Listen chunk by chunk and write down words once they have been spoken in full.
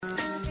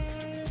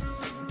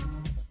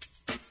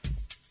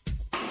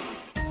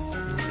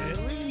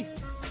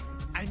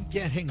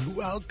getting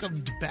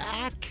welcomed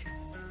back.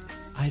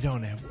 I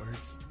don't have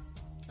words.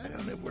 I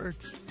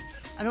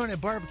don't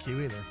have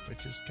barbecue either,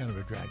 which is kind of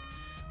a drag.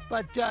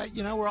 But,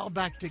 we're all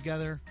back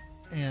together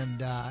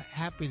and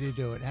happy to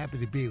do it. Happy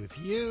to be with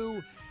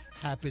you.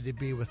 Happy to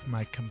be with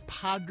my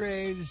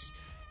compadres.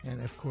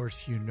 And, of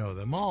course, you know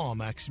them all,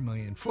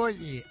 Maximilian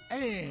Forzi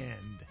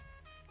and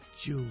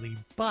Julie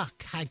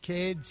Buck. Hi,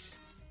 kids.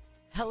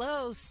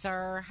 Hello,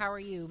 sir. How are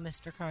you,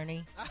 Mr.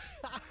 Carney?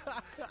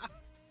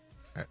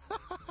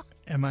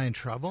 Am I in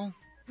trouble?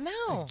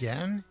 No.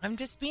 Again? I'm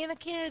just being a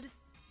kid.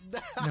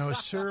 No,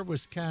 sir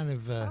was kind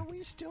of... Are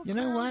we still you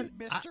know what?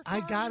 Mr.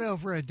 I got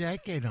over a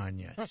decade on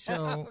you,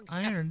 so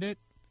I earned it.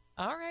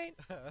 All right.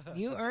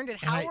 You earned it.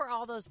 How were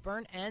all those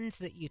burnt ends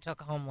that you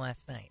took home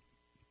last night?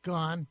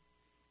 Gone.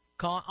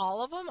 Gone?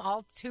 All of them?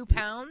 All 2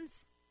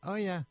 pounds? Oh,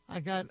 yeah. I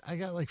got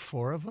like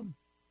 4 of them.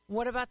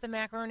 What about the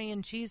macaroni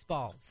and cheese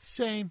balls?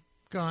 Same.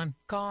 Gone.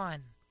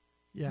 Gone.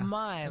 Yeah.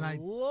 My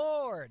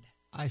Lord.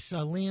 I saw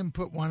Liam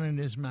put one in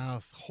his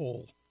mouth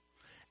whole.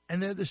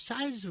 And they're the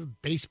size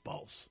of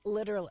baseballs.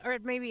 Literally. Or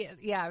maybe,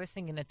 I was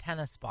thinking a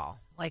tennis ball.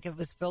 Like it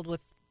was filled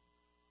with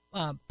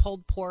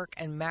pulled pork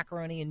and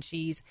macaroni and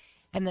cheese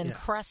and then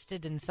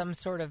crusted in some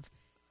sort of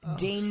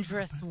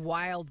dangerous,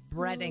 wild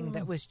breading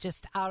that was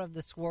just out of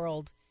this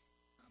world.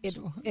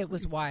 It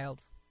was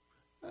wild.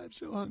 I'm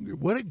so hungry.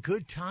 What a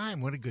good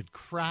time. What a good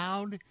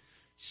crowd.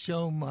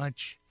 So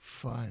much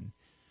fun.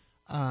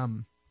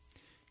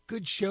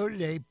 Good show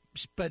today.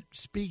 But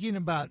speaking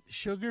about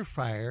Sugar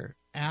Fire,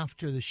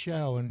 after the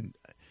show, and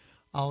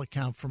I'll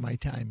account for my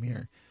time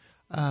here,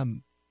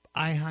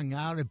 I hung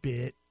out a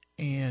bit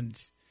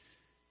and,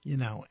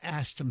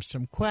 asked them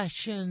some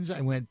questions.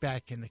 I went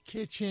back in the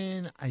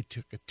kitchen. I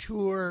took a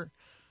tour.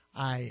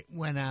 I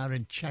went out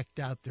and checked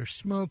out their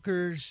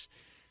smokers.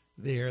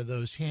 They're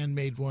those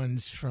handmade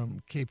ones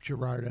from Cape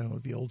Girardeau,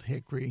 the old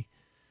hickory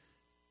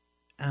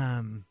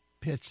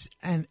pits.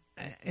 And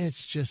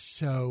it's just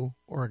so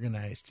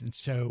organized and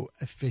so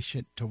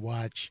efficient to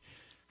watch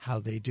how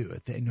they do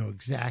it. They know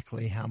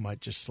exactly how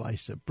much a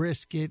slice of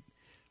brisket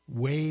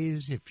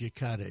weighs if you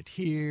cut it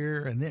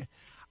here and there.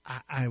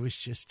 I was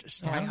just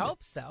astounded. Well, I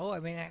hope so. I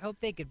mean, I hope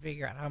they could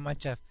figure out how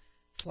much a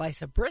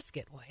slice of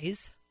brisket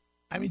weighs.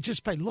 I mean,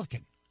 just by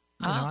looking.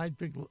 I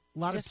think a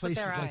lot of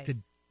places like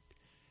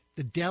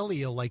the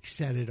deli will like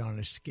set it on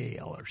a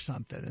scale or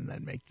something and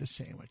then make the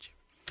sandwich.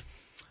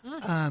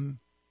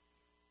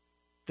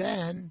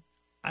 Then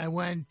I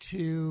went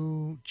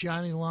to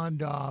Johnny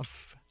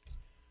Londoff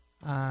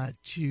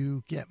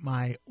to get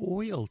my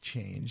oil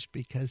changed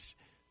because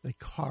the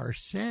car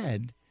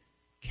said,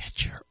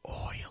 get your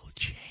oil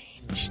changed.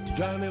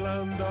 Johnny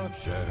Londoff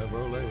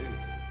Chevrolet.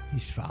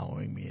 He's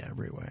following me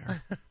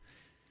everywhere.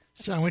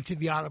 So I went to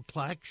the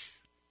Autoplex,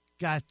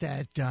 got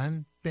that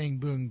done. Bang,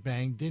 boom,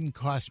 bang. Didn't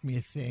cost me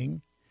a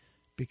thing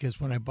because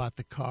when I bought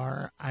the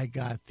car, I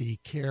got the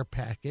care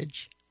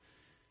package,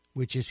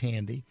 which is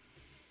handy.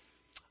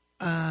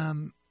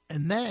 And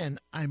then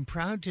I'm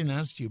proud to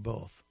announce to you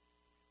both,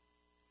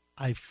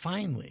 I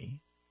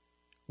finally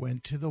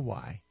went to the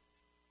Y.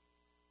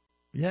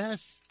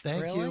 Yes,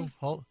 thank you.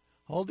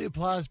 Hold the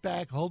applause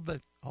back. Hold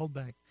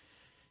back.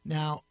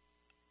 Now,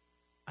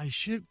 I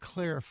should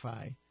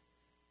clarify,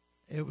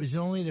 it was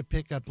only to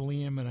pick up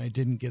Liam and I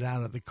didn't get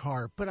out of the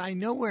car, but I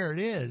know where it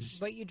is.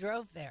 But you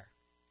drove there.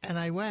 And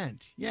I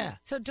went, yeah.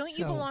 So don't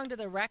you belong to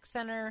the rec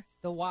center,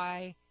 the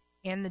Y,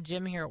 and the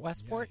gym here at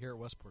Westport? Yeah, here at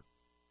Westport.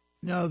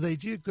 No, they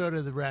do go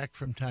to the rack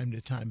from time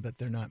to time, but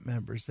they're not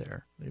members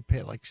there. They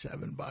pay like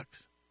 $7.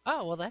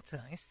 Oh, well, that's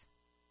nice.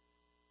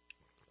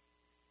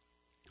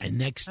 And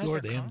next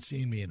door, they haven't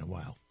seen me in a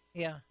while.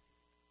 Yeah.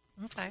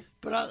 Okay.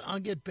 But I'll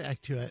get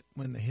back to it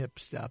when the hip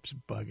stops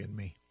bugging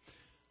me.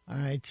 All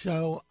right,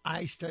 so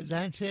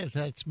that's it.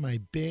 That's my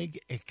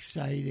big,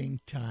 exciting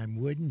time.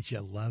 Wouldn't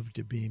you love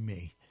to be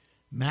me?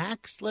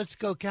 Max, let's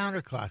go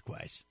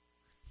counterclockwise.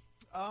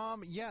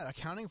 Yeah,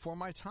 accounting for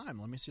my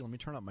time. Let me see. Let me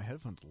turn up my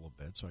headphones a little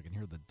bit so I can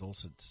hear the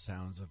dulcet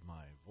sounds of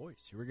my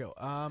voice. Here we go.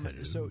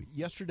 So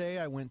yesterday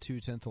I went to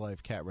 10th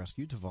Alive Cat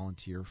Rescue to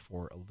volunteer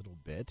for a little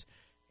bit.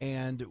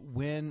 And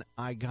when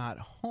I got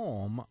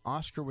home,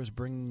 Oscar was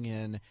bringing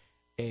in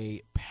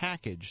a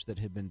package that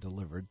had been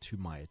delivered to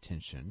my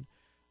attention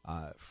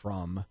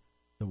from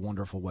the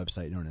wonderful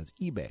website known as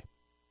eBay.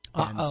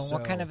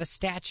 What kind of a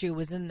statue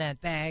was in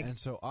that bag? And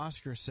so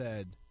Oscar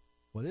said,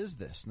 what is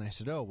this? And I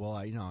said, oh, well,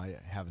 I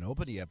haven't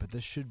opened it yet, but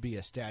this should be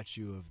a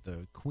statue of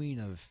the Queen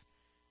of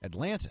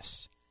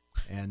Atlantis.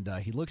 And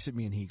he looks at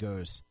me and he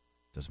goes,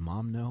 does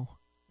Mom know?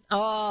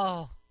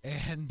 Oh.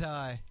 And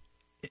I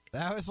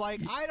was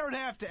like, I don't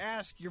have to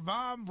ask your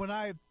mom when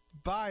I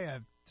buy a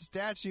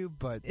statue,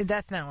 but...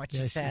 That's not what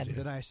you said.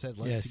 Then I said,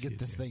 let's get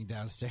this thing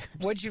downstairs.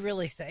 What'd you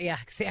really say? Yeah,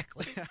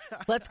 exactly.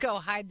 Let's go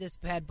hide this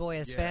bad boy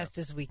as fast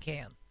as we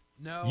can.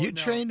 No, You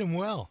trained him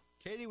well.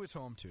 Katie was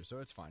home, too, so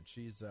it's fine.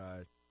 She's...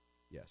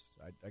 Yes,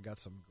 I got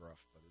some gruff,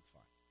 but it's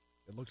fine.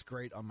 It looks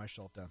great on my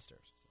shelf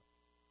downstairs. So.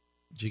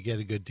 Did you get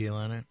a good deal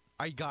on it?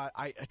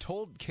 I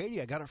told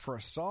Katie I got it for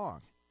a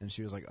song, and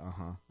she was like,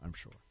 I'm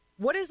sure.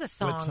 What is a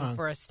song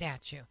for a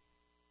statue?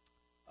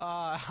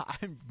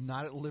 I'm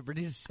not at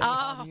liberty to say it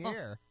on the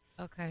air.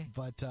 Okay.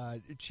 But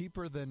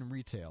cheaper than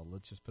retail.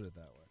 Let's just put it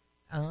that way.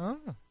 Oh.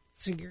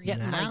 So you're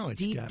getting now like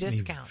it's deep got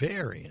discounts. Me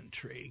very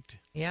intrigued.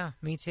 Yeah,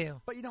 me too.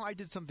 But, I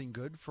did something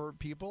good for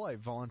people. I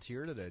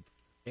volunteered at an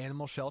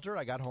animal shelter.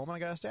 I got home and I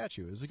got a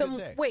statue. It was a good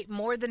day. Wait,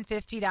 more than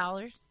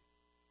 $50?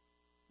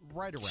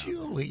 Right around.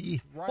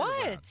 Julie.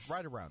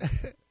 Right around.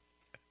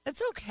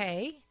 That's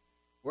okay.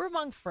 We're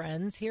among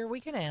friends here. We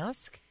can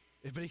ask.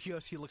 But he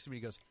looks at me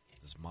and goes,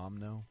 does Mom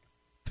know?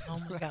 Oh,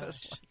 my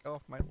gosh.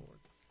 Oh, my Lord.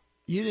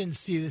 You didn't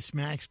see this,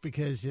 Max,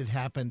 because it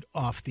happened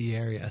off the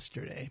air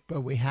yesterday.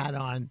 But we had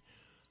on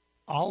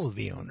all of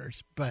the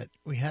owners. But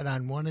we had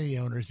on one of the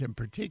owners in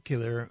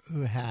particular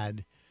who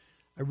had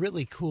a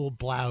really cool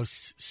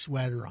blouse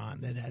sweater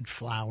on that had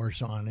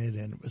flowers on it.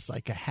 And it was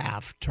like a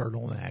half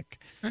turtleneck.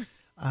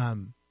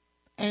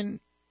 And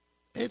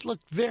it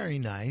looked very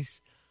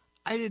nice.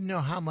 I didn't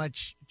know how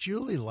much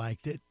Julie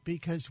liked it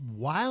because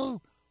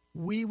while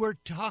we were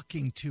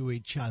talking to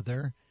each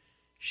other,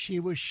 she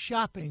was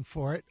shopping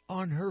for it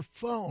on her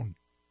phone.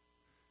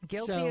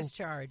 Guilty as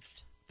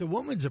charged. The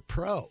woman's a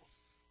pro.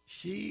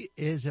 She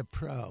is a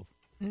pro.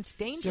 And it's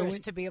dangerous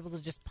to be able to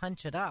just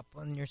punch it up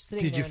when you're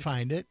sitting Did there you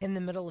find it? in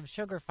the middle of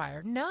sugar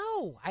fire.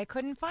 No, I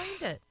couldn't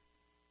find it.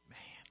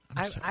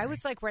 Man, I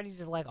was like ready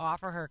to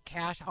offer her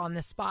cash on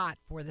the spot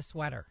for the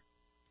sweater.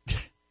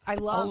 I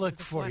love I'll look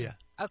the for sweater.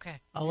 you. Okay.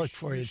 I'll look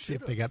for you and see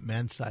if they got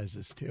men's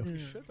sizes too.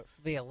 It'll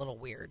be a little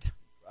weird.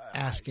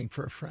 Asking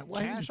for a friend.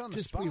 Well, Cash on the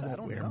just spot. we I won't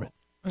don't wear know. it.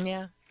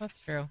 Yeah, that's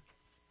true.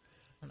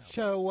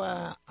 So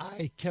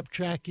I kept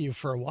track of you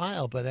for a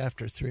while, but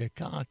after 3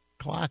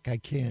 o'clock, I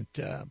can't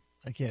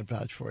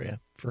vouch for you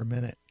for a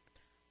minute.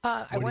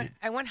 I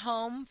went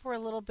home for a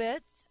little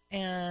bit,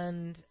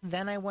 and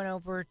then I went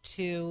over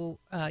to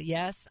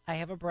yes, I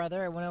have a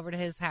brother. I went over to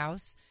his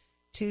house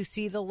to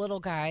see the little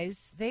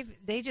guys.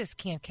 They just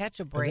can't catch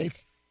a break. Are they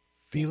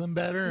feeling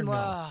better? Or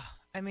no?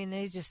 I mean,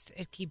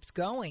 it keeps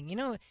going.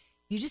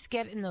 You just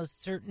get in those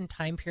certain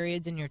time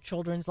periods in your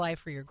children's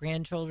life or your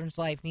grandchildren's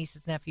life,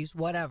 nieces, nephews,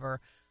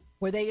 whatever,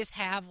 where they just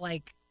have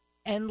like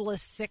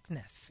endless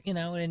sickness, and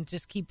it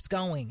just keeps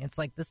going. It's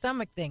like the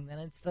stomach thing, then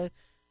it's the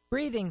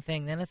breathing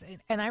thing,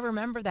 and I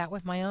remember that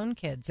with my own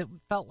kids. It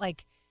felt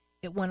like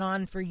it went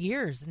on for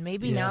years, and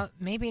maybe now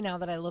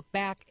that I look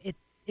back,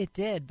 it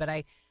did.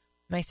 But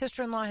my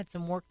sister-in-law had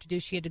some work to do.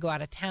 She had to go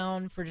out of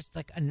town for just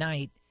like a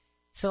night,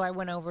 so I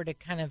went over to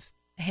kind of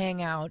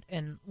hang out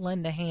and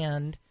lend a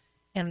hand.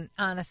 And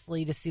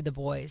honestly, to see the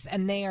boys,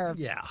 and they're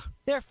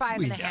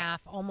 5.5,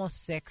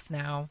 almost 6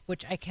 now,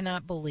 which I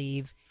cannot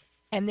believe.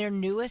 And their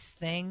newest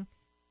thing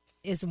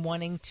is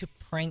wanting to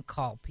prank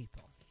call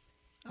people.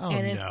 Oh,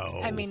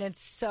 and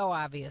it's so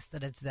obvious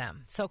that it's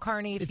them. So,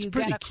 Carney, if you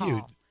get a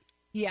call,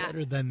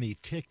 better than the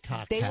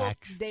TikTok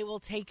hacks. They will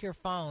take your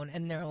phone,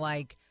 and they're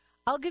like,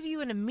 "I'll give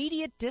you an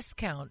immediate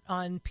discount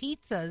on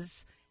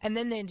pizzas." And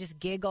then they just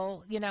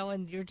giggle,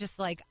 and you're just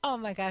like, oh,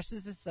 my gosh,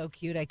 this is so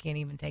cute. I can't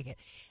even take it.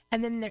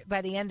 And then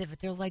by the end of it,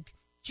 they're like,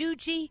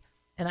 Juji.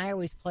 And I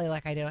always play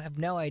like I have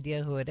no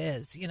idea who it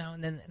is,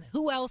 and then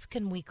who else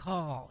can we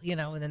call,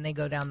 and then they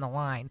go down the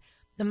line.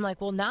 I'm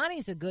like, well,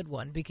 Nani's a good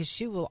one because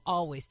she will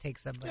always take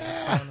somebody's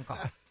phone call.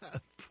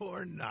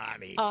 Poor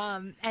Nani.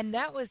 And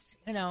that was,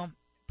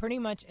 pretty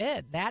much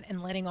it. That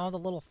and letting all the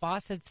little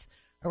faucets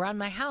around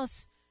my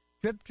house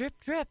drip,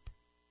 drip, drip.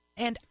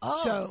 And,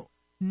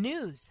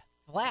 news.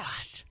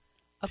 Flash.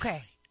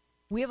 Okay.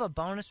 We have a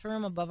bonus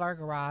room above our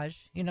garage,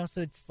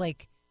 so it's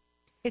like,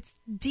 it's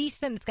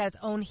decent. It's got its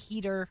own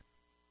heater,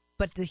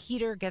 but the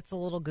heater gets a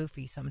little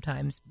goofy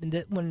sometimes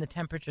when the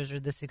temperatures are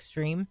this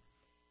extreme.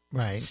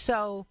 Right.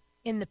 So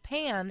in the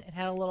pan, it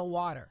had a little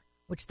water,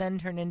 which then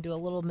turned into a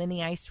little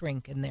mini ice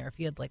rink in there. If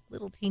you had like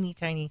little teeny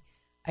tiny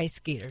ice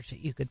skaters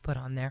that you could put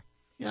on there.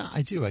 Yeah,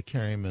 I do. I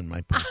carry them in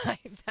my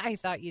pocket. I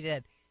thought you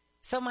did.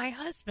 So my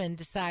husband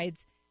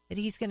decides that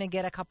he's going to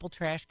get a couple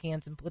trash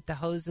cans and let the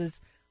hoses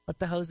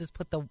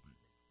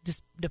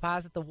just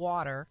deposit the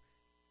water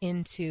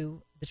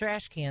into the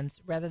trash cans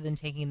rather than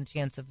taking the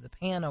chance of the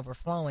pan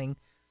overflowing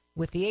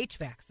with the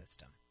HVAC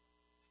system.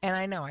 And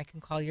I know I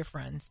can call your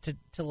friends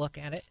to look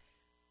at it.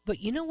 But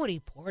you know what he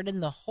poured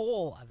in the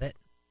whole of it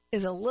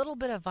is a little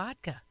bit of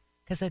vodka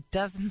because it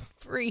doesn't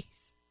freeze.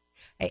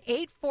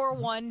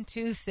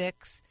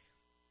 84126,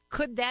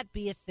 could that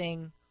be a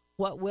thing?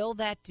 What will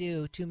that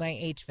do to my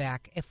HVAC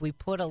if we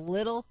put a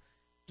little,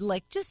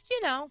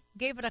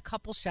 gave it a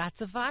couple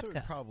shots of vodka?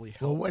 So probably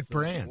well, what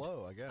brand?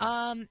 Flow, I guess.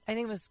 I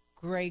think it was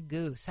Grey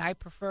Goose. I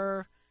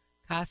prefer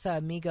Casa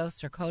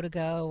Amigos or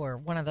Código or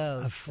one of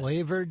those. A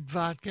flavored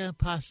vodka,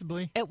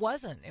 possibly? It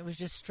wasn't. It was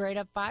just straight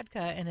up vodka,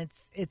 and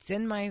it's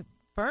in my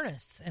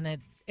furnace, and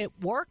it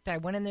worked. I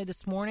went in there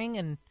this morning,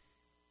 and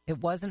it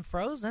wasn't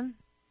frozen.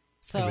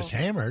 So it was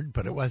hammered,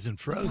 but it wasn't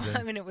frozen.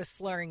 I mean, it was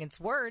slurring its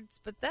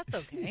words, but that's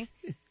okay.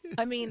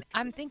 I mean,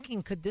 I'm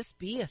thinking, could this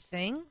be a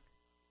thing?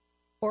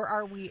 Or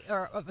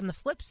on the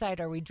flip side,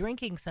 are we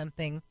drinking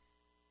something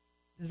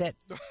that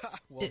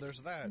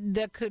there's that.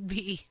 That could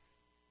be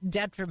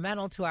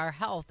detrimental to our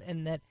health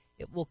and that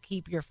it will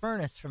keep your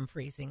furnace from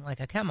freezing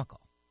like a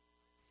chemical?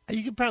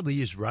 You could probably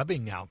use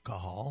rubbing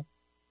alcohol.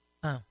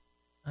 Oh,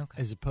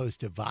 okay. As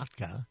opposed to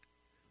vodka.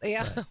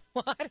 Yeah,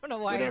 well, I don't know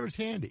why. Whatever's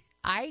handy.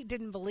 I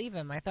didn't believe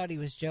him. I thought he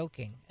was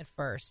joking at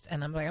first.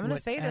 And I'm like, I'm going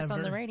to say this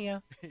on the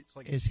radio. It's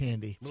like is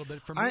handy. A little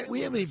bit from All right,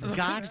 we haven't even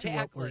got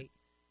Exactly. to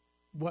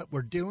what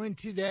we're doing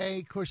today.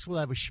 Of course, we'll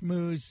have a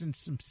schmooze and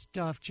some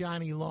stuff,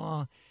 Johnny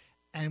Law,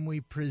 and we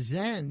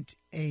present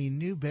a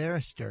new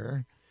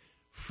barrister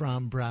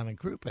from Brown and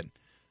Crouppen.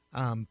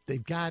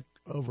 They've got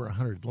over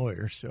 100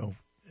 lawyers, so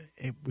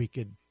we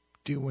could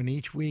do one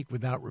each week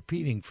without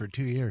repeating for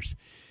 2 years.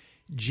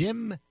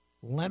 Jim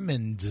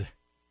Lemonds.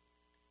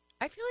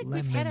 I feel like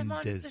we've had him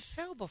on the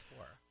show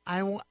before.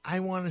 I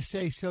want to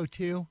say so,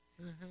 too.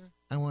 Mm-hmm.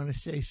 I want to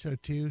say so,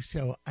 too.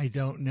 So I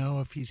don't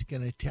know if he's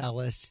going to tell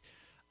us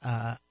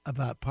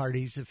about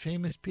parties of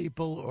famous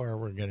people or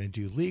we're going to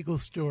do legal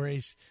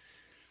stories.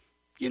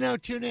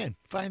 Tune in.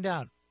 Find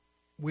out.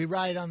 We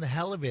ride on the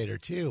elevator,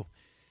 too.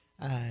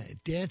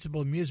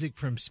 Danceable music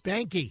from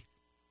Spanky.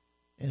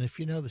 And if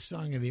you know the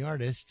song of the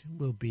artist,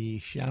 we'll be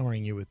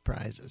showering you with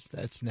prizes.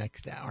 That's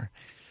next hour.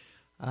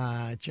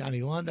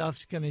 Johnny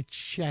Londoff's going to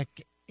check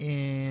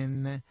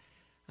in.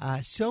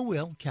 So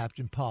will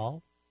Captain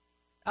Paul.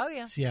 Oh,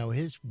 yeah. See how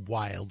his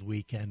wild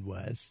weekend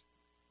was.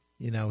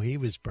 He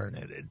was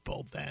burning at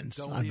both ends,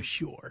 I'm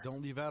sure.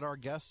 Don't leave out our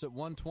guest at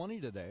 1:20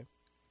 today.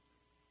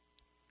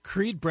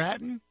 Creed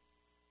Bratton?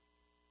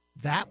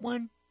 That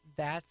one?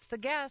 That's the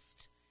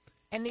guest.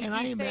 And if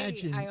I you say,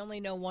 imagine I only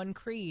know one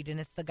Creed, and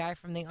it's the guy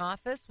from The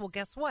Office, well,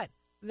 guess what?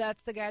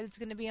 That's the guy that's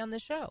going to be on the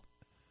show.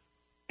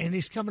 And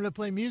he's coming to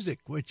play music,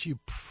 which you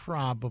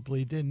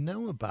probably didn't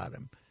know about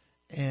him.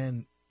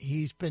 And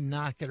he's been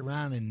knocking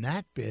around in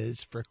that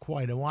biz for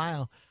quite a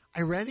while.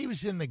 I read he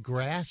was in the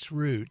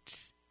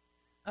Grassroots.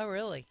 Oh,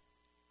 really?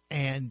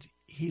 And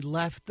he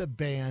left the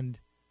band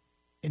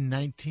in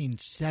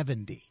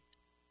 1970.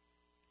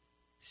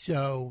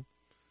 So,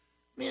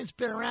 man's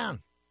been around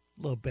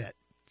a little bit.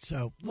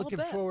 So, looking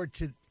forward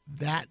to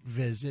that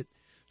visit.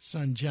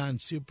 Son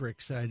John's super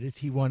excited.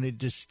 He wanted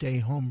to stay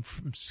home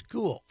from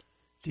school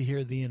to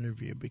hear the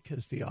interview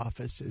because The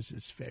Office is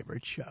his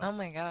favorite show. Oh,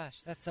 my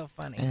gosh. That's so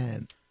funny.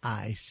 And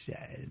I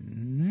said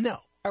no.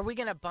 Are we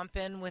going to bump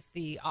in with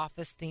the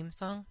Office theme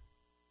song?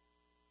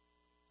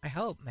 I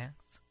hope,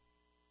 Max.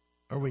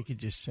 Or we could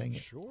just sing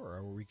it. Sure.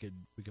 Or we could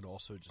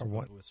also just go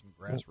with some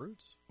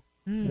Grassroots.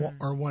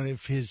 Or one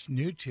of his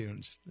new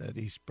tunes that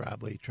he's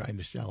probably trying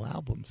to sell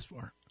albums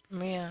for.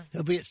 Yeah.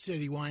 He'll be at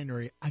City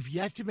Winery. I've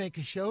yet to make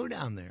a show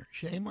down there.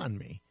 Shame on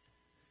me.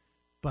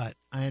 But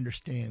I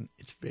understand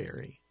it's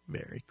very,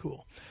 very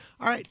cool.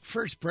 All right,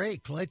 first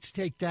break. Let's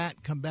take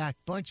that, come back.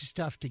 Bunch of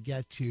stuff to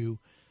get to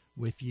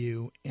with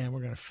you, and we're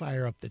going to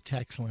fire up the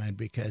text line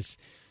because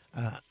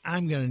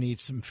I'm going to need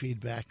some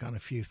feedback on a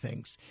few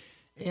things.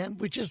 And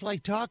we just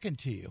like talking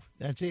to you.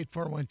 That's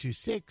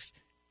 84126.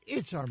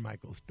 It's our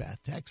Michael's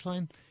Bath text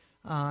line.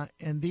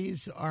 And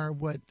these are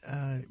what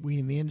we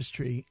in the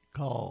industry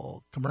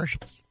call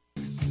commercials.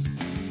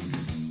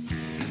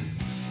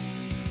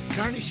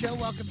 Carney Show,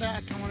 welcome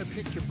back. I want to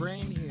pick your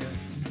brain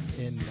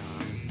here in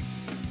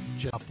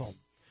Japan.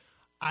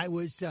 I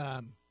was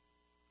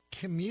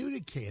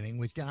communicating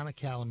with Donna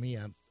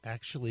Calamia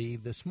actually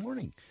this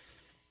morning.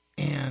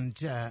 And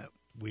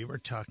we were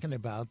talking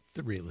about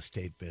the real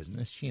estate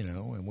business,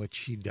 and what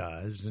she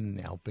does and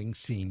helping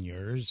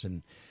seniors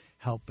and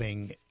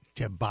helping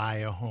to buy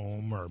a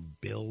home or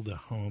build a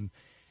home.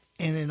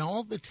 And in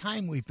all the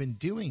time we've been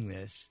doing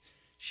this,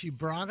 she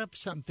brought up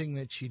something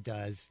that she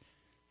does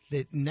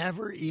that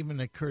never even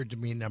occurred to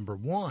me, number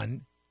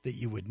one, that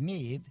you would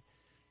need,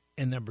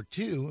 and number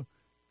two,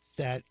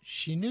 that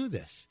she knew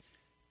this.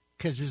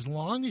 Because as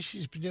long as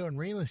she's been doing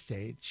real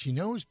estate, she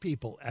knows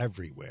people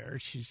everywhere.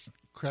 She's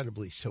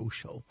incredibly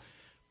social.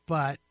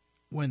 But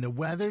when the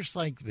weather's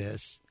like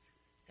this,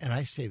 and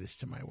I say this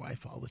to my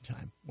wife all the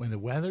time, when the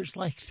weather's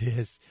like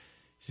this,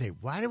 say,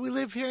 why do we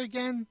live here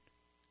again?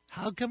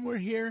 How come we're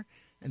here?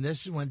 And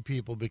this is when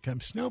people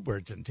become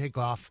snowbirds and take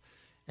off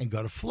and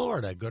go to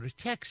Florida, go to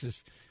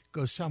Texas,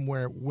 go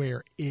somewhere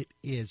where it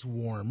is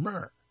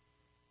warmer.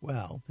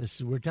 Well, this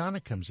is where Donna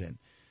comes in.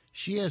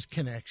 She has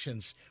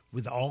connections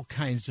with all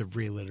kinds of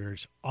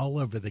realtors all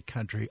over the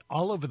country,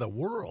 all over the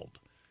world.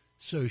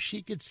 So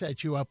she could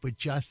set you up with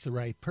just the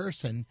right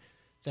person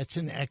that's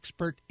an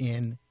expert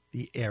in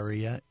the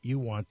area you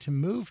want to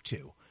move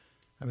to.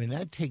 I mean,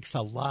 that takes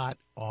a lot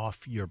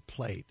off your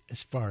plate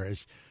as far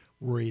as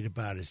worried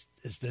about is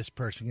this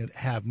person going to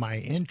have my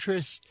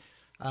interest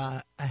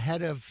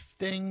ahead of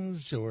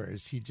things, or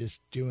is he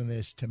just doing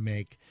this to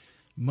make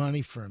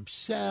money for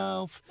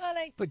himself?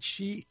 Money. But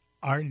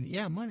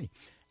money.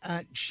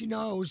 She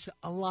knows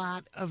a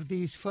lot of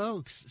these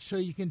folks, so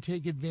you can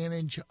take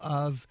advantage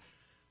of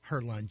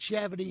her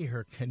longevity,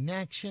 her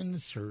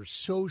connections, her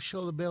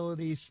social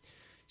abilities.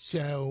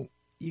 So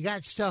you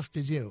got stuff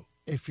to do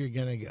if you're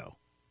going to go.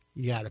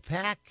 You got to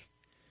pack.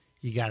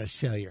 You got to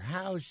sell your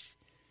house.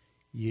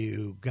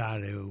 You got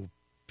to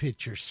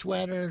pitch your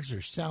sweaters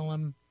or sell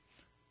them,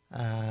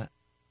 and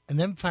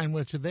then find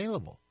what's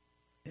available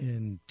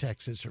in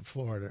Texas or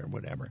Florida or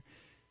whatever.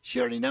 She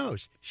already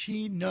knows.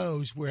 She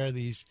knows where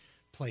these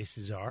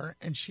places are,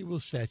 and she will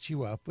set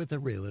you up with a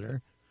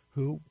realtor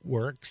who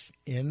works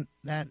in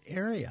that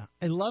area.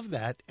 I love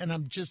that, and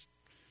I'm just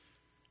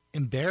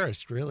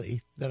embarrassed,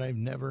 really, that I've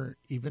never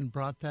even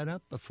brought that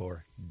up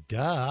before.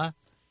 Duh.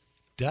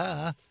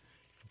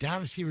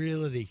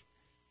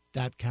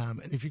 DobuskiRealty.com.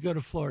 And if you go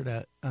to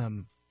Florida,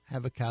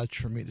 have a couch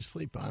for me to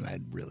sleep on.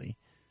 I'd really,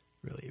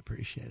 really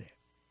appreciate it.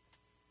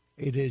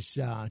 It is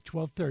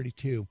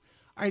 12:32. All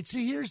right, so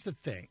here's the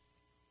thing.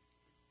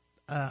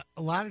 A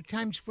lot of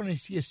times when I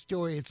see a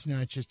story, it's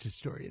not just a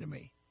story to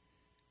me.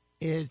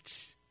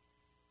 It's,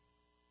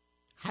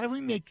 how do we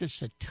make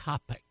this a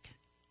topic?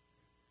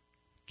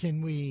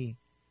 Can we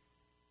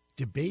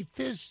debate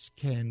this?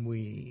 Can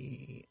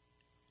we,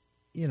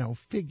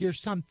 figure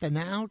something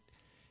out?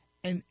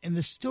 And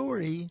the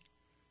story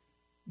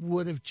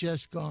would have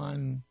just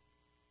gone,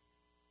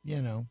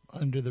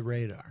 under the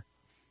radar.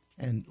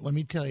 And let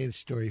me tell you the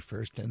story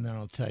first, and then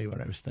I'll tell you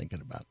what I was thinking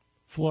about.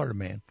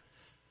 Florida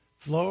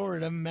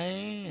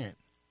man.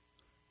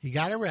 He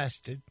got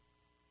arrested.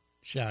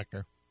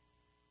 Shocker.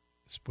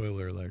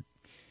 Spoiler alert.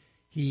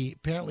 He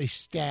apparently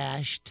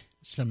stashed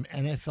some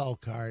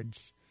NFL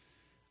cards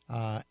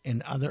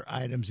and other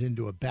items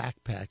into a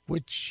backpack,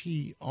 which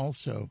he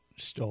also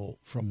stole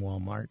from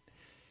Walmart,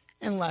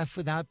 and left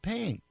without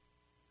paying.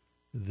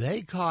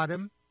 They caught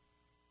him,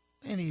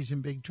 and he's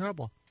in big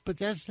trouble. But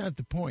that's not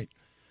the point.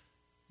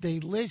 They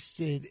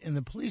listed in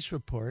the police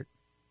report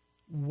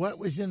what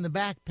was in the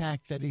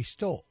backpack that he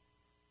stole.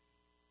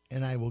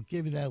 And I will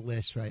give you that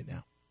list right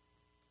now.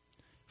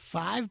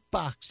 5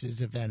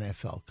 boxes of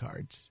NFL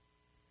cards,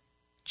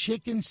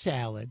 chicken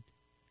salad,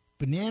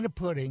 banana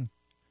pudding,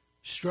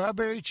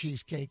 strawberry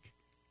cheesecake,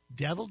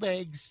 deviled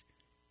eggs,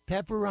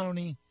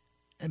 pepperoni,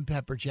 and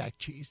pepper jack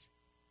cheese.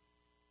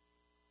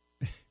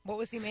 What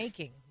was he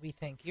making, we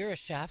think? You're a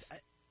chef.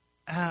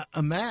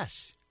 A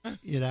mess, I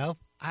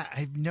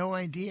have no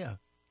idea.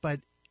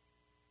 But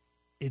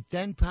it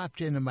then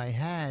popped into my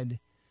head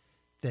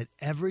that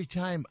every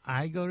time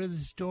I go to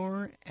the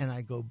store and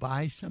I go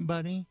buy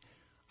somebody,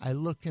 I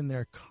look in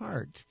their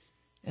cart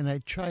and I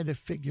try to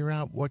figure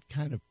out what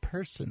kind of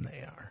person they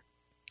are.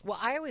 Well,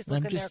 I always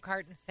look in their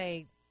cart and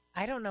say,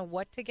 I don't know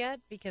what to get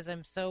because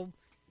I'm so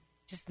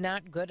just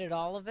not good at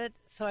all of it.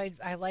 So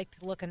I like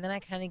to look, and then I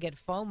kind of get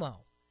FOMO.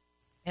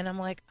 And I'm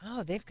like,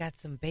 oh, they've got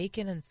some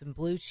bacon and some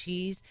blue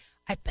cheese.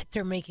 I bet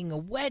they're making a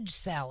wedge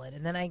salad.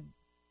 And then I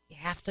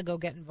have to go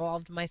get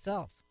involved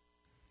myself.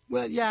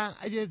 Well, yeah,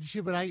 I did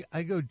too, but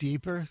I go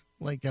deeper.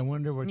 Like, I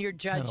wonder what you're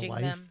judging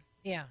kind of them.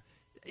 Yeah.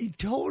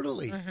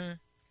 Totally. Mm-hmm.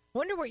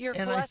 Wonder what your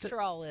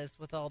cholesterol is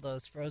with all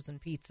those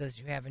frozen pizzas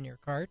you have in your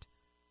cart.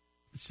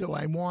 So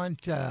I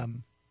want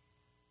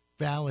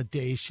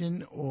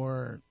validation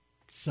or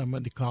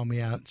someone to call me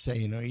out and say,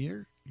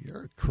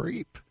 you're a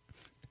creep.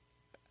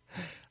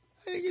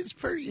 I think it's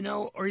pretty,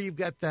 or you've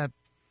got the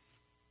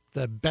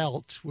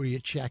belt where you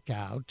check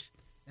out,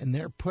 and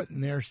they're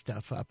putting their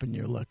stuff up, and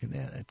you're looking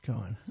at it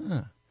going,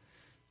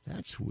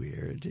 that's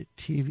weird.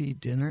 TV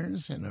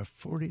dinners and a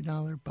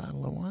 $40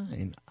 bottle of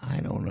wine.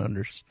 I don't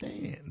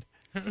understand.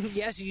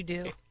 Yes, you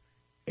do.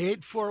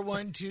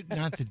 8412,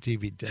 not the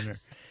TV dinner.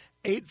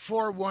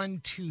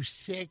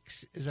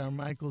 84126 is our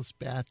Michael's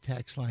Bath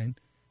text line.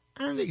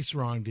 I don't think it's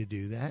wrong to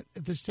do that.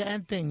 The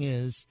sad thing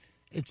is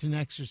it's an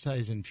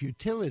exercise in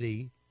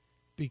futility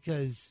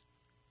because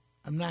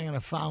I'm not going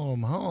to follow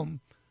them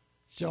home,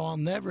 so I'll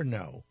never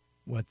know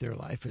what their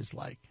life is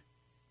like.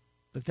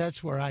 But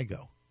that's where I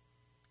go.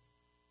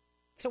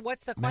 So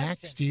what's the question?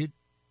 Max, do you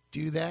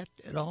do that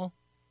at all?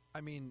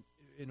 I mean,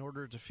 in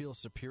order to feel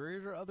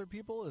superior to other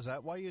people? Is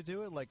that why you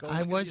do it? Like,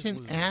 I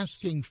wasn't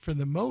asking for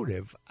the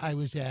motive. I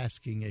was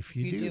asking if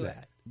you do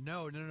that.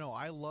 No.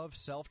 I love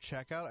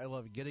self-checkout. I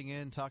love getting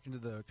in, talking to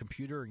the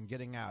computer, and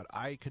getting out.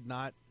 I could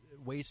not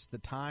waste the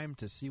time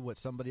to see what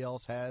somebody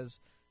else has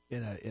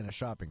in a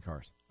shopping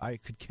cart. I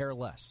could care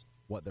less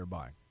what they're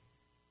buying.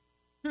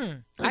 Okay.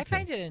 I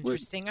find it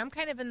interesting. I'm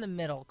kind of in the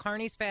middle.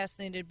 Carney's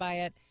fascinated by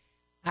it.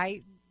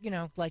 I,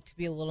 like to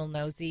be a little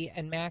nosy,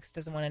 and Max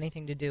doesn't want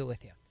anything to do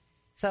with you.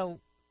 So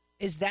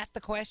is that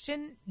the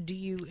question? Do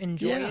you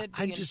enjoy it?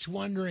 I'm just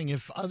wondering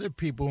if other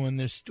people in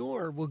the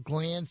store will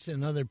glance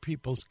in other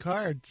people's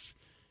carts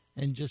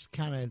and just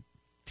kind of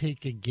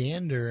take a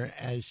gander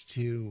as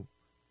to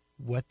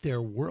what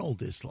their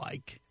world is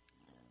like.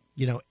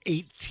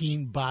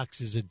 18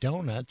 boxes of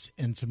donuts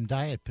and some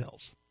diet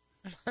pills.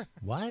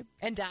 What?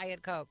 And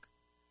Diet Coke.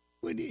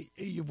 Are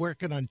you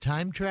working on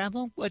time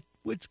travel?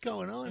 What's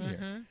going on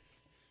here?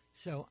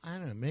 So, I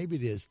don't know. Maybe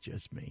it is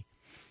just me.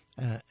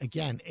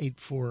 Again,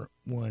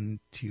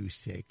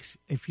 84126.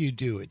 If you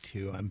do it,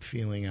 too, I'm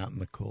feeling out in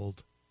the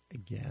cold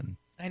again.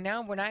 I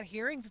know. We're not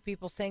hearing from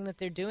people saying that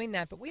they're doing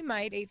that, but we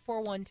might,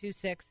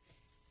 84126.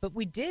 But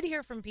we did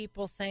hear from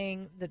people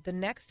saying that the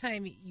next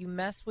time you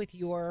mess with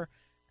your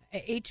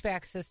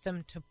HVAC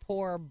system to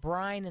pour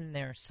brine in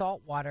there,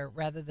 salt water,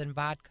 rather than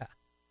vodka.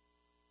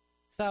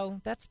 So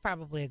that's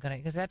probably a good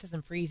idea, because that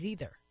doesn't freeze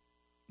either.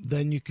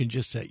 Then you can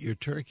just set your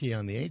turkey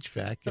on the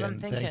HVAC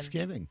on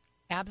Thanksgiving.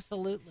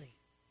 Absolutely.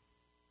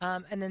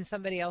 And then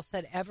somebody else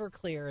said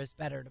Everclear is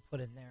better to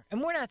put in there.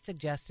 And we're not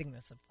suggesting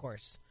this, of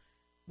course.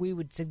 We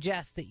would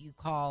suggest that you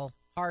call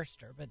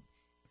Harster, but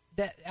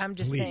that I'm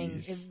just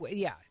saying,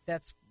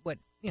 that's what,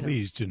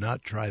 Please do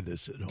not try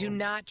this at home. Do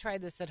not try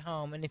this at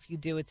home, and if you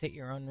do, it's at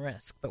your own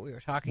risk. But we were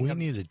talking. We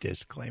need a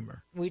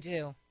disclaimer. We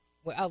do.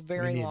 A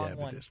very long one. We need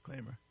to have a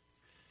disclaimer.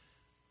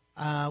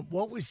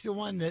 What was the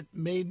one that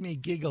made me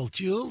giggle?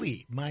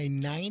 Julie, my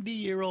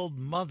 90-year-old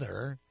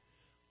mother,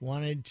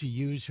 wanted to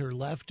use her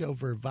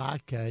leftover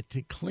vodka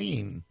to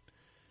clean.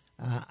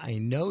 I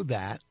know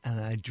that, and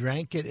I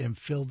drank it and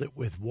filled it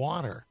with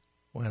water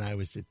when I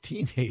was a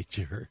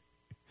teenager.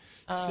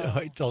 So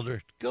I told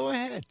her, go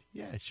ahead.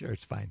 Yeah, sure,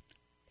 it's fine.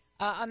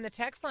 On the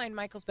text line,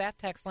 Michael's Bath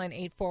text line,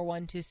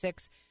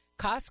 84126,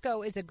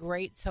 Costco is a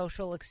great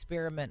social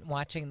experiment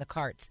watching the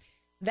carts.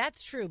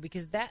 That's true,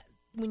 because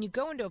when you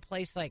go into a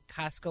place like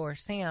Costco or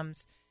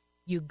Sam's,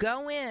 you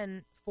go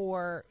in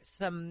for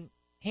some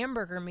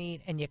hamburger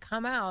meat and you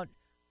come out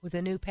with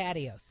a new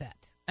patio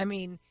set. I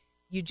mean,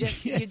 you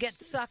just you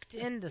get sucked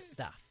into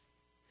stuff.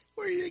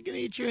 Where are you going to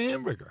eat your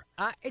hamburger?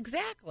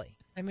 Exactly.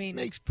 I mean,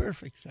 makes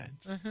perfect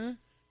sense. Mm-hmm.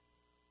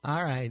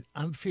 All right,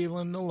 I'm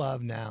feeling the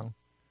love now.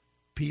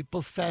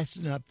 People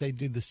fessing up, they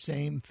do the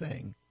same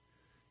thing.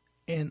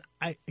 And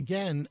I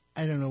don't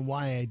know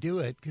why I do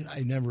it, because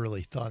I never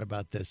really thought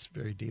about this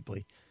very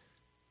deeply.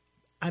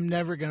 I'm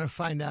never going to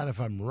find out if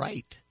I'm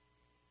right.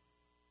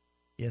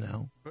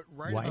 But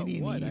right why about do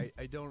you what? need...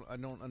 I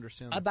don't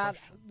understand the about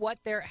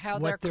question. How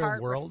their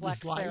cart world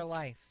reflects is like? their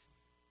life.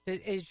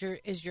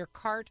 Is your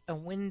cart a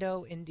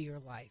window into your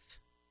life?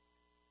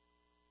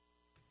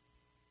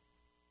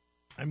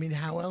 I mean,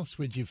 how else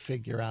would you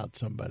figure out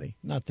somebody?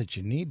 Not that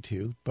you need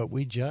to, but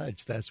we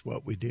judge. That's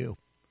what we do.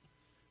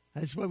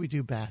 That's what we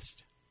do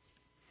best.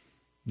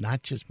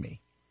 Not just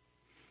me.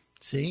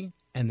 See?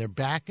 And they're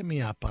backing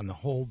me up on the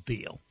whole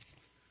deal.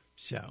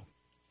 So,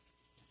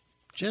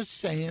 just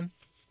saying.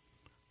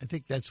 I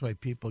think that's why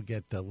people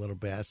get the little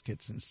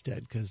baskets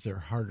instead, because they're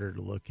harder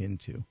to look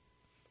into.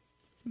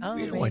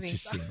 We don't want you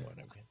seeing what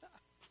I'm getting.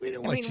 We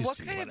don't want you seeing what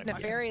kind of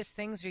nefarious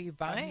things are you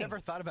buying? I've never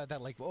thought about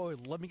that. Like,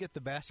 let me get the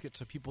basket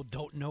so people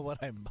don't know what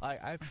I'm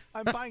buying.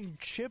 I'm buying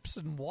chips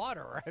and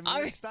water. I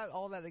mean, it's not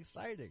all that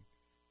exciting.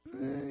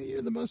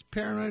 You're the most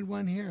paranoid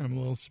one here. I'm a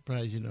little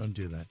surprised you don't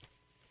do that.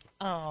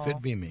 Oh,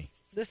 could be me.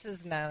 This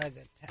is not a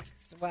good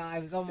text. Well, I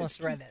was almost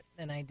read it,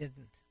 and I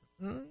didn't.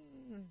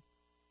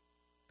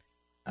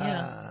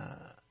 Yeah.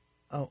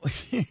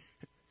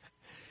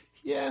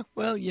 Yeah,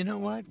 well, you know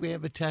what? We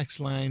have a text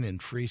line,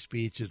 and free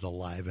speech is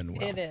alive and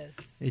well. It is.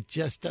 It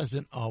just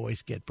doesn't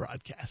always get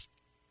broadcast.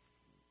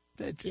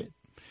 That's it.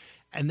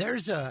 And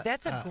that's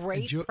a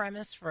great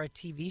premise for a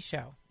TV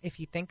show, if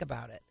you think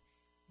about it,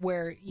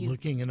 where you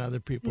looking at other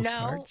people's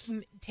carts,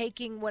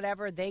 taking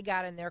whatever they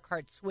got in their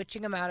cart,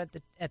 switching them out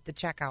at the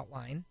checkout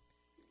line,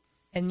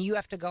 and you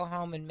have to go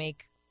home and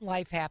make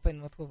life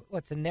happen with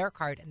what's in their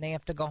cart, and they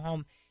have to go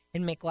home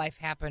and make life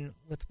happen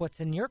with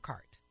what's in your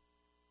cart.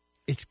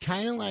 It's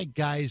kind of like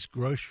Guys'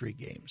 grocery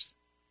games.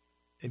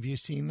 Have you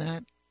seen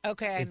that?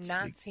 Okay, I've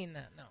not seen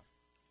that, no.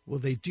 Well,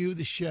 they do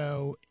the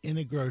show in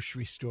a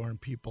grocery store, and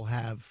people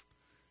have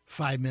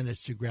 5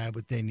 minutes to grab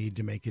what they need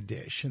to make a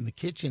dish. And the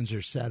kitchens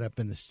are set up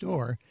in the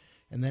store.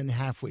 And then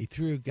halfway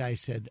through, Guy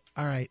said,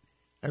 all right,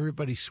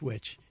 everybody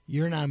switch.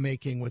 You're not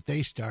making what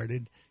they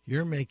started.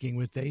 You're making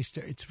what they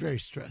started. It's very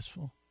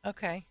stressful.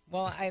 Okay.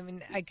 Well, I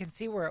mean, I can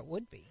see where it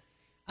would be.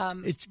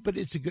 But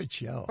it's a good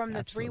show. From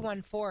the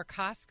 314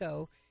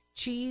 Costco,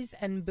 cheese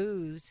and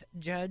booze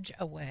judge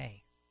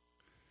away.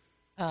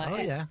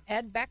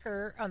 Ed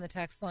Becker on the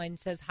text line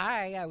says,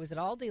 hi, I was at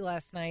Aldi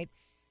last night,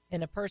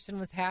 and a person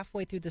was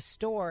halfway through the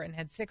store and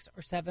had 6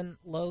 or 7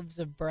 loaves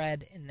of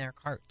bread in their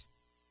cart.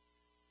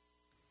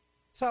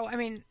 So, I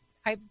mean,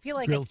 I feel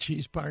like grilled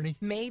cheese party?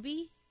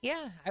 Maybe.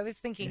 Yeah. I was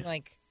thinking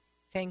like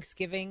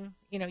Thanksgiving,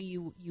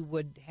 you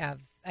would have,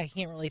 I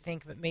can't really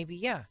think, but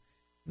maybe,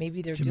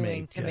 maybe they're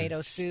doing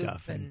tomato soup.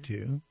 Stuffing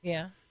too.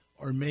 Yeah.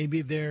 Or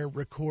maybe they're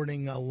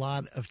recording a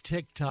lot of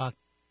TikTok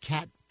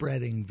cat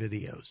breading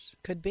videos.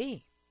 Could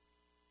be.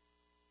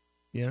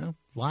 A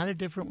lot of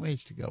different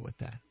ways to go with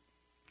that.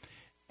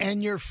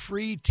 And you're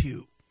free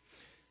to.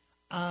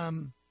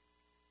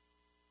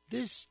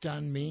 This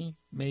stunned me,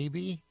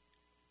 maybe,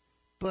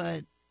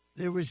 but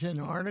there was an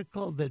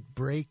article that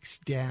breaks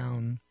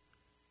down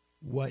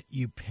what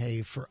you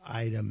pay for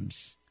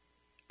items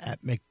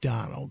at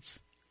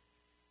McDonald's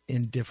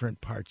in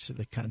different parts of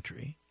the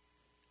country.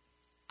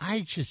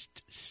 I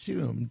just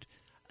assumed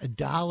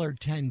 $1.10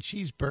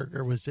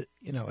 cheeseburger was,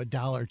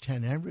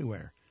 $1.10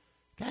 everywhere.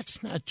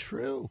 That's not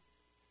true.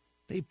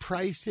 They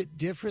price it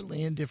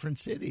differently in different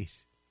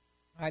cities.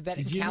 I bet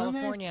in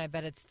California, I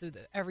bet it's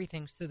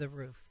everything's through the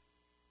roof.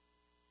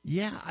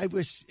 Yeah, it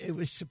was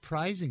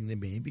surprising to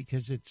me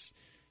because it's,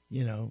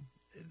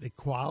 the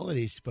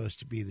quality is supposed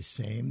to be the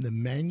same. The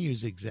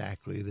menu's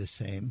exactly the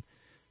same,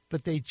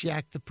 but they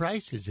jack the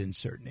prices in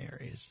certain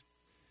areas.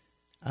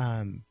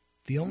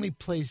 The only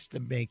place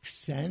that makes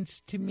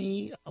sense to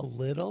me a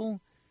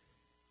little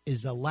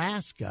is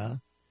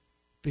Alaska,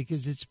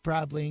 because it's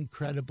probably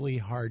incredibly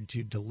hard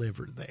to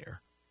deliver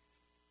there.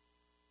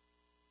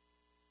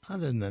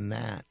 Other than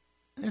that,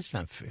 that's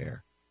not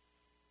fair.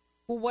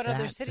 Well, what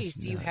other cities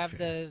do you have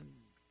the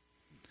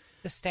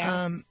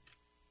stats?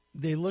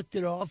 They looked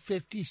at all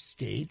 50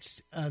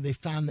 states. They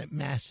found that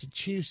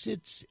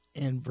Massachusetts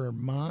and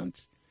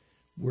Vermont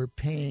were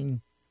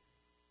paying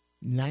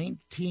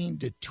 19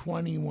 to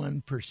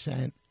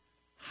 21%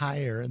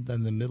 higher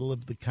than the middle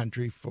of the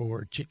country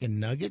for chicken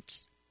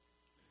nuggets.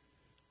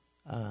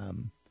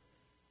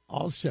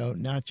 Also,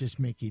 not just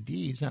Mickey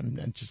D's, I'm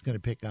not just going to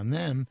pick on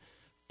them,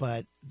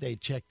 but they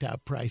checked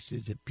out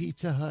prices at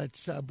Pizza Hut,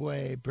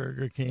 Subway,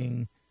 Burger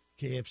King,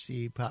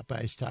 KFC,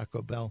 Popeyes,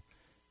 Taco Bell.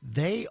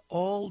 They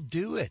all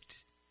do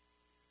it.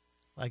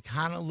 Like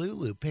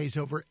Honolulu pays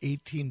over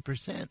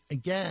 18%.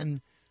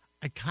 Again,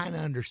 I kind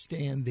of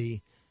understand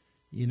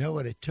you know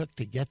what it took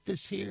to get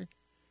this here?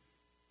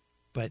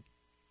 But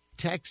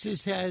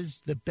Texas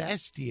has the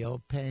best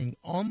deal, paying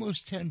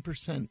almost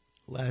 10%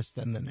 less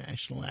than the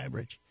national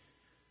average.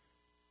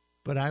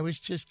 But I was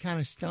just kind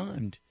of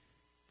stunned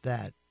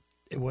that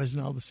it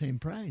wasn't all the same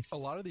price. A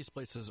lot of these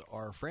places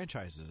are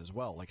franchises as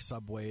well, like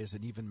Subways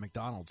and even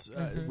McDonald's.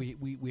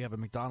 We have a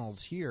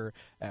McDonald's here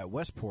at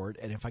Westport,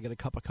 and if I get a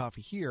cup of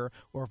coffee here,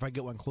 or if I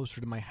get one closer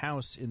to my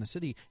house in the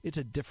city, it's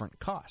a different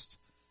cost.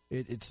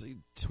 It's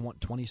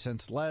 20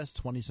 cents less,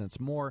 20 cents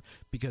more,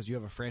 because you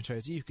have a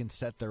franchisee who can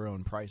set their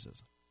own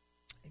prices.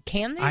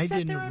 Can they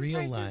set their own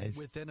prices?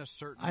 Within a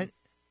certain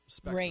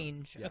spectrum.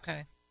 Range. Yes.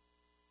 Okay.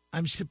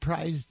 I'm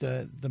surprised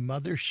the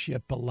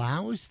mothership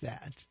allows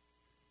that.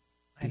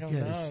 I don't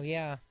know.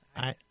 Yeah,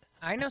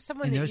 I know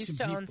someone that used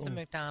to own some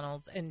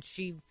McDonald's, and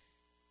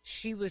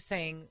she was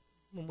saying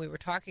when we were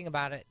talking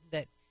about it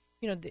that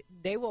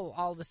they will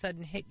all of a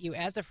sudden hit you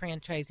as a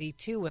franchisee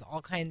too with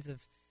all kinds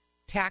of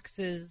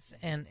taxes,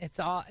 and it's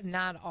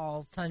not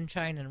all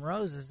sunshine and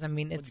roses. I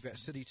mean, you've got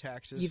city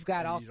taxes. You've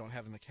got you don't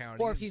have in the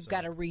county, or if you've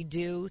got to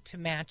redo to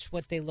match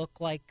what they look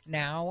like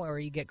now, or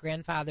you get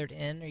grandfathered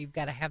in, or you've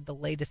got to have the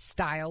latest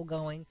style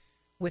going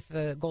with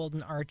the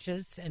golden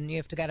arches, and you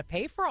have got to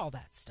pay for all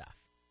that stuff.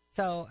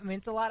 So, I mean,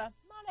 it's a lot of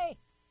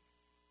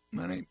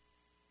money.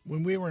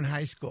 When we were in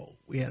high school,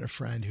 we had a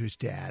friend whose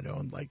dad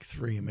owned like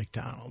 3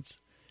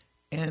 McDonald's.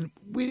 And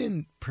we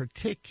didn't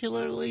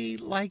particularly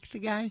like the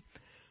guy,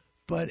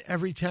 but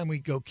every time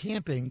we'd go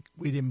camping,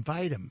 we'd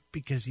invite him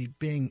because he'd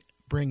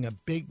bring a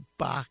big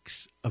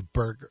box of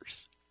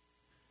burgers.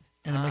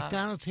 And a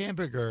McDonald's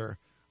hamburger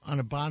on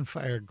a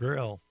bonfire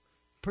grill,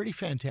 pretty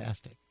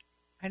fantastic.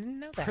 I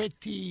didn't know that.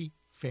 Pretty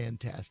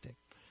fantastic.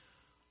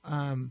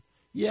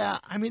 Yeah,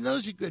 I mean,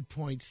 those are good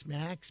points,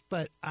 Max,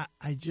 but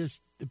I just,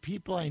 the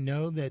people I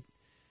know that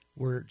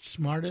were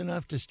smart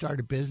enough to start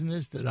a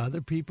business that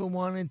other people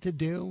wanted to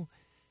do,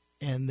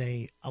 and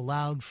they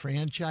allowed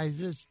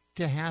franchises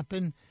to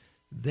happen,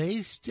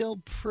 they still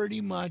pretty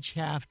much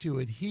have to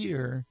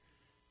adhere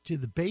to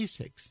the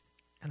basics.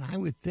 And I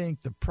would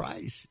think the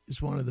price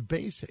is one of the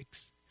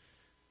basics.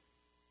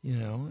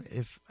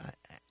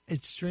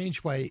 It's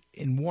strange why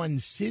in one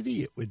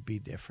city it would be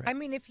different. I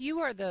mean, if you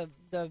are the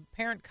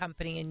parent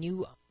company and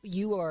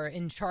you are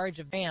in charge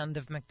of brand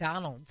of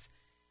McDonald's,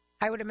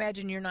 I would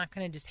imagine you're not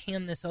going to just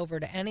hand this over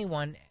to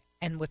anyone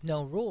and with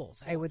no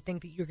rules. I would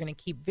think that you're going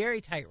to keep very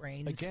tight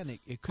reins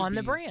it could on be,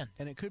 the brand.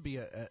 And it could be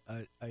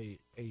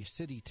a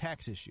city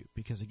tax issue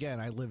because, again,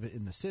 I live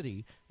in the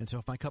city, and so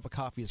if my cup of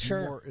coffee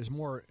is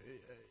more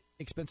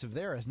expensive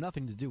there, it has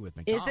nothing to do with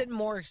McDonald's. Is it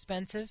more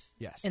expensive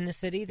in the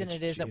city than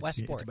it is at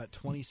Westport? It's about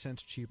 20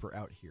 cents cheaper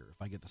out here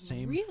if I get the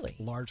same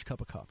large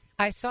cup of coffee.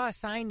 I saw a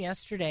sign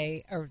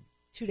yesterday or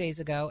 2 days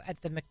ago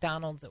at the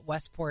McDonald's at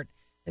Westport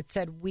that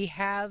said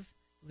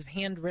it was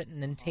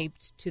handwritten and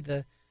taped to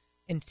the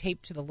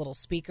little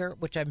speaker,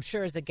 which I'm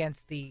sure is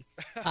against the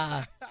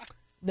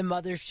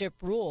mothership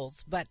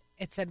rules, but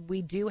it said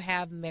we do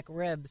have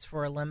McRibs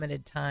for a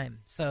limited time.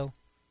 So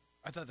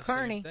I thought the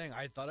same thing.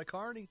 I thought of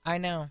Carney. I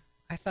know.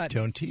 I thought,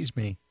 don't tease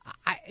me.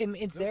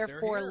 It's there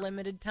for a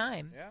limited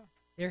time. Yeah,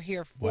 they're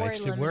here for Wife's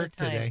a limited at work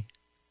time. Today.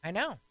 I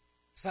know.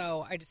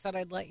 So I just thought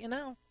I'd let you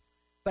know.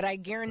 But I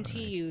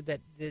guarantee you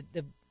that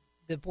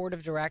the board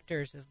of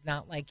directors is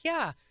not like,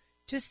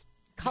 just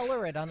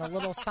color it on a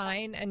little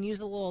sign and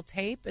use a little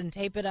tape and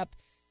tape it up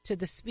to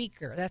the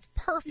speaker. That's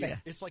perfect. Yeah,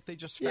 it's like they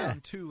just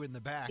found 2 in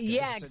the back.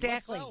 Yeah, said,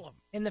 exactly. Let's sell 'em.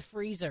 In the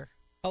freezer,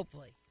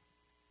 hopefully.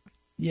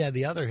 Yeah,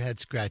 the other head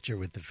scratcher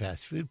with the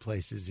fast food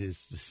places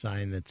is the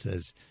sign that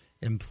says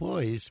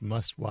employees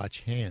must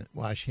wash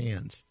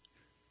hands.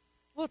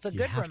 Well, it's a you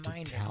good have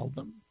reminder. To tell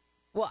them?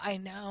 Well, I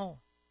know.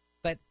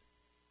 But,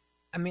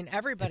 I mean,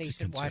 everybody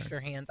should wash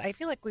their hands. I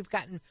feel like we've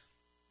gotten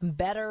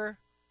better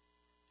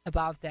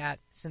about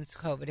that since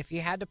COVID. If you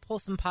had to pull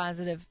some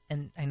positive,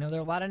 and I know there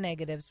are a lot of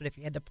negatives, but if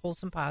you had to pull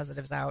some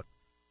positives out,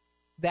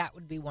 that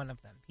would be one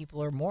of them.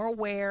 People are more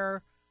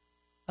aware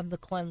of the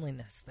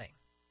cleanliness thing.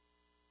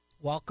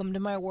 Welcome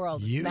to my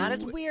world. It's not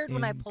as weird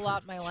when I pull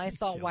out my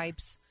Lysol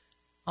wipes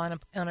on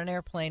an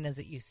airplane as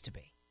it used to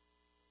be.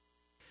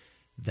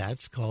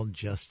 That's called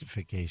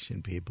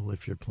justification, people,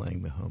 if you're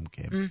playing the home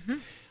game. Mm-hmm.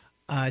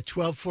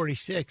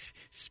 1246.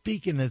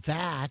 Speaking of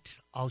that,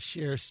 I'll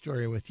share a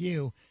story with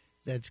you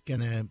that's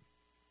going to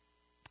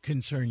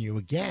concern you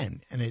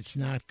again, and it's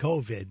not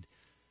COVID.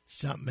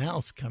 Something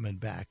else coming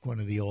back, one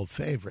of the old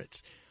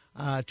favorites.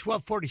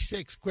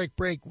 1246, quick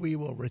break. We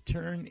will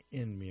return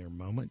in mere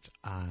moments,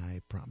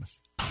 I promise.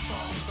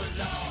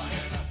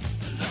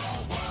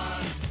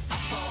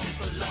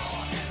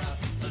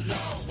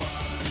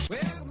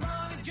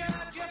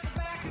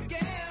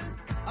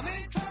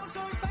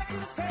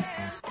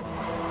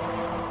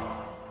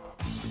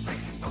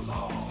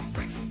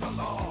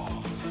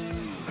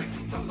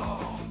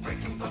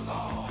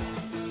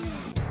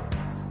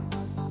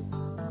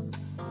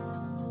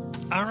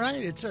 All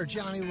right, it's our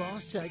Johnny Law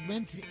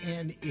segment,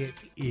 and it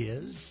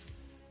is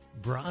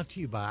brought to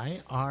you by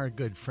our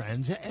good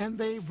friends, and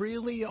they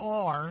really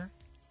are,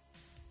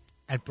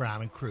 at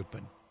Brown &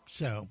 Crouppen.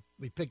 So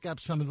we pick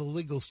up some of the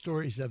legal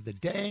stories of the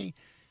day,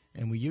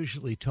 and we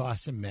usually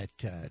toss them at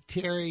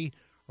Terry,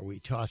 or we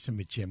toss them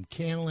at Jim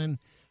Canlin,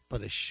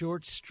 but a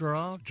short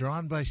straw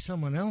drawn by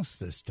someone else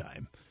this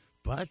time.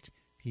 But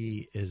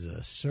he is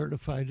a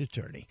certified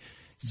attorney.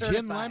 Certified.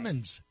 Jim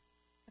Lemonds,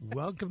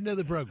 welcome to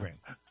the program.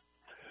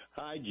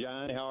 Hi,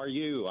 John. How are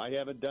you? I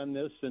haven't done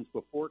this since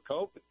before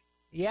COVID.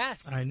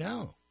 Yes. I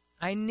know.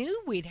 I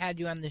knew we'd had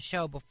you on the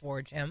show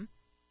before, Jim.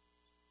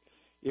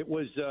 It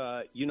was,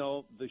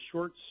 the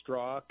short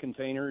straw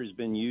container has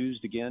been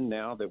used again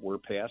now that we're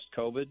past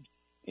COVID,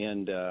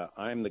 and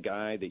I'm the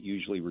guy that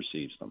usually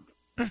receives them.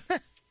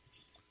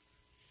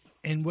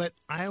 And what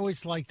I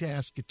always like to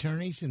ask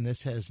attorneys, and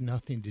this has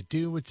nothing to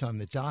do, it's on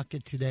the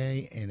docket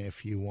today, and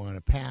if you want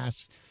to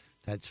pass,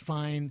 that's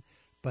fine.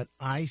 But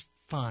I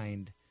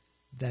find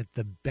that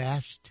the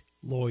best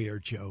lawyer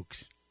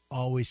jokes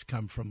always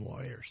come from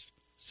lawyers.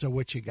 So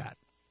what you got?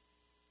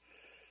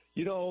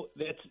 You know,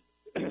 that's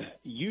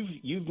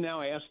you've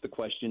now asked the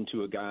question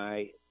to a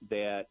guy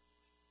that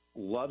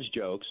loves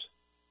jokes,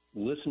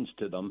 listens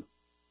to them,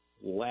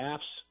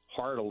 laughs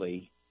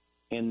heartily,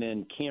 and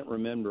then can't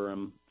remember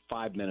them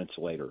 5 minutes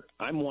later.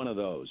 I'm one of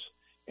those.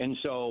 And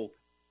so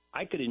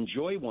I could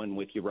enjoy one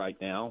with you right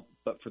now,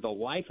 but for the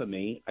life of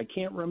me, I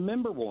can't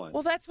remember one.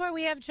 Well, that's why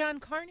we have John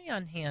Carney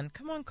on hand.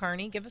 Come on,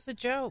 Carney, give us a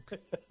joke.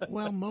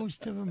 Well,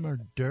 most of them are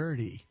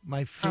dirty.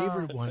 My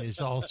favorite one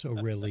is also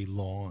really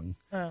long.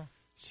 Oh.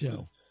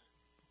 So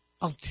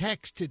I'll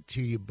text it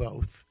to you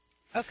both.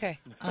 Okay.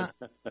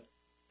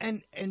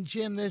 And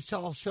Jim, this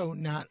also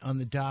not on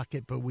the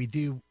docket, but we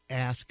do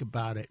ask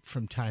about it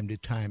from time to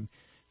time.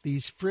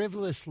 These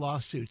frivolous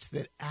lawsuits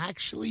that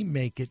actually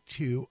make it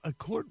to a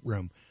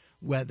courtroom,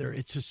 whether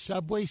it's a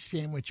Subway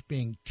sandwich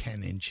being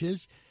 10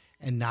 inches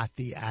and not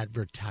the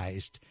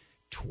advertised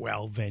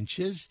 12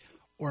 inches,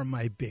 or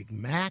my Big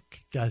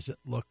Mac doesn't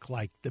look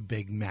like the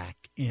Big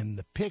Mac in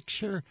the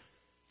picture.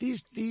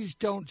 These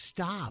don't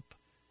stop.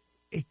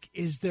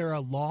 Is there a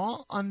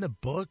law on the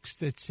books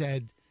that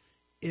said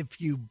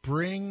if you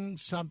bring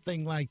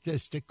something like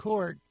this to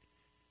court,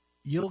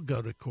 you'll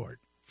go to court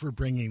for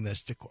bringing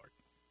this to court?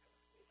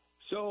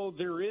 So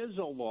there is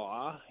a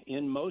law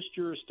in most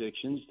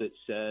jurisdictions that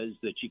says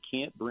that you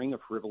can't bring a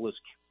frivolous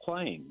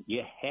claim.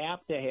 You have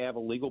to have a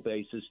legal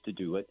basis to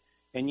do it,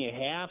 and you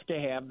have to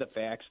have the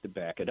facts to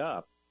back it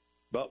up.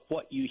 But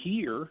what you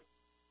hear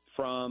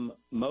from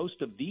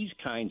most of these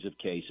kinds of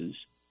cases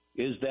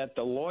is that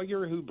the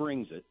lawyer who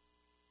brings it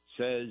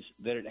says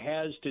that it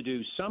has to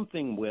do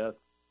something with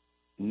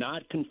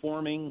not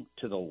conforming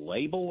to the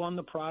label on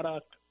the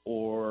product,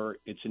 or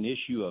it's an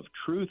issue of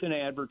truth in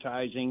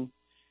advertising.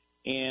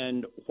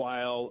 And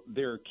while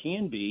there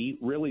can be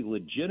really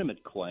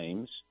legitimate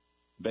claims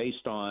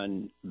based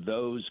on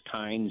those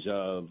kinds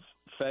of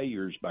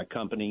failures by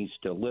companies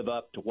to live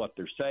up to what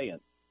they're saying,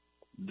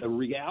 the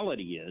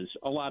reality is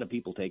a lot of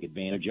people take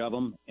advantage of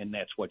them, and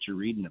that's what you're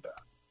reading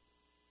about.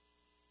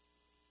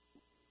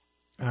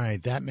 All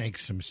right, that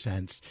makes some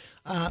sense.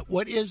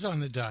 What is on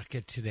the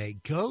docket today?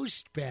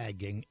 Ghost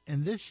bagging,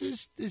 and this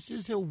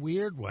is a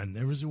weird one.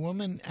 There was a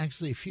woman,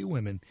 actually a few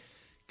women,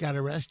 got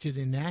arrested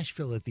in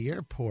Nashville at the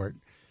airport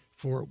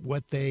for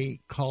what they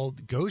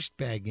called ghost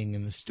bagging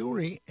in the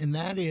story, and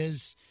that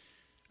is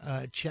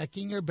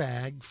checking your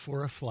bag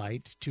for a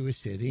flight to a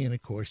city, and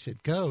of course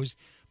it goes,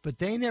 but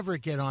they never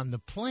get on the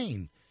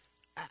plane.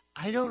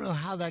 I don't know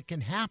how that can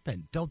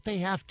happen. Don't they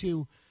have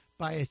to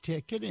buy a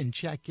ticket and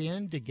check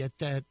in to get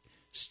that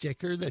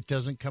sticker that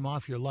doesn't come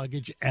off your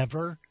luggage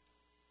ever?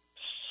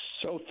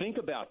 So think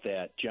about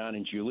that, John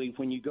and Julie.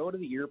 When you go to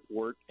the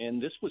airport,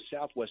 and this was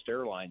Southwest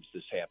Airlines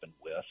this happened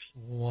with.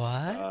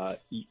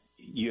 What?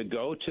 You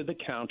go to the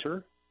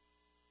counter,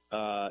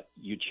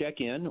 you check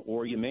in,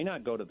 or you may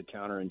not go to the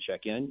counter and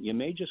check in. You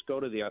may just go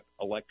to the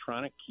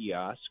electronic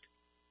kiosk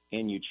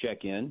and you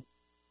check in.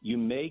 You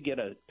may get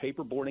a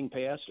paper boarding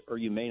pass, or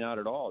you may not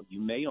at all. You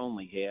may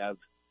only have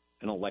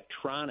an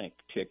electronic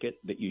ticket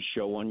that you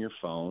show on your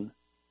phone.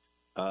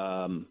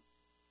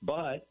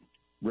 But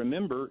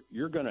remember,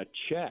 you're going to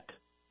check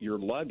your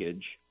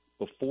luggage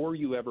before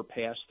you ever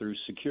pass through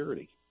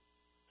security.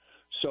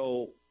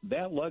 So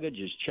that luggage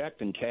is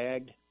checked and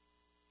tagged,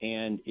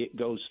 and it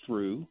goes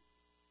through.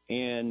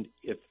 And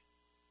if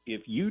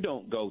if you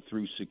don't go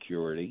through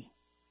security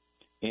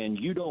and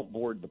you don't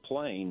board the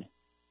plane,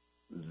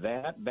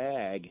 that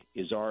bag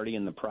is already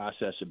in the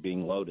process of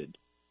being loaded.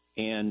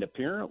 And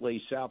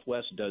apparently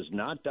Southwest does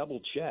not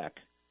double check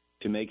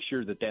to make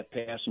sure that that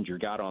passenger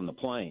got on the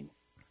plane.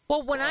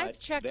 Well, when I've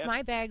checked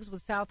my bags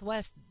with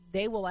Southwest,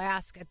 they will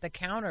ask at the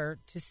counter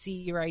to see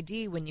your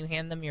ID when you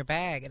hand them your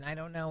bag. And I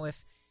don't know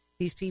if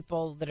these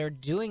people that are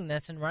doing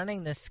this and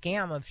running this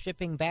scam of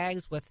shipping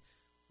bags with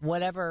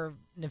whatever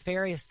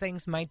nefarious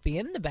things might be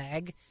in the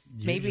bag,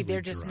 maybe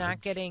they're just not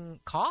getting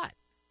caught.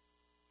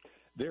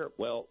 They're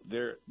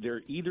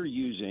either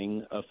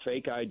using a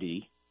fake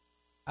ID,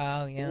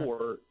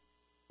 or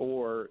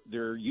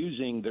they're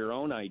using their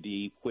own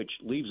ID, which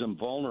leaves them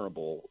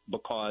vulnerable,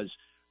 because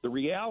the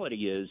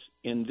reality is,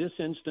 in this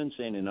instance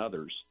and in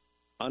others,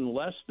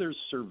 unless there's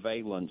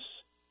surveillance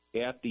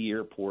at the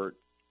airport,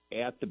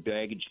 at the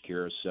baggage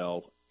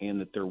carousel, and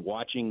that they're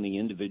watching the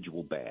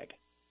individual bag,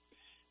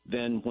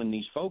 then when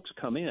these folks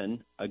come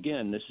in,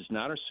 again, this is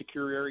not a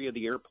secure area of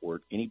the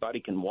airport.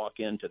 Anybody can walk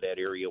into that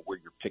area where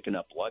you're picking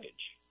up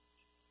luggage,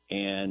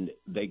 and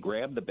they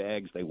grab the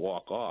bags, they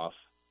walk off.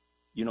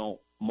 You know,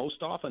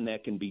 most often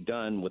that can be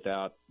done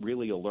without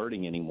really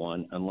alerting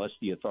anyone, unless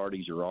the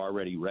authorities are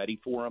already ready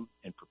for them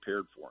and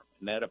prepared for them.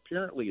 And that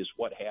apparently is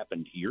what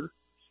happened here.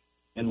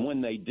 And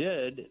when they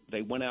did,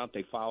 they went out,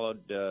 they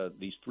followed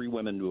these three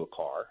women to a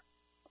car,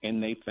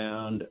 and they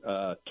found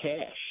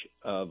cash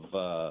of,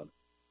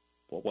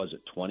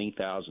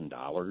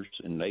 $20,000.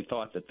 And they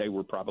thought that they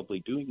were probably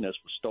doing this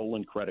with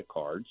stolen credit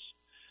cards,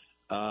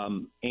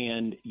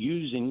 and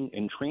using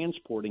and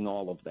transporting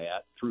all of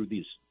that through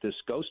this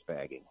ghost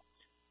bagging.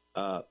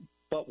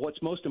 But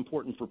what's most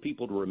important for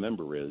people to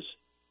remember is,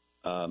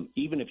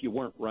 even if you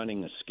weren't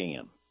running a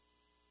scam,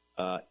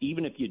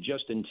 even if you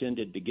just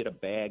intended to get a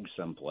bag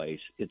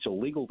someplace, it's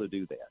illegal to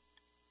do that.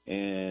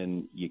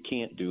 And you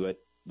can't do it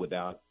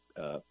without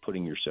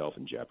putting yourself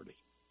in jeopardy.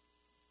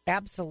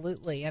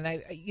 Absolutely.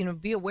 And,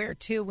 be aware,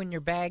 too, when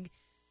your bag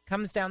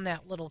comes down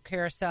that little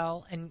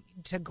carousel, and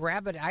to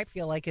grab it, I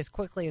feel like, as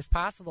quickly as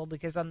possible,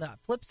 because on the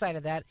flip side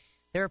of that,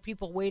 there are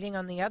people waiting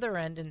on the other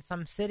end in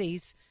some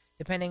cities,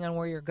 depending on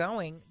where you're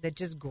going, that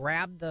just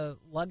grab the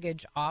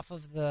luggage off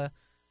of the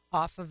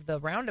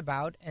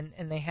roundabout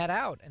and they head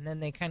out. And then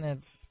they kind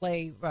of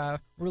play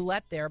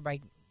roulette there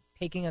by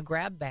taking a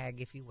grab bag,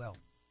 if you will.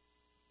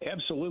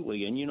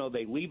 Absolutely. And,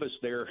 they leave us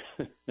there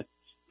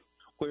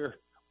where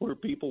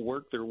people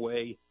work their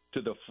way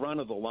to the front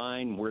of the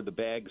line, where the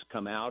bags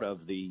come out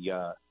of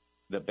the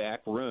back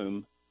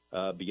room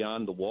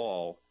beyond the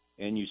wall.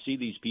 And you see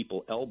these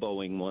people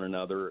elbowing one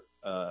another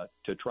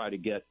to try to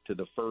get to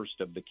the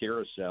first of the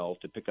carousel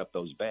to pick up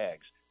those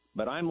bags.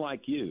 But I'm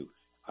like you.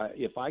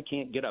 If I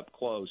can't get up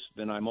close,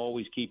 then I'm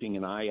always keeping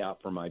an eye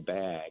out for my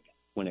bag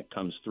when it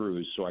comes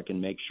through, so I can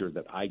make sure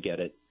that I get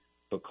it,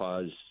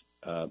 because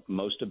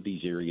most of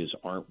these areas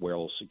aren't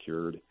well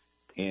secured,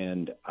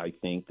 and I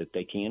think that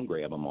they can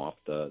grab them off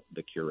the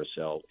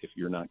carousel if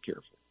you're not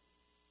careful.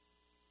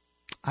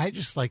 I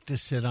just like to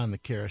sit on the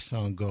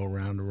carousel and go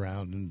around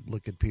and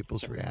look at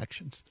people's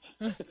reactions.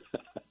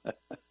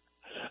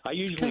 I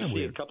usually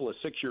see a couple of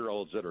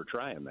 6-year-olds that are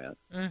trying that.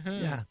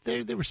 Mm-hmm. Yeah,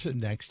 they were sitting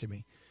next to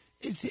me.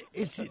 It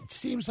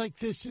seems like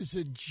this is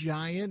a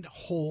giant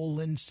hole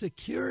in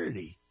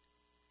security.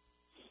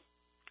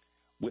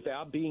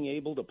 Without being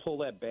able to pull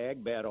that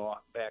bag back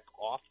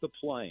off the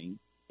plane,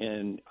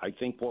 and I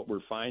think what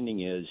we're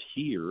finding is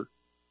here,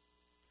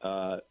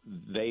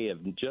 they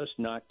have just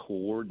not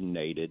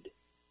coordinated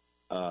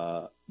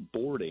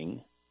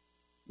boarding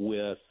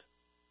with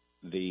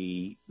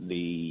the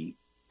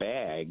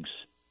bags,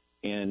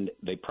 and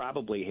they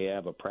probably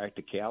have a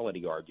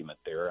practicality argument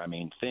there. I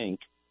mean, think,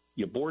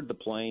 you board the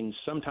plane.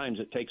 Sometimes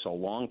it takes a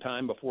long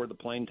time before the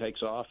plane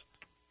takes off,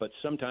 but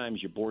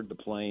sometimes you board the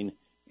plane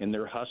and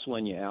they're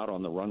hustling you out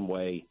on the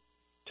runway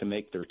to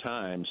make their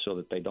time so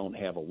that they don't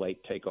have a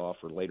late takeoff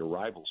or late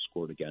arrival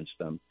scored against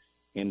them,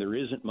 and there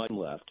isn't much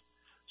left.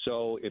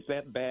 So if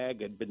that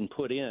bag had been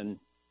put in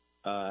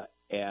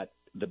at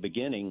the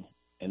beginning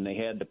and they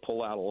had to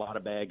pull out a lot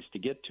of bags to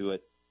get to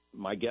it,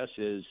 my guess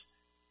is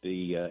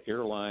the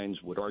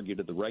airlines would argue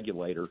to the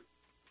regulator,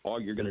 all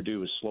you're going to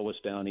do is slow us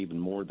down even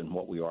more than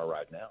what we are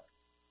right now.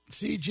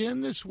 See,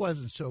 Jim, this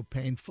wasn't so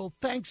painful.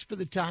 Thanks for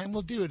the time.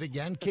 We'll do it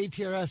again.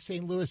 KTRS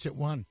St. Louis at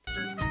 1. Now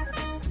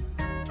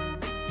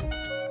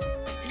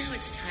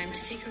it's time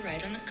to take a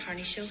ride on the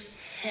Carney Show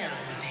Elevator.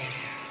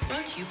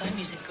 Brought to you by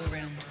Music Go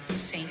Round,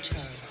 St.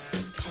 Charles.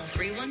 Call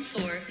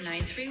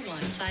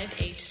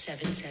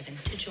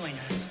 314-931-5877 to join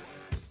us.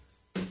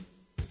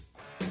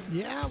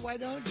 Yeah, why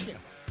don't you?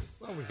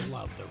 Always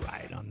love the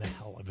ride on the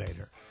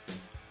elevator.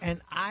 And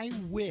I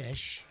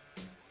wish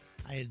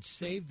I had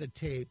saved the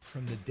tape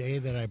from the day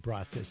that I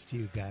brought this to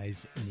you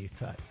guys, and you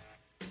thought,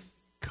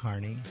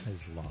 Carney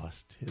has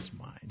lost his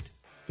mind.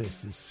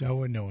 This is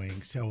so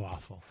annoying, so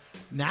awful.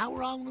 Now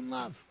we're all in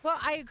love. Well,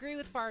 I agree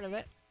with part of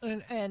it,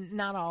 and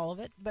not all of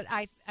it, but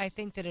I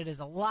think that it is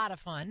a lot of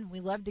fun.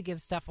 We love to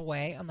give stuff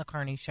away on the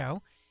Carney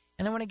Show,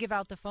 and I want to give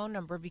out the phone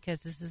number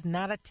because this is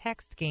not a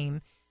text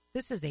game.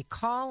 This is a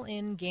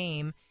call-in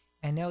game.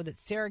 I know that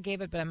Sarah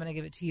gave it, but I'm going to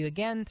give it to you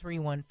again.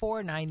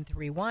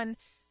 314-931-5877.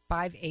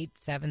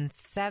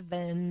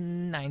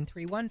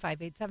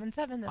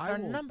 931-5877. That's our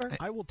number.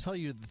 I will tell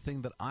you the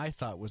thing that I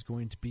thought was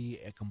going to be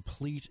a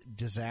complete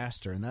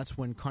disaster, and that's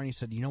when Carney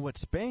said, you know what,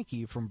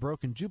 Spanky from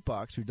Broken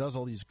Jukebox, who does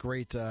all these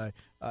great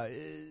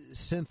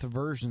synth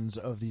versions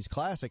of these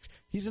classics,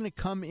 he's going to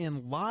come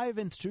in live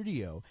in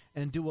studio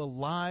and do a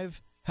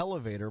live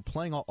elevator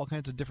playing all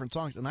kinds of different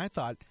songs. And I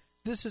thought,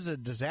 this is a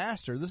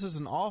disaster. This is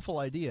an awful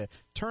idea.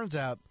 Turns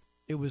out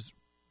it was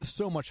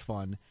so much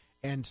fun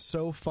and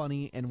so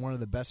funny and one of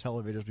the best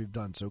elevators we've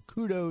done. So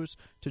kudos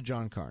to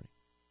John Carney.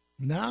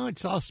 No,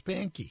 it's all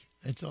Spanky.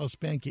 It's all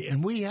Spanky.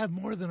 And we have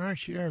more than our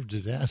share of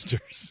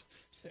disasters.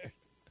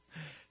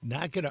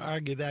 Not going to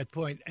argue that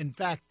point. In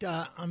fact,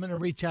 I'm going to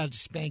reach out to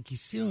Spanky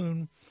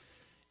soon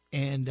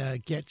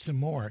and get some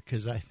more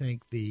because I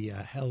think the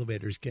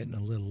elevator's getting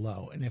a little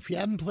low. And if you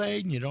haven't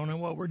played and you don't know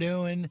what we're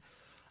doing,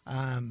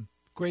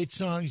 great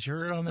songs you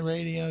heard on the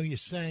radio, you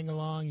sang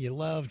along, you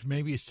loved,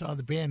 maybe you saw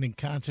the band in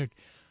concert.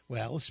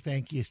 Well,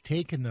 Spanky has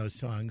taken those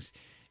songs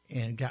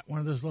and got one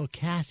of those little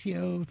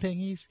Casio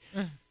thingies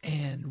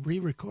and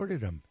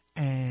re-recorded them.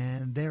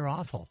 And they're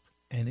awful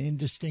and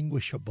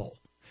indistinguishable,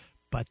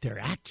 but they're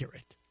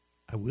accurate.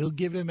 I will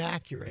give him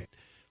accurate,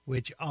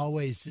 which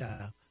always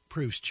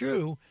proves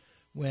true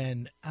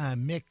when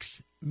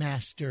Mix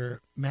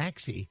Master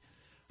Maxi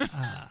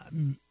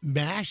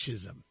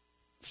mashes them.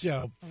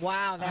 So,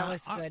 wow, that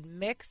was good.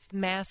 Mix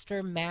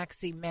Master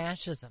Maxi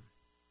mashes them.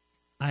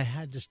 I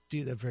had to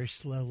do that very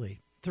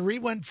slowly.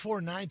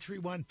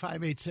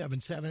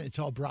 314-931-5877. It's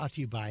all brought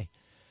to you by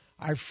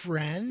our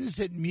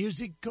friends at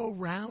Music Go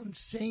Round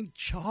St.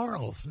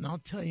 Charles. And I'll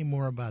tell you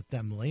more about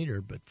them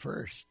later. But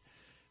first,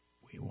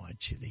 we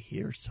want you to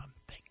hear something.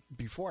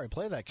 Before I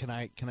play that, can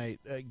I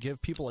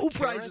give people a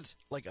carrot, prizes.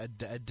 Like a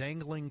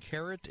dangling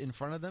carrot in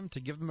front of them to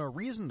give them a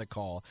reason to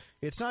call?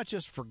 It's not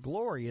just for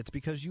glory. It's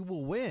because you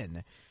will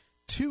win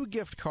 2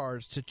 gift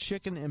cards to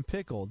Chicken and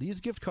Pickle.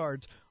 These gift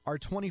cards are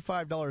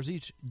 $25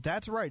 each.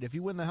 That's right. If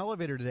you win the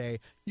elevator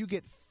today, you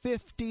get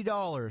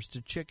 $50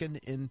 to Chicken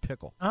and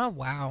Pickle. Oh,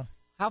 wow.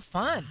 How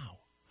fun. Wow.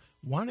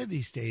 One of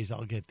these days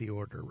I'll get the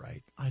order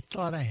right. I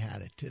thought I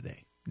had it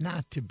today.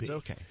 Not to be. It's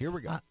okay. Here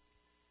we go.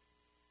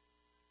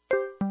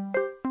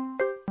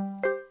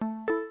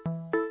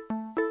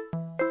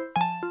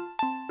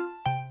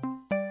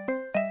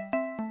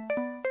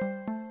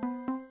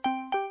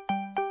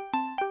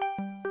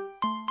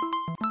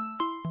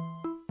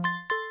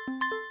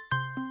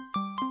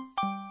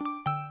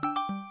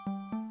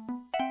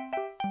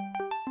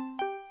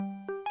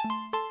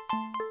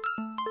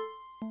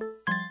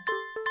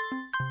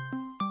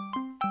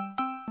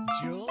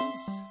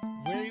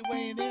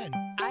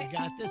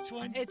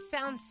 One? It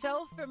sounds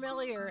so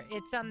familiar.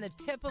 It's on the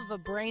tip of a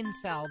brain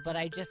cell, but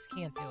I just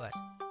can't do it.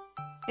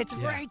 It's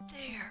right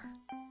there.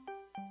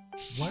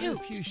 One of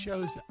the few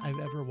shows I've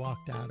ever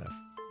walked out of.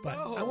 But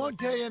I won't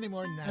tell you any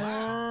more than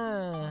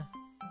that.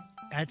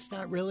 That's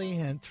not really a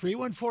hint.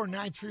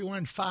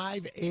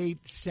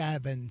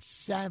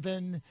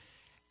 314-931-5877.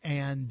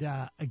 And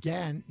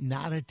again,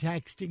 not a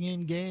texting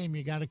in game.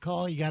 You got to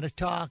call. You got to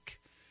talk.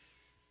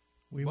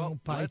 We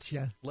won't bite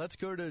you. Let's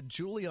go to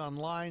Julie on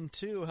line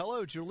 2.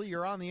 Hello, Julie.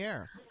 You're on the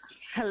air.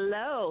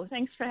 Hello.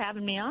 Thanks for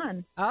having me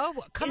on. Oh,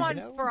 come on.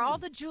 For all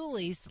the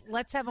Julies,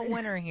 let's have a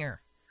winner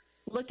here.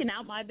 Looking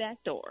out my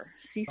back door.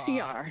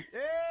 CCR.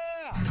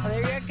 Yeah. Oh,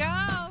 there you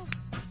go.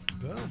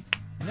 Boom.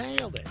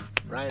 Nailed it.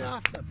 Right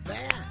off the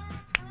bat.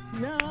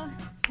 No,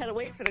 had to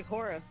wait for the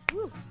chorus.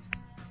 Woo.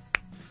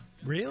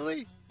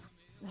 Really?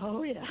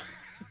 Oh, yeah.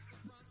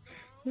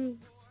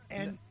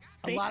 And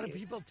a lot of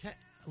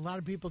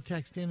people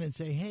text in and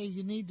say, hey,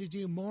 you need to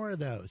do more of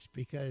those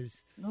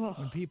because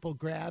when people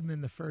grab them in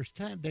the first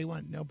time, they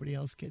want nobody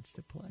else gets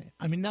to play it.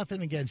 I mean,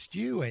 nothing against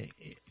you,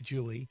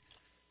 Julie.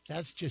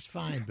 That's just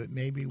fine, but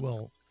maybe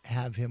we'll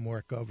have him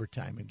work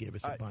overtime and give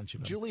us a bunch of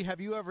them. Julie,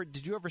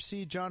 did you ever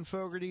see John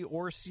Fogerty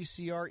or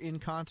CCR in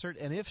concert?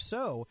 And if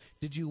so,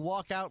 did you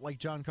walk out like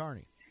John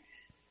Carney?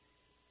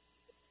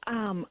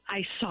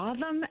 I saw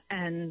them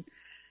and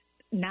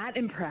not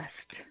impressed.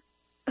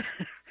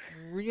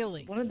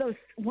 Really? One of those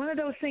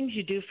things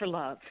you do for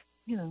love,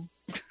 you know.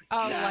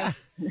 Oh, like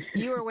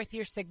you were with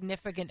your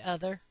significant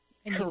other?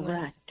 And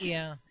correct.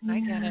 Yeah, I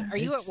get it. Are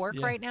you at work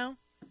right now?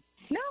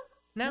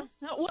 No?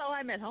 Well,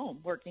 I'm at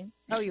home working.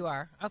 Oh, you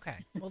are? Okay.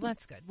 Well,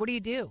 that's good. What do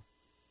you do?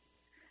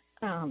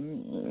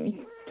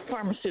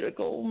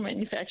 Pharmaceutical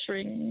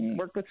manufacturing,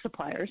 work with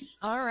suppliers.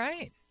 All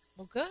right.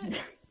 Well, good.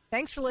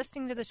 Thanks for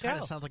listening to the show. Kind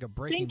of sounds like a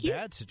Breaking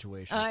Bad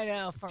situation. I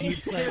know.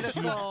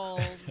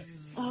 Pharmaceuticals.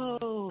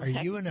 Oh. Are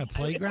you in a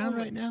playground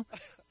right now?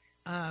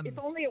 If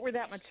only it were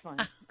that much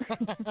fun.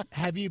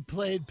 Have you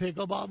played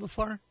pickleball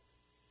before?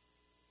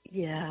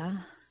 Yeah.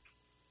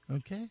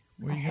 Okay.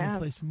 Where are you going to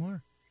play some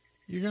more?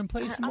 You're going to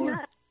play some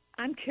more?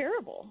 I'm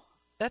terrible.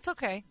 That's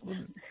okay. Well,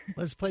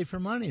 let's play for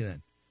money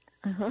then.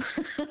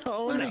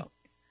 Oh, money. No.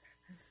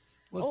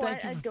 Well,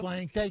 thank you for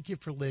playing. Thank you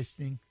for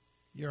listening.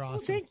 You're awesome.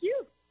 Well, thank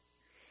you.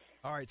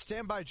 All right,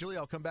 stand by, Julie.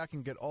 I'll come back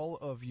and get all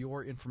of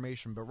your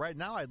information. But right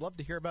now, I'd love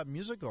to hear about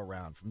Music Go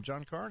Round from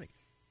John Carney.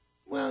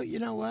 Well, you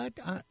know what?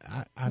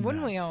 I'm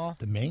Wouldn't not we all?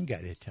 the main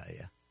guy to tell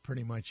you.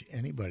 Pretty much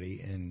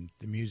anybody in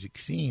the music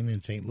scene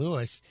in St.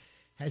 Louis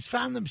has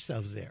found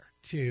themselves there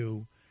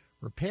to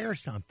repair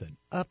something,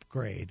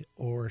 upgrade,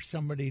 or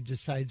somebody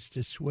decides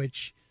to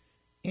switch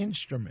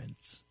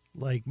instruments,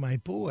 like my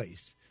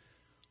boys.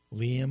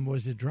 Liam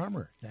was a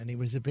drummer, then he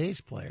was a bass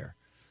player.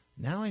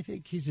 Now I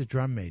think he's a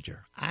drum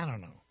major. I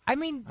don't know. I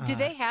mean, do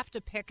they have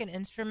to pick an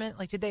instrument?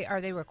 Like,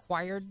 are they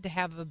required to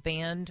have a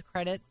band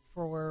credit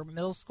for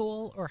middle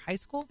school or high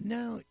school?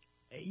 No,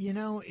 you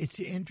know, it's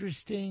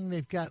interesting.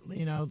 They've got,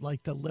 you know,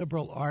 like the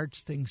liberal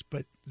arts things,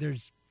 but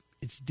it's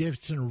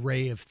an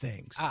array of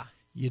things.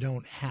 You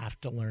don't have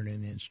to learn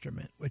an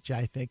instrument, which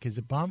I think is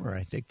a bummer.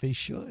 I think they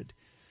should.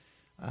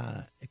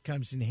 It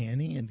comes in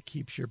handy and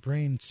keeps your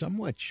brain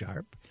somewhat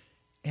sharp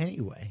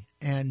anyway.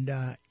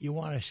 And you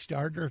want a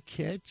starter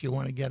kit, you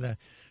want to get a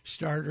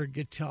starter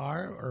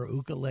guitar or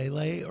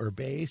ukulele or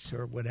bass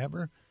or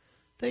whatever,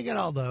 they got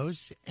all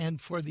those. And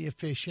for the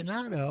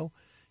aficionado,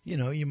 you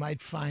know, you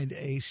might find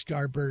a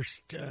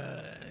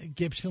Starburst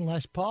Gibson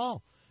Les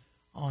Paul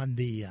on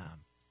the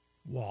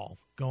wall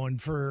going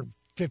for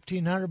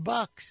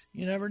 $1,500.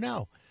 You never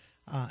know.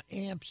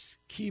 Amps,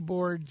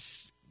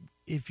 keyboards,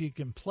 if you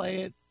can play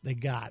it, they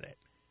got it.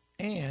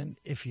 And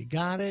if you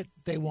got it,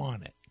 they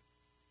want it.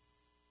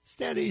 It's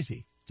that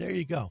easy. There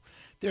you go.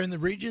 They're in the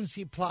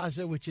Regency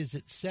Plaza, which is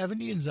at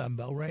 70 and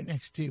Zumbo, right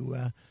next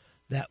to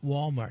that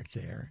Walmart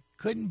there.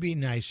 Couldn't be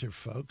nicer,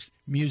 folks.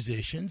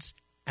 Musicians,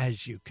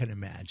 as you can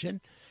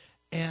imagine.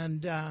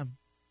 And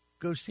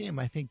go see them.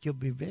 I think you'll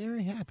be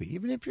very happy.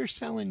 Even if you're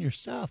selling your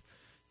stuff,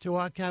 to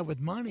walk out with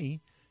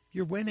money,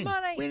 you're winning.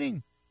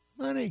 Winning.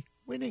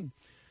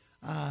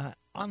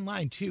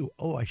 Online, too.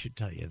 Oh, I should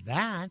tell you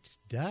that.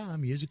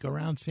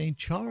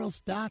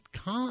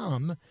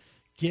 MusicAroundStCharles.com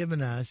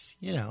giving us,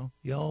 you know,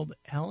 the old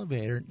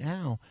elevator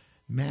now.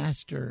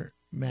 Master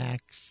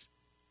Max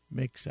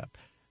Mix-Up.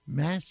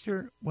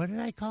 Master, what did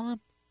I call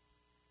him?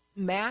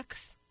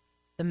 Max,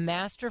 the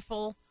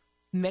masterful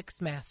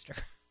mix master.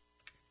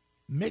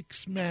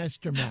 Mix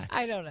Master Max.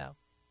 I don't know.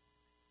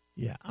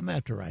 Yeah, I'm going to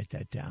have to write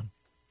that down.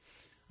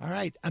 All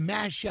right, a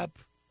mashup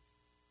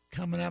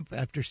coming up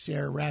after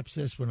Sarah wraps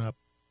this one up.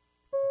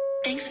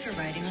 Thanks for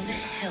riding on the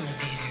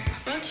Elevator.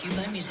 Brought to you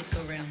by Music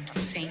Go Round,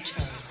 St.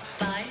 Charles.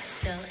 Buy,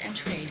 sell, and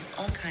trade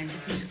all kinds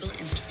of musical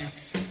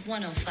instruments.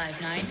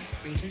 1059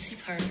 Regency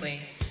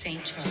Parkway,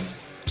 St.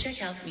 Charles.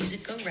 Check out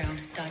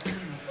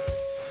musicgoround.com.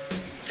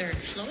 Third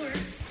floor,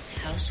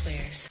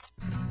 housewares.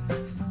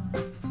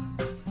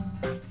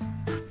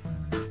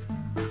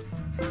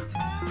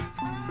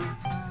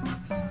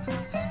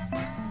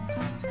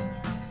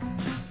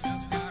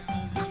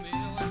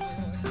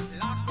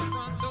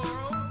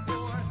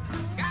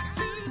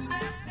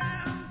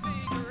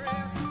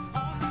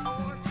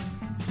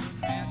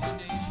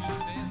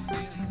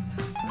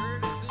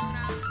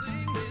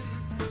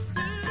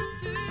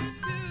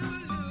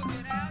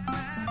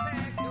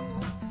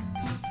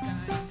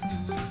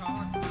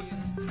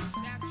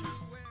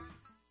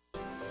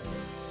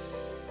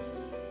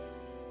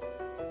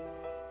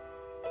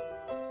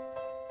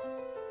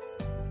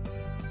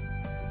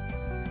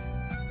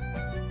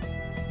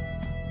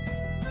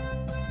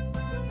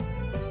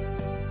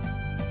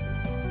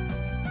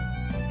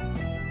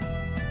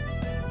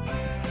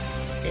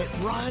 It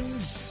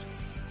runs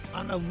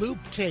on a loop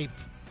tape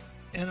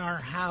in our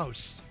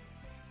house.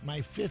 My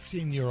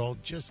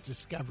 15-year-old just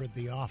discovered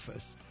The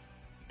Office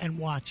and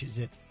watches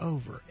it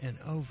over and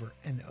over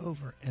and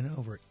over and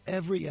over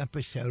every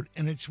episode.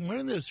 And it's one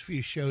of those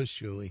few shows,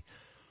 Julie,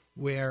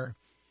 where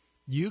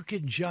you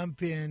can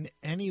jump in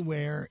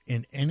anywhere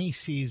in any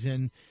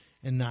season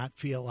and not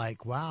feel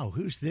like, wow,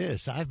 who's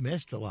this? I've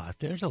missed a lot.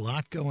 There's a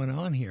lot going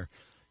on here.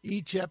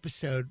 Each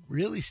episode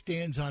really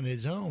stands on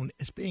its own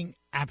as being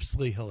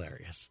absolutely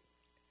hilarious.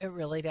 It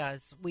really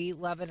does. We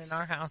love it in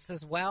our house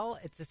as well.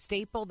 It's a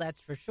staple,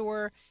 that's for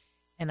sure.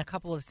 And a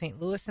couple of St.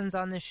 Louisans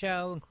on the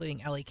show,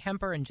 including Ellie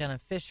Kemper and Jenna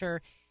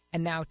Fisher.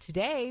 And now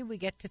today we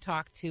get to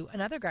talk to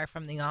another guy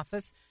from The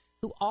Office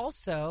who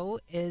also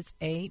is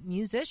a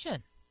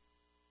musician.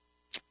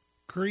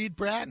 Creed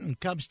Bratton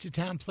comes to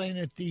town playing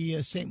at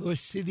the St.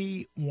 Louis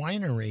City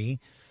Winery.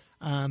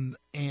 And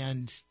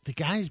the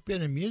guy's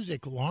been in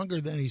music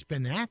longer than he's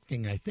been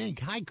acting, I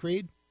think. Hi,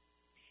 Creed.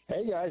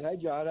 Hey, guys. Hi,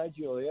 John. Hi,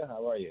 Julia.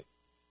 How are you?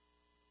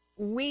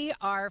 We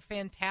are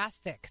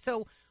fantastic.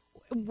 So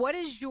what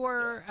is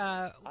your...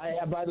 by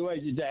the way,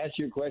 to answer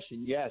your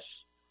question, yes.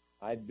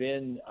 I've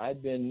been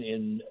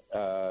in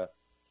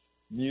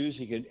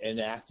music and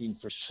acting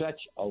for such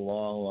a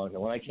long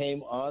time. When I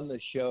came on the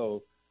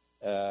show,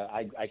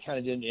 I kind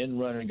of did an in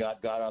run and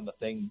got on the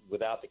thing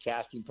without the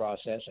casting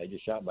process. I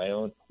just wrote my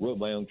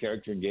own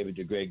character and gave it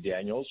to Greg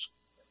Daniels.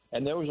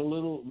 And there was a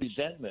little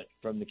resentment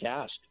from the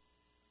cast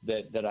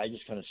that I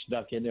just kind of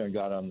snuck in there and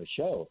got on the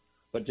show.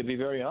 But to be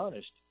very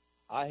honest,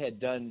 I had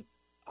done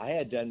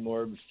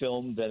more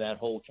film than that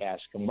whole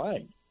cast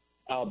combined,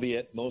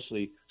 albeit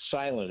mostly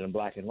silent and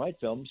black and white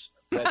films.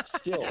 But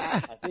still,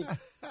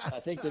 I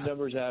think the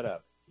numbers add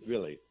up.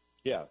 Really,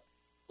 yeah.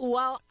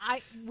 Well,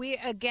 we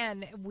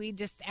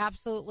just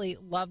absolutely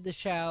love the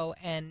show,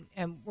 and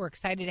we're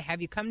excited to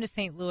have you come to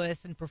St.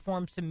 Louis and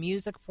perform some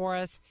music for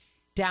us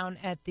down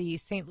at the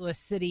St. Louis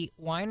City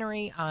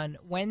Winery on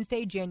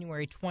Wednesday,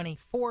 January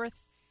 24th.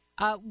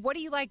 What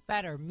do you like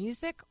better,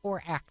 music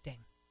or acting?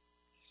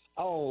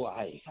 Oh,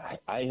 I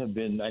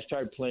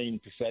started playing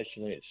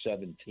professionally at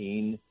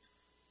 17,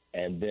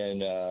 and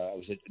then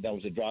I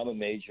was a drama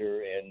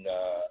major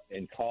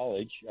in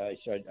college.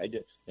 I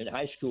did in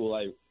high school.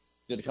 I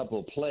did a couple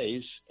of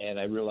plays, and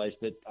I realized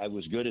that I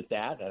was good at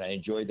that, and I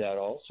enjoyed that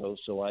also.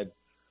 So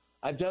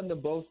I've done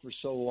them both for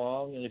so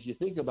long, and if you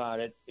think about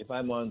it, if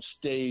I'm on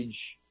stage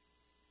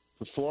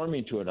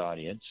performing to an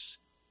audience,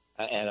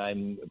 and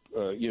I'm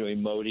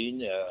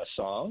emoting a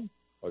song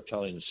or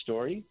telling a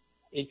story,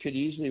 it could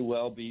easily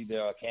well be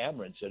the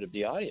camera instead of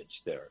the audience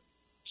there.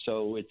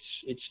 So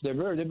they're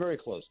very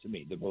close to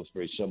me. They're both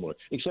very similar,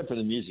 except for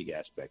the music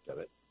aspect of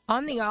it.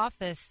 On The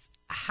Office,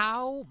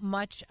 how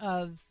much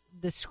of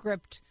the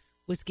script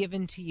was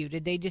given to you?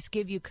 Did they just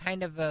give you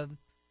kind of an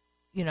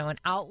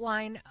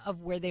outline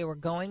of where they were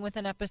going with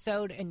an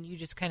episode, and you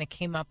just kind of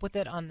came up with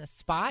it on the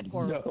spot?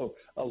 Or no,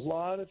 a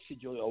lot of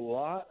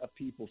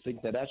people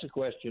think that's a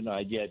question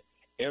I get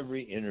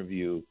every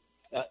interview.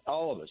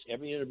 All of us,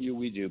 every interview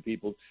we do,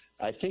 people.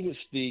 I think it's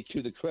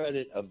to the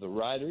credit of the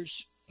writers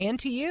and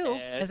to you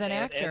as an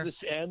actor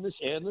and the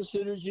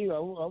synergy. I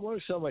want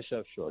to sell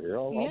myself short here.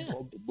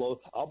 I'll blow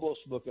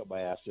smoke up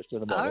my ass just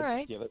in a moment. All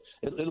right,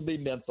 it'll be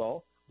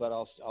menthol, but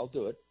I'll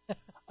do it.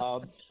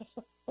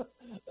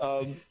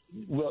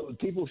 Well,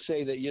 people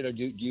say that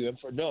do you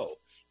no?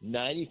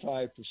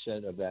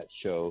 95% of that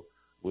show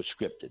was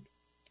scripted.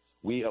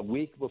 A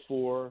week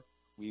before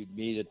we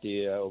meet at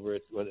the over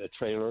at a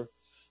trailer.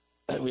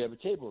 We have a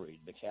table read.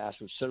 The cast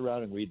would sit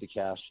around and read the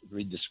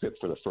script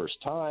for the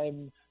first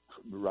time,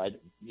 write,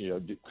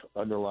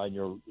 underline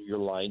your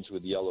lines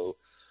with yellow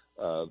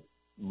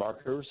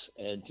markers,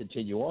 and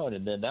continue on.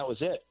 And then that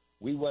was it.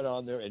 We went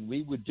on there and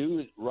we would do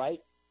it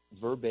right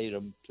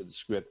verbatim to the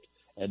script,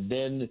 and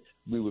then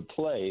we would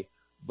play.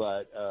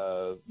 But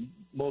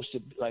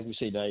like we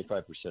say,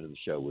 95% of the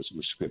show was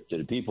scripted.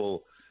 And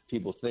people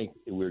think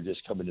we were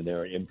just coming in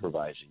there and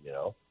improvising.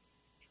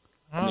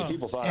 I mean,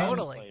 people thought I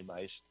was playing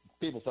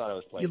People thought I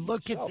was playing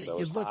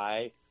myself.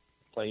 I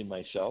playing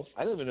myself.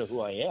 I don't even know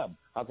who I am.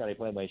 How can I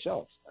play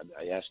myself?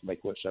 I ask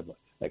that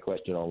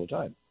question all the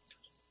time.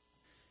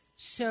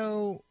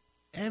 So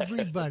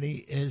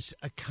everybody is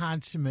a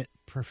consummate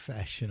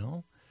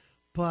professional,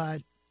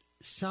 but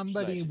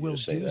somebody will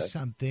do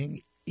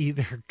something,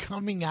 either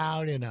coming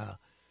out in a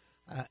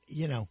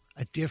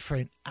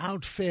different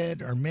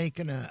outfit or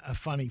making a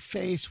funny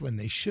face when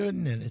they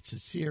shouldn't, and it's a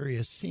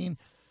serious scene.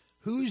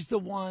 Who's the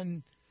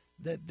one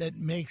that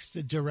makes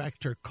the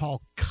director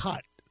call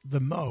cut the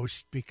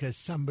most because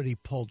somebody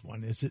pulled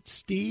one? Is it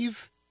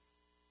Steve?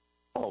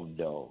 Oh,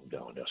 no.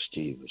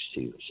 Steve was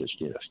just,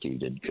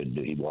 Steve couldn't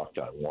do. He walked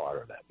on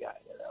water, that guy,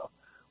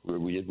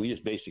 We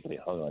just basically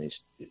hung on his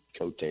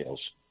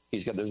coattails.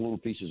 He's got those little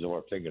pieces of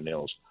our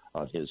fingernails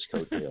on his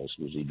coattails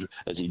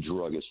as he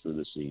drug us through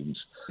the scenes.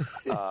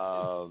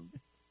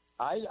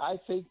 I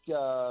think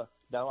now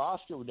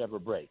Oscar would never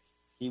break.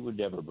 He would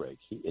never break.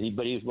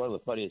 But he was one of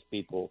the funniest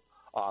people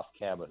off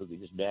camera who could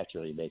just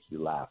naturally make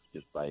you laugh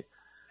just by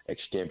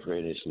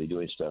extemporaneously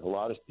doing stuff. A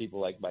lot of people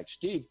like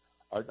Steve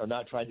are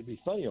not trying to be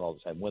funny all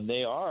the time. When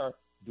they are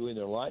doing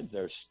their lines,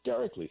 they're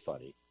hysterically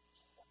funny.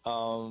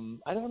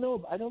 I don't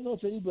know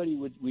if anybody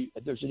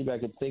if there's anybody I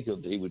can think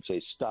of that he would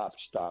say stop.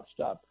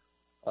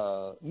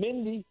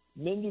 Mindy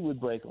would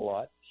break a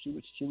lot. She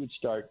would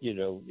start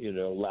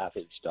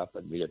laughing stuff,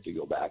 and we'd have to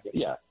go back.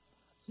 Yeah,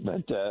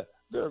 but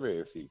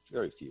very few.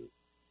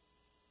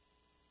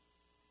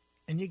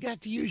 And you got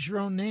to use your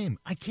own name.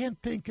 I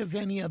can't think of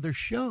any other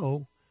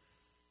sitcom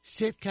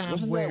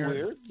Wasn't where that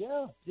weird?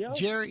 Yeah.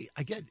 Jerry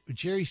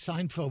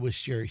Seinfeld was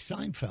Jerry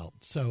Seinfeld.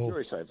 So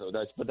Jerry Seinfeld.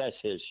 That's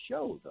his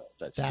show, though.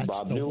 That's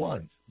Bob the Newhart.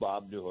 one.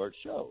 Bob Newhart's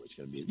show. It's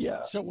going to be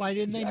So why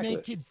didn't they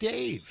make you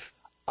Dave?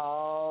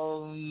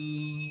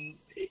 I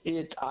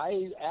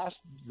asked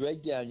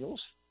Greg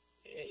Daniels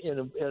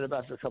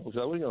after a couple of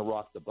times. I wasn't going to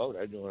rock the boat.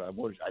 I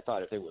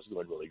thought if it was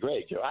going really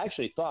great. I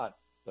actually thought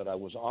that I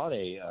was on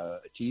a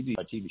TV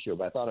show,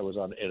 but I thought I was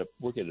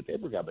working at a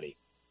paper company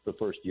for the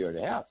first year and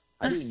a half.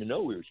 I didn't even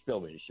know we were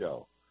filming a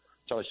show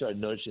until I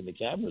started noticing the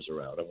cameras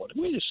around. I went,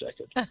 wait a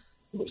second. It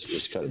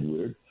was kind of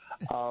weird.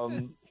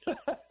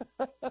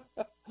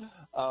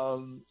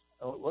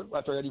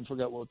 I even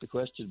forgot what the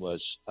question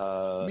was.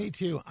 Me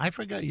too. I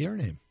forgot your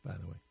name, by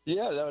the way.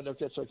 Yeah, no,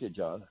 that's okay,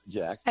 John.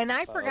 Jack. And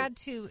I forgot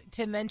to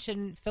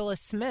mention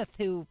Phyllis Smith,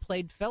 who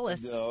played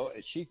Phyllis. No,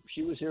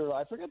 she was here.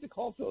 I forgot to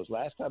call Phyllis.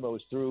 Last time I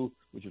was through,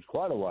 which was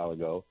quite a while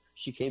ago,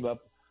 she came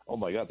up. Oh,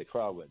 my God, the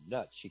crowd went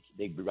nuts.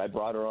 I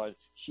brought her on.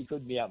 She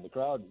couldn't be out in the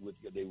crowd.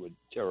 They would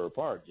tear her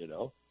apart,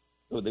 Oh,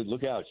 they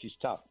look out. She's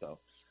tough, though.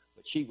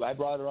 But I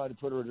brought her on and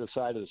put her to the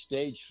side of the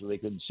stage so they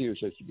couldn't see her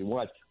so she could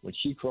watch. When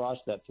she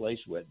crossed, that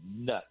place went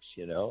nuts,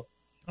 Oh,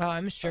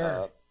 I'm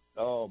sure.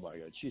 Oh my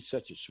God, she's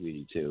such a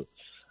sweetie too.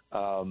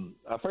 I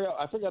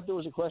forgot there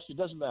was a question. It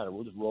doesn't matter.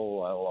 We'll just roll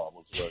along.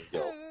 We'll just let it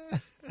go.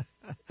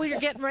 Well, you're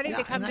getting ready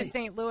to come to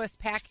St. Louis.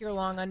 Pack your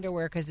long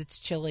underwear because it's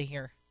chilly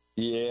here.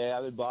 Yeah,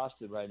 I'm in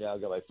Boston right now. I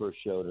got my first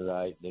show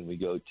tonight. Then we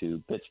go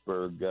to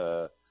Pittsburgh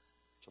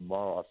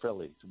tomorrow, or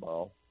Philly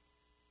tomorrow.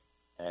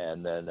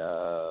 And then,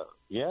 so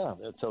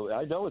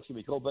I know it's going to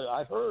be cold, but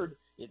I've heard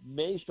it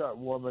may start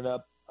warming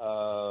up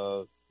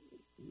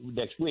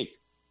next week.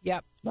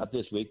 Yep. Not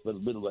this week, but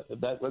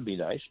that would be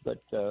nice.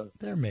 But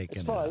they're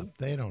making it up.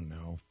 They don't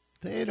know.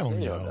 They don't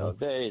know.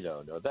 They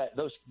don't know.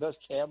 Those the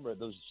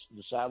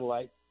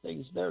satellite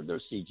things, they're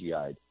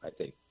CGI'd, I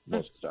think,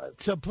 most of the time.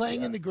 So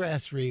playing in the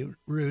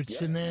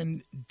grassroots and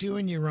then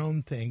doing your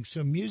own thing.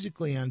 So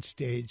musically on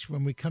stage,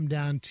 when we come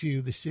down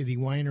to the City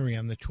Winery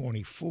on the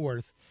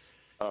 24th,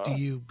 do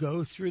you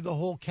go through the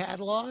whole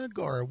catalog,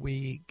 or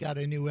we got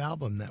a new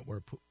album that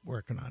we're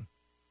working on?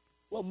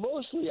 Well,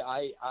 mostly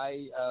I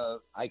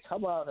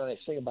come out and I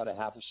sing about a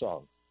half a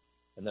song,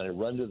 and then I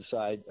run to the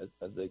side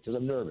because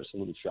I'm nervous, a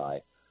little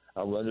shy.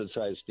 I'll run to the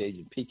side of the stage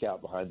and peek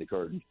out behind the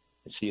curtain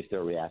and see if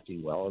they're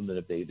reacting well, and then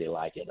if they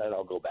like it, then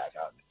I'll go back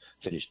out and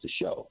finish the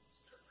show.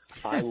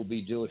 I will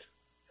be doing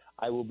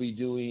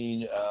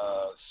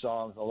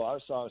songs, a lot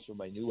of songs from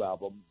my new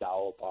album,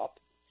 Taopop,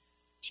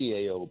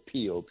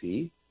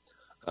 Taopop.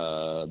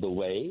 The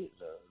way,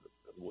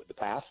 the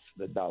path,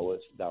 the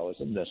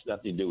Taoism. That's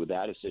nothing to do with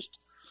that. It's just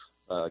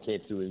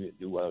came through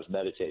while I was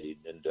meditating,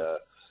 and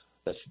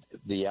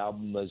the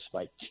album was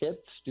my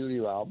 10th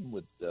studio album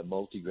with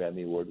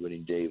multi-Grammy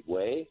award-winning Dave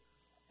Way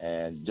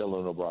and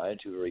Dylan O'Brien,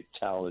 two very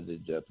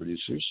talented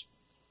producers.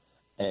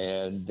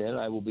 And then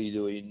I will be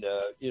doing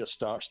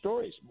star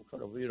stories,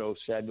 kind of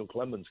Samuel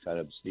Clemens kind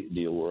of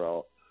deal, where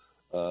I'll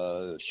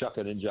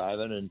shucking and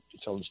jiving and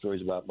telling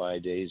stories about my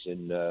days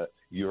in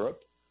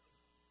Europe.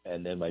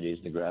 And then my days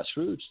in the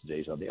grassroots,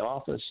 days on The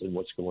Office, and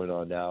what's going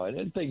on now,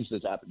 and things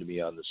that happen to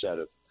me on the set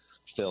of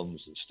films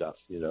and stuff,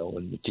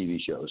 and the TV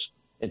shows.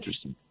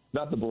 Interesting.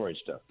 Not the boring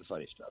stuff, the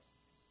funny stuff.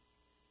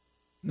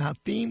 Now,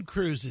 theme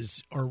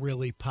cruises are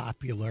really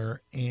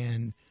popular,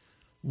 and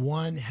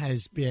one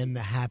has been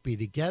the Happy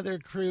Together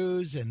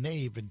cruise, and they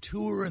even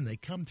tour, and they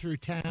come through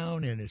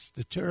town, and it's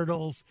the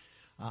Turtles,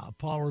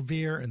 Paul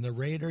Revere, and the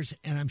Raiders.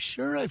 And I'm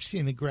sure I've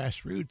seen the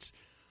grassroots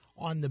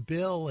on the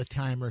bill a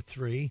time or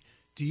three.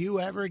 Do you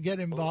ever get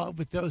involved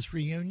with those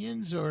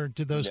reunions, or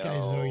do those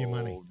guys owe you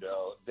money?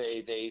 No,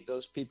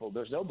 those people.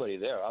 There's nobody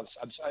there. I'm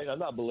sorry, I'm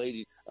not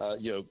belittling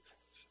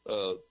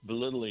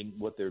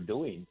what they're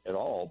doing at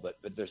all. But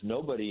there's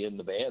nobody in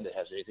the band that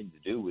has anything to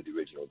do with the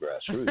original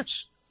grassroots.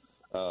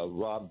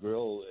 Rob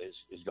Grill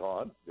is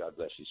gone. God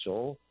bless his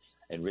soul.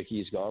 And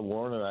Ricky is gone.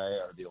 Warren and I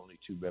are the only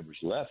two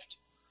members left.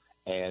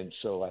 And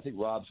so I think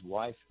Rob's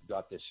wife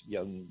got this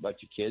young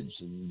bunch of kids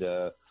and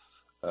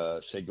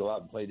said, go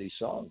out and play these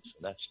songs.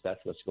 And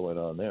that's what's going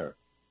on there.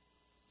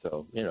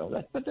 So,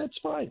 but that's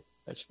fine.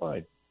 That's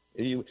fine.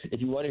 If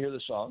you want to hear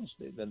the songs,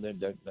 then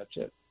that's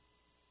it.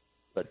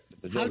 But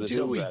how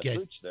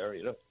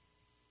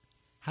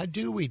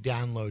do we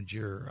download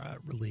your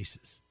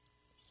releases?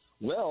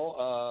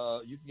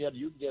 Well, you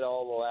can get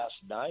all the last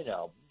 9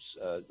 albums.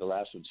 The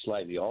last one's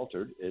slightly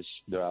altered.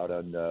 They're out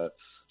on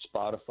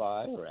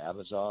Spotify or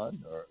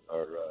Amazon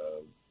or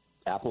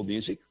Apple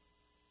Music.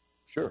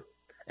 Sure.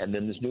 And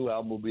then this new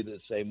album will be the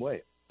same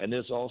way. And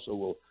this also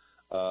will,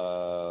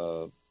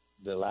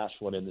 the last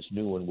one and this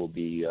new one will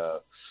be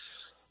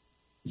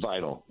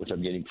vinyl, which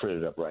I'm getting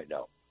printed up right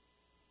now.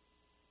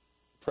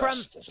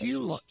 Do you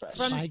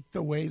like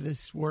the way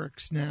this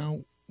works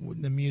now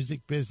with the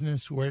music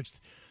business, where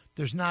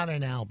there's not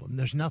an album,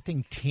 there's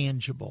nothing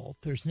tangible,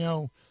 there's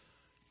no,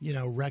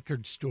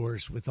 record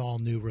stores with all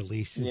new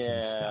releases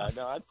and stuff?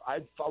 No,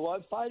 I'm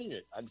fighting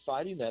it. I'm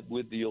fighting that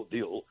with the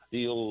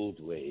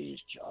old ways,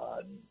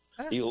 John.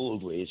 The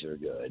old ways are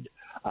good.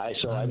 I'm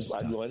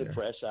going to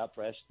press that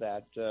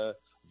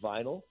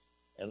vinyl,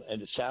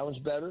 and it sounds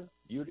better.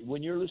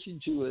 When you're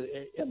listening to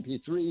an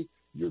MP3,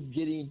 you're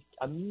getting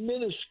a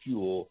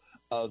minuscule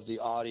of the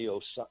audio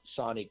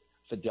sonic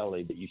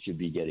fidelity that you should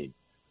be getting.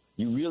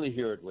 You really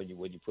hear it when you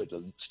put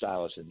the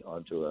stylus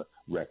onto a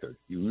record.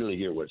 You really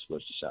hear what it's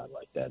supposed to sound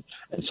like then.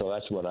 And so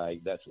that's what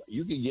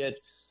you can get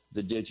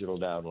the digital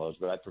downloads,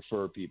 but I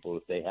prefer people,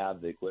 if they have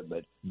the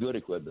equipment, good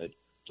equipment,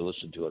 to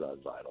listen to it on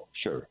vinyl.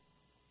 Sure.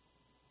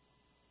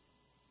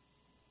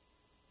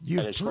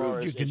 You've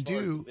proved you can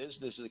do.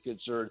 Business is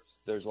concerned,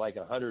 there's like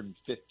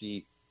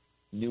 150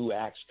 new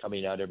acts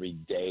coming out every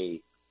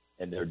day,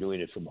 and they're doing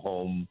it from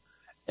home,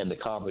 and the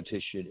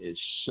competition is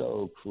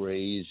so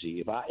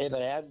crazy. If it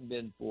hadn't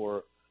been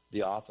for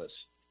The Office,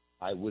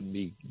 I wouldn't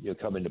be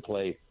coming to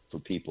play for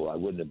people. I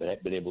wouldn't have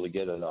been able to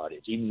get an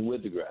audience, even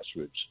with the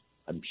grassroots,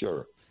 I'm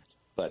sure.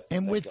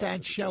 And with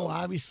that show,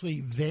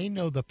 obviously, they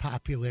know the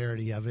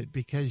popularity of it,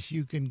 because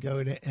you can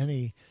go to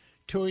any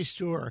toy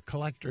store or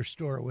collector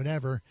store or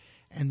whatever,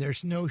 and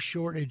there's no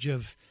shortage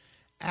of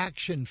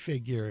action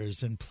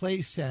figures and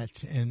play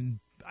sets, and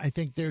I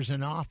think there's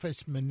an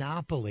Office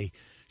monopoly.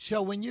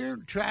 So when you're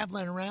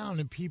traveling around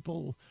and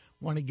people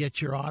want to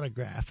get your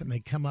autograph, and they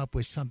come up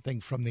with something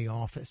from The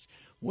Office.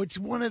 What's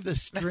one of the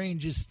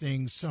strangest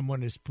things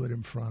someone has put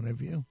in front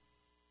of you?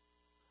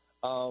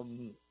 Well,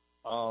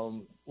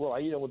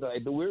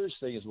 the weirdest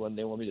thing is when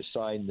they want me to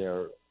sign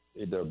their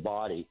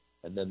body,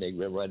 and then they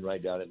run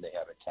right down it and they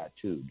have it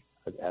tattooed.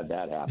 I've had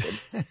that happen.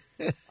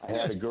 I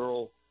had a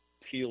girl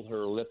peel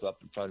her lip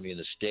up in front of me on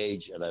the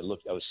stage, and I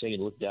was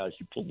singing, looked down, and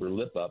she pulled her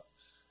lip up,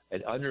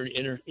 and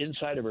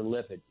inside of her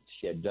lip,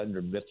 she had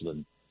Dunder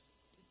Mifflin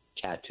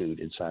tattooed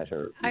inside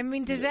her. I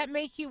mean, does that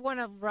make you want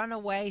to run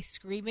away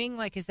screaming?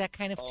 Like, is that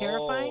kind of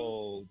terrifying?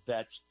 Oh,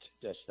 that's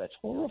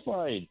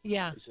horrifying.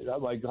 Yeah. I said, oh,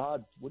 my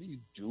God, what are you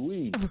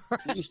doing?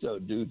 Please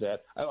don't do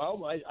that.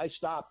 I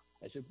stopped.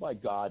 I said, my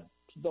God,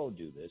 don't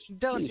do this.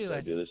 Don't do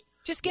this.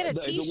 Just get a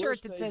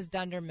T-shirt that says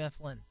Dunder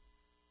Mifflin.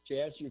 To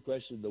answer your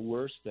question, the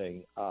worst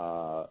thing,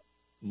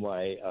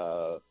 my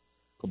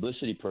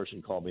publicity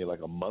person called me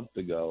like a month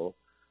ago,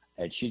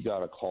 and she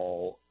got a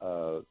call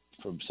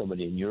from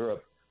somebody in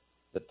Europe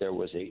that there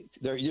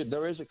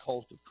is a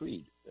cult of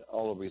Creed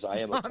all over, because I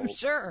am a cult. I'm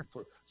sure.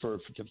 For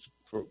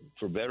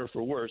better or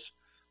for worse,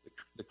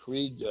 the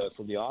Creed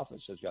from The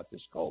Office has got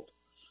this cult,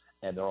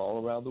 and they're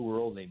all around the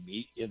world. They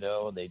meet, and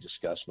they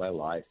discuss my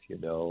life,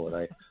 and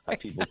I have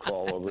people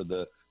crawl over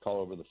the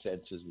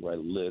fences where I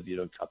live,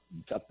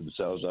 cut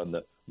themselves on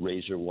the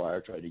razor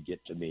wire trying to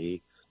get to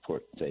me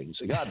for things.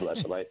 God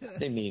bless them.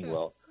 They mean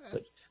well,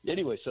 but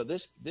anyway, so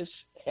this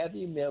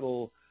heavy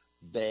metal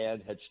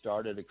band had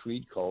started a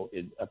Creed cult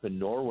up in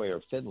Norway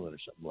or Finland or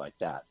something like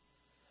that.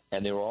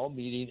 And they were all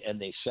meeting,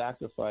 and they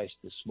sacrificed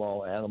the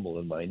small animal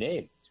in my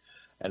name.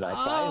 And I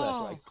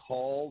finally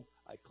called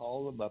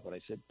them up, and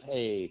I said,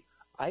 "Hey,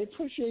 I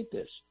appreciate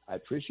this. I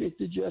appreciate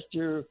the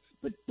gesture,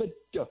 but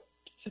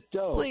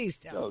don't,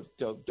 please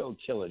don't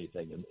kill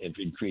anything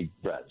in Creed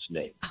Bratton's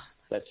name."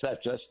 That's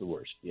the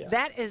worst. Yeah,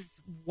 that is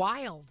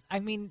wild. I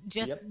mean,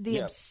 just the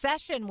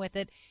obsession with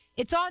it.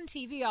 It's on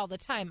TV all the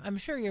time. I'm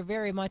sure you're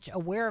very much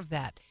aware of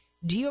that.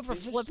 Do you ever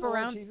flip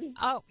around?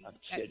 Oh,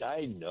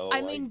 I know.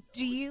 I mean,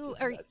 do you?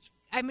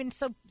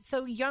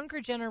 So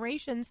younger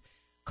generations.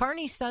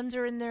 Carney's sons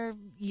are in their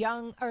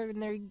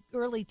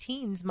early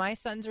teens. My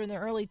sons are in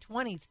their early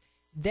 20s.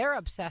 They're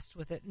obsessed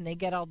with it, and they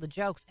get all the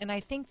jokes. And I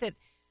think that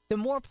the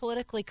more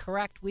politically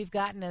correct we've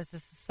gotten as a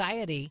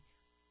society,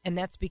 and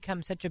that's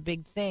become such a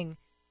big thing,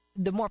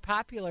 the more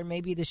popular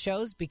maybe the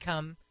shows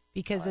become,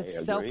 because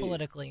it's so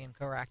politically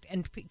incorrect.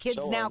 And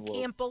kids now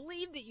can't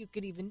believe that you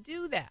could even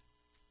do that.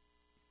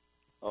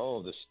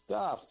 Oh, the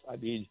stuff. I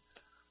mean,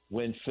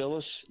 when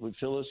Phyllis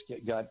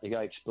got the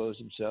guy exposed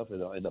himself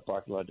in the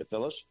parking lot to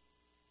Phyllis,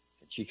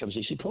 and she comes,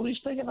 she pulled his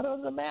thing out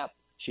on the map.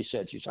 She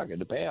said, she's talking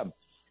to Pam.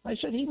 I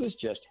said, he was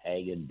just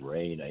hanging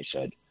brain. I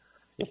said,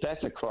 if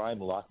that's a crime,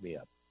 lock me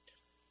up.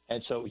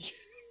 And so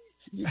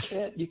you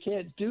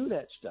can't do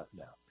that stuff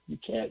now. You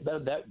can't.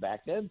 That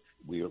back then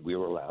we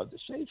were allowed to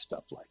say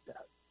stuff like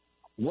that.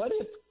 What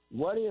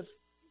if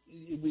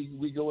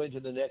we go into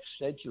the next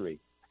century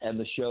and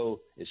the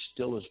show is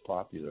still as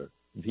popular,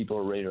 and people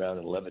are running around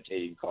in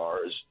levitating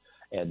cars,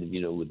 and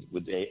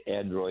with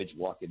androids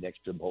walking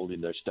next to them holding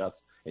their stuff,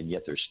 and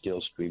yet they're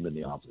still screaming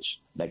The Office.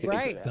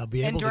 Right. They'll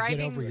be able to get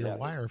over your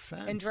wire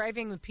fence. And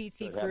driving the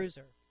PT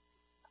Cruiser.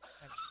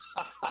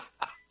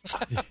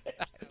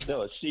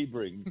 No, a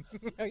Sebring.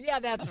 Yeah,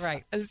 that's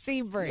right. A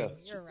Sebring. Yeah,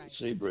 you're right.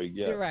 Sebring,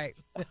 yeah. You're right.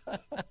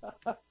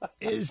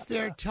 Is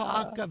there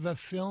talk of a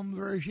film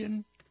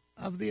version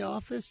of The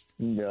Office?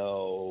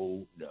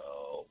 No,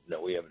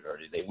 we haven't heard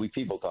anything.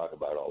 People talk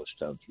about all this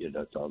stuff.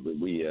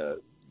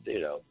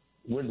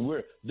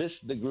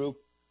 The group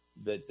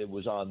that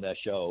was on that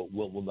show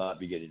will not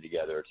be getting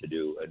together to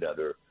do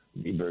another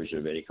version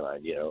of any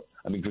kind.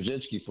 I mean,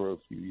 Krasinski for a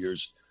few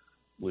years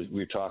we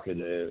were talking.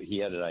 He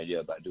had an idea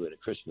about doing a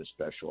Christmas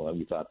special, and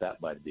we thought that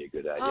might be a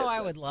good idea. Oh,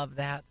 I would love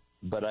that.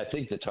 But I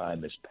think the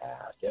time has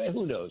passed.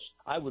 Who knows?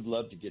 I would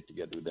love to get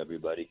together with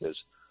everybody because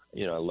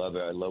I love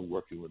it. I love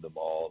working with them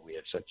all. We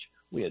had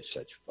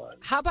such fun.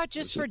 How about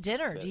just for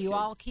dinner? Do you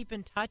all keep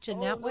in touch in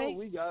that way?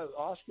 We got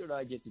Oscar and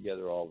I get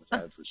together all the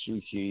time for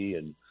sushi,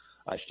 and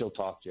I still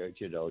talk to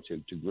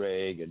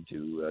Greg and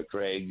to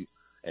Craig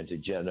and to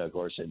Jenna, of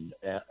course, and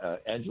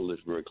Angela is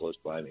very close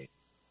by me.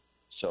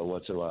 So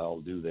once in a while I'll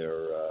do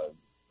their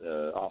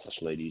Office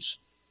Ladies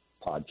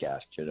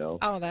podcast,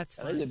 Oh, that's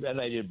fun.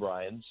 And I did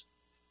Brian's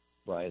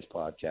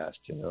podcast,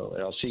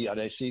 and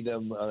I see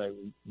them on a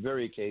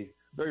very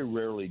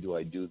rarely do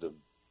I do them.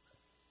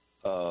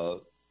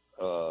 But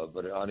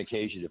on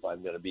occasion, if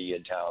I'm going to be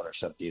in town or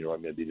something, or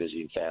I'm going to be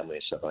visiting family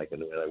and stuff, I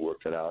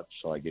work it out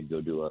so I can go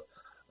do a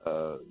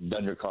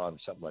DunderCon or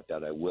something like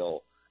that. I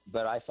will,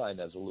 but I find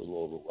that's a little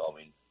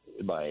overwhelming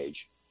at my age.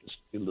 It's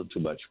a little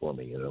too much for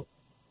me,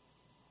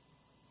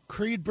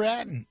 Creed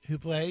Bratton, who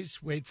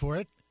plays, wait for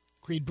it,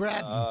 Creed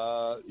Bratton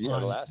on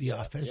The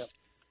Office.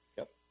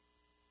 Yep.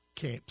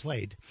 Okay,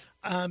 played.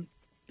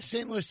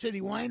 St. Louis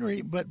City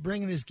Winery, but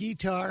bringing his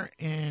guitar,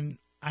 and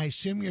I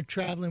assume you're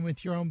traveling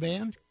with your own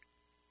band?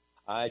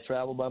 I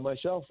travel by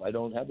myself. I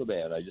don't have a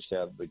band. I just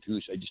have I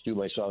just do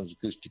my songs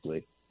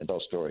acoustically and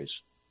tell stories.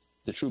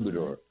 The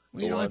Troubadour.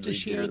 Well, you don't have to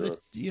share the.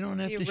 You don't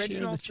have the to share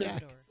original the check.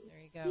 troubadour.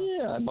 There you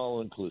go. Yeah, I'm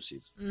all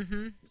inclusive.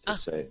 Mm-hmm.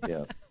 Just say,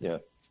 yeah.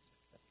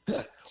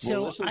 So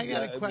Well, listen, I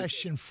got a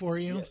question for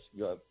you. Yes,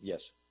 go ahead. Yes.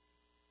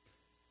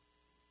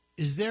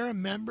 Is there a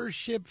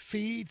membership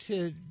fee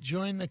to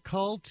join the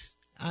cult?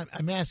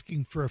 I'm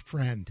asking for a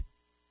friend.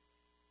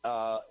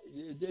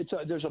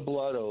 There's a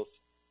blood oath.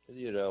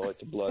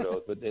 It's a blood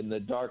oath. But then the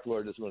Dark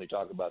Lord doesn't really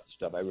talk about the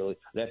stuff. I'd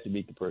have to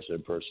meet the person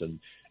in person,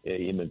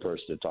 him in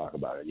person to talk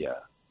about it. Yeah.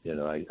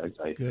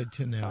 I Good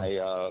to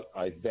know.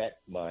 I vet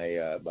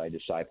my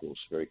disciples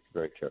very,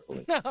 very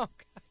carefully. Oh, God.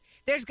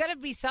 There's going to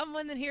be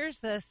someone that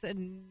hears this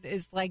and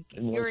is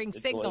hearing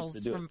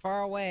signals from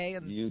far away.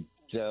 And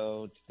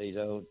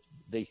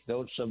They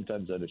don't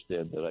sometimes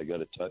understand that I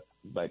got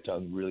my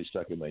tongue really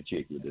stuck in my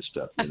cheek with this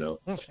stuff.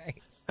 Okay.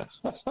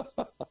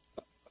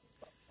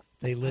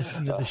 They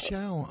listen to the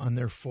show on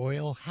their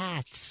foil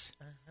hats.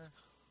 Uh-huh.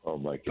 Oh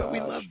my God! But we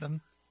love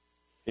them.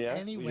 Yeah,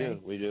 anyway,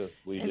 we do.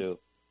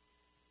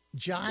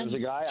 John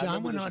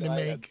went on to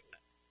make.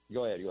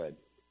 Go ahead.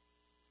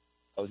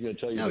 I was going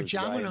to tell you. No,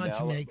 John went on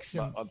to make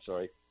some. I'm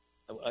sorry.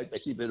 I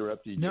keep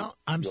interrupting you. No,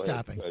 I'm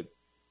stopping.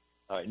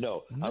 All right,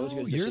 no. No, I was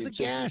going to you're the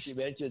guest.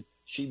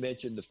 She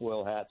mentioned the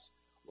foil hats.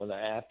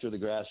 After the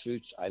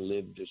grassroots, I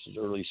lived just in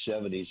the early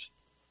 70s.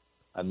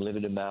 I'm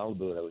living in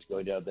Malibu, and I was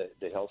going down to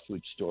the health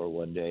food store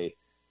one day,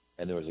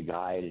 and there was a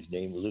guy, and his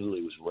name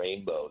literally was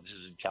Rainbow. This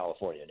is in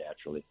California,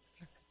 naturally.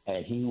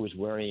 And he was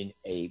wearing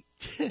a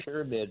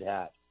pyramid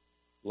hat.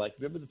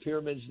 Remember the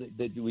pyramids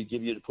that we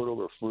give you to put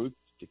over fruit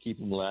to keep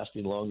them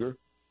lasting longer?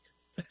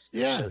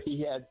 Yeah. So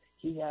he had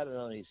it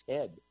on his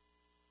head,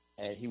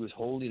 and he was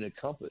holding a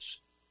compass.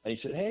 And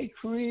he said, "Hey,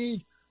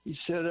 Creed," he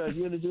said, "Are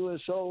you going to do a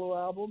solo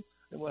album?"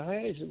 And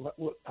hey, I said,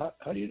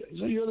 how do you? He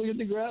said, "You're looking at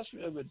the grass."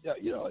 I said,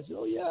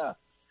 "Oh yeah."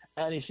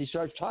 And he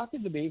starts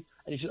talking to me,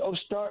 and he said, "Oh,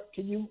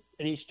 can you?"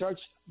 And he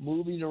starts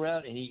moving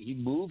around, and he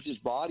moved his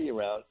body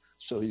around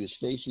so he was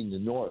facing the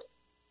north.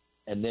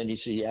 And then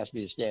he asked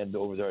me to stand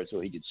over there so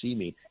he could see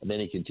me, and then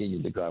he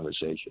continued the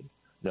conversation.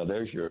 Now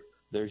there's your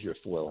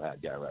foil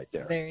hat guy right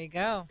there. There you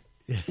go.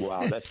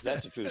 Wow, that's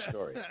a true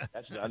story.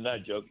 I'm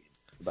not joking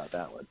about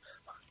that one.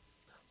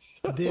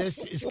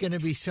 This is going to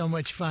be so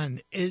much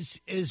fun. Is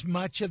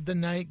much of the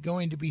night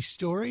going to be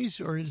stories,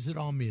 or is it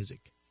all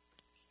music?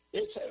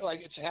 It's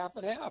half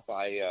and half.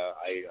 I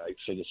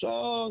sing a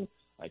song,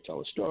 I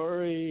tell a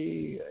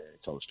story,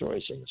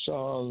 sing a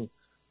song.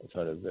 I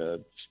kind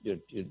of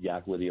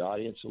yak with the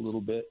audience a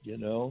little bit.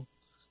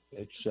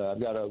 It's I've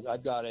got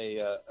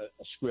a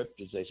script,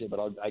 as they say, but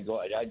I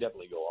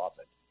definitely go off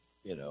it.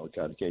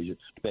 Kind of occasion,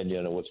 depending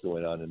on what's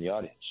going on in the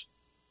audience.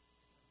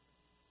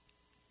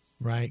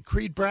 Right.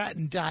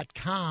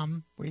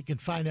 CreedBratton.com, where you can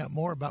find out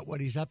more about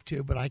what he's up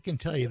to. But I can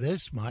tell you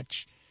this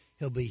much.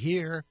 He'll be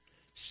here,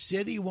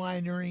 City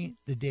Winery.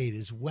 The date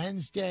is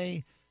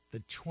Wednesday, the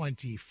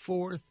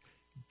 24th.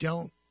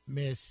 Don't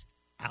miss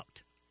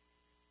out.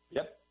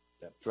 Yep,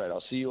 that's right.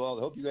 I'll see you all.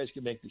 I hope you guys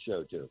can make the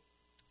show, too.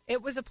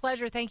 It was a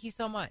pleasure. Thank you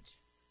so much.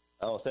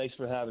 Oh, thanks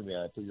for having me.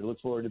 I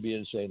look forward to being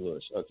in St.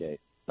 Louis. Okay.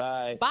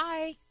 Bye.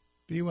 Bye.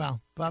 Be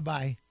well.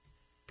 Bye-bye.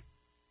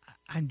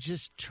 I'm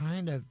just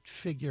trying to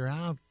figure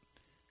out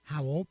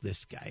how old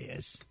this guy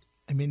is.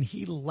 I mean,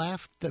 he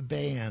left the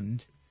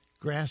band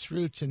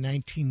Grassroots in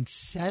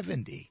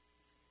 1970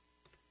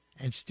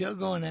 and still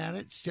going at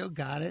it, still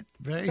got it.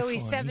 Very So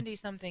he's funny.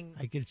 70-something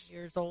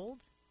years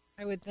old,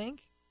 I would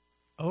think.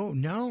 Oh,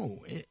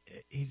 no.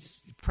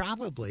 He's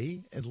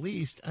probably, at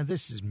least,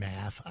 this is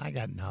math. I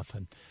got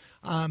nothing.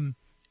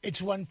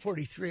 It's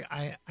 1:43.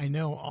 I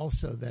know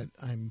also that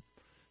I'm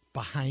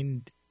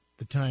behind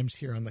the times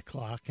here on the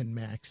clock, and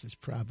Max is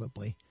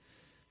probably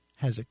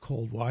has a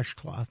cold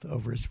washcloth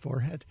over his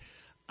forehead.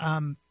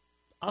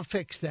 I'll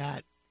fix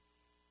that.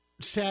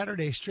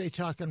 Saturday, Straight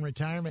Talkin'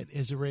 Retirement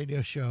is a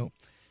radio show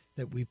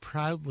that we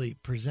proudly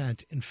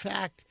present. In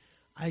fact,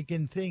 I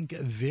can think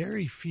of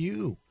very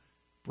few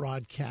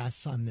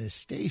broadcasts on this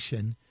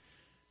station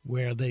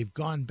where they've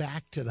gone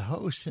back to the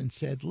hosts and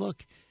said,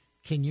 look,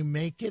 can you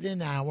make it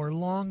an hour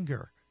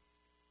longer?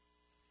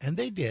 And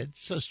they did.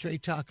 So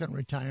Straight Talkin'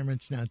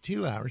 Retirement's now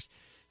 2 hours.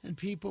 And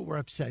people were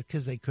upset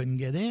because they couldn't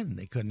get in.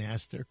 They couldn't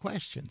ask their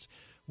questions.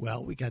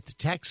 Well, we got the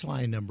text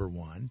line number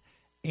one,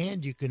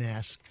 and you can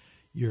ask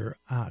your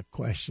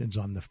questions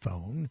on the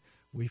phone.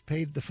 We've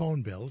paid the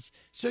phone bills.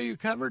 So you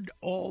covered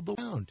all the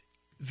round.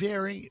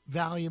 Very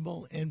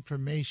valuable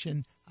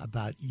information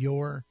about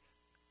your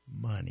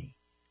money.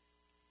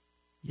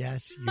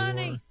 Yes, your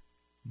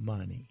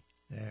money.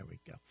 There we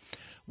go.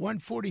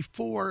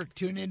 1:44.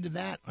 Tune into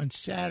that on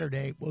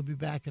Saturday. We'll be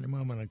back in a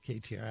moment on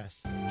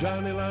KTRS.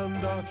 Johnny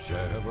Londoff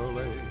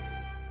Chevrolet.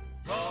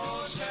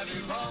 Roll,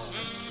 Chevy, roll.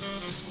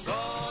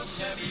 Roll,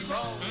 Chevy,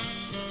 roll.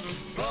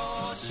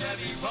 Roll,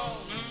 Chevy, roll.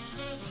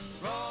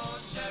 Roll,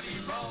 Chevy,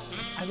 roll.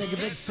 I think a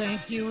big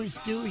thank you is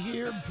due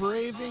here,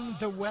 braving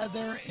the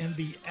weather and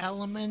the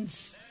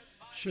elements.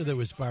 Sure, there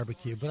was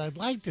barbecue, but I'd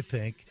like to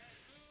think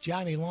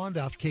Johnny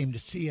Londoff came to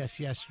see us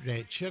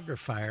yesterday at Sugar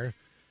Fire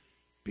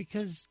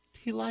because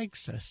he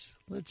likes us.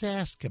 Let's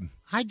ask him.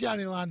 Hi,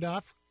 Johnny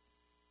Londoff.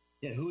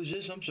 Yeah, who is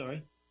this? I'm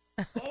sorry.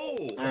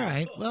 Oh, All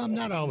right. Well, I'm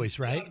not always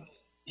right.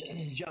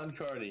 John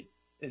Carney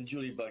and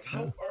Julie Buck.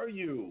 How are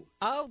you?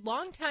 Oh,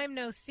 long time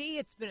no see.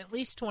 It's been at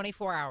least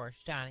 24 hours,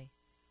 Johnny.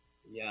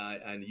 Yeah,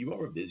 and you all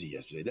were busy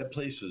yesterday. That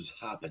place was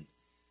hopping.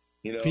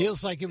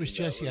 Feels like it was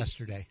just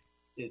yesterday.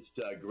 It's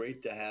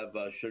great to have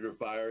Sugar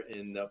Fire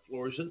in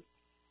Florissant,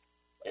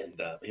 and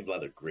we have a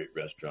lot of great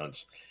restaurants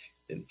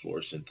in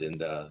Florissant.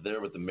 And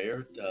there with the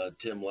mayor,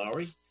 Tim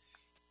Lowry,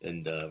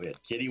 and we had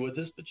Kitty with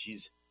us, but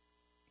she's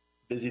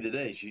busy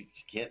today. She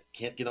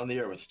can't get on the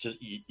air. It's just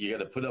you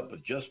got to put up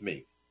with just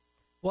me.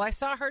 Well, I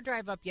saw her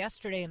drive up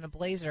yesterday in a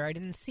Blazer. I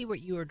didn't see what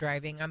you were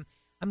driving.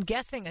 I'm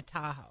guessing a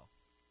Tahoe.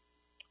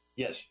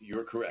 Yes,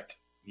 you're correct.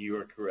 You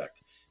are correct.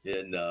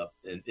 And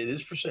it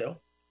is for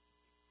sale.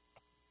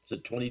 It's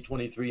a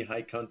 2023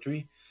 High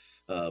Country,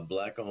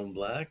 black on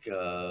black,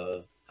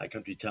 High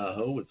Country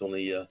Tahoe with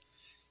only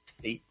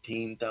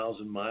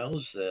 18,000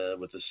 miles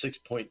with a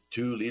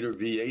 6.2-liter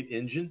V8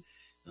 engine.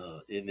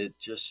 And it's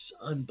just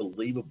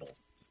unbelievable.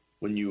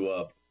 When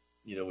you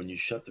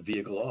shut the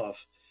vehicle off,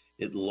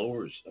 it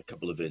lowers a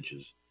couple of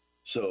inches.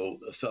 So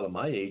a fellow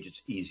my age,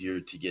 it's easier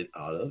to get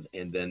out of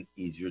and then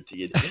easier to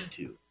get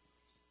into.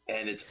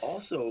 And it's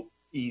also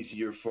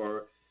easier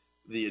for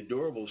the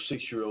adorable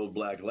 6-year-old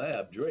black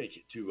lab,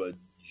 Drake, to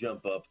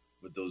jump up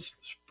with those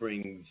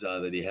springs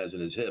that he has in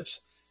his hips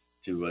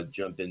to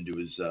jump into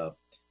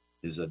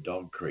his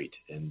dog crate.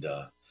 And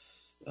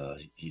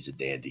he's a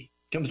dandy.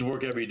 Comes to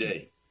work every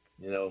day,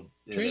 and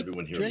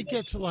everyone here. Drake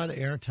gets a lot of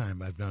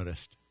airtime, I've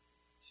noticed.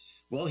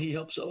 Well, he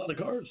helps a lot of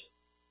cars.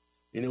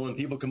 When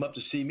people come up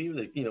to see me,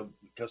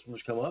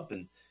 customers come up,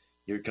 and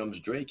here comes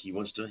Drake. He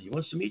wants to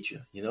meet you,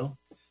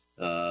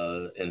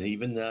 and he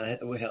even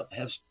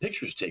has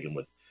pictures taken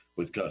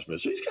with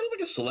customers. So he's kind of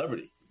like a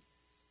celebrity,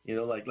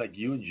 like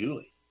you and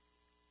Julie.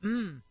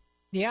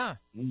 Yeah.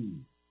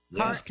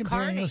 He's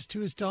comparing us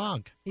to his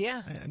dog.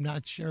 Yeah. I'm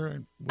not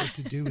sure what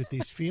to do with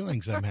these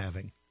feelings I'm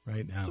having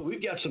right now. So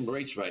we've got some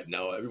rates right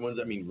now.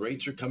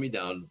 Rates are coming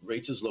down.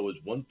 Rates as low as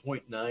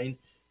 1.9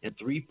 and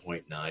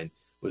 3.9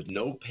 with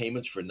no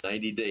payments for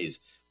 90 days.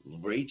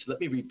 Rates, let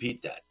me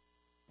repeat that.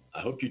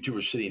 I hope you two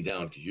are sitting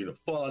down because you're going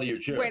to fall out of your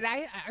chair. Wait,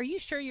 are you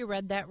sure you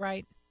read that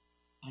right?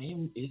 I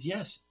am.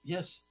 Yes.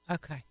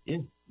 Okay. Yeah.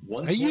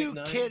 Are you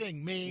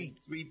kidding me?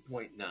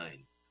 3.9.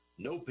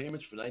 No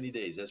payments for 90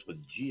 days. That's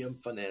with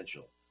GM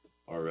Financial,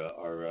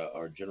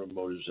 our General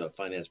Motors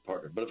finance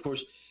partner. But, of course,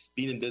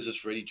 being in business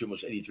for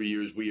almost 83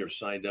 years, we are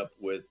signed up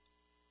with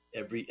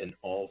every and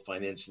all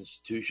finance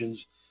institutions,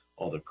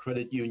 all the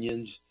credit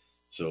unions.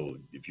 So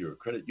if you're a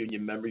credit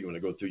union member, you want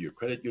to go through your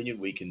credit union,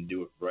 we can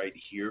do it right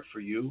here for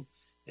you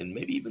and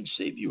maybe even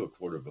save you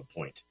 1/4 of a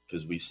point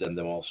because we send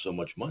them all so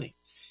much money.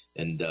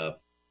 And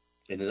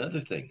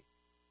another thing,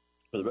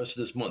 for the rest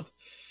of this month,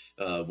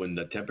 when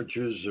the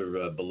temperatures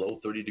are below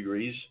 30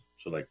 degrees,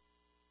 so like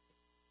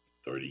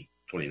 30,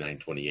 29,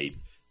 28,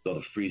 all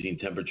the freezing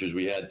temperatures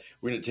we had,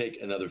 we're going to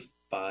take another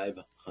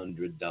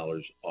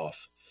 $500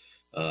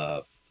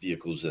 off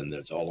vehicles, and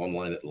it's all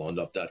online at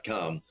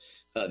Londoff.com.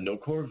 No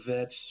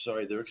Corvettes.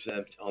 Sorry, they're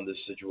exempt on this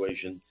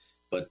situation.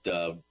 But,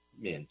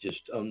 man, just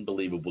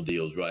unbelievable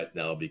deals right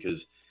now because,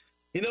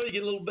 you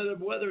get a little bit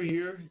of weather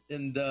here.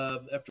 And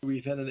after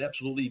we've had an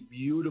absolutely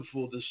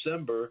beautiful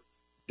December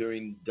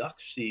during duck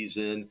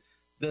season,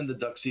 then the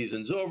duck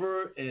season's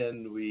over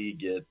and we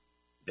get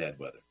bad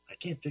weather. I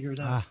can't figure it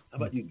out. How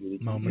about you, Julie?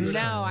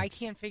 No, I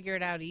can't figure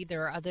it out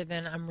either, other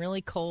than I'm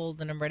really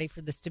cold and I'm ready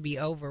for this to be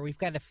over. We've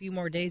got a few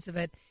more days of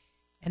it.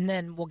 And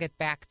then we'll get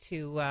back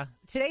to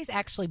today's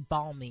actually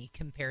balmy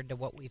compared to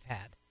what we've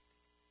had.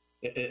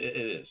 It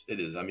is.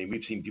 It is.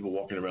 We've seen people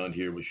walking around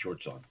here with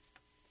shorts on.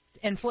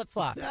 And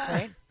flip-flops,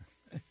 right?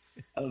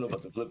 I don't know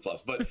about the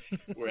flip-flops, but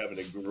we're having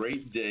a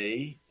great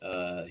day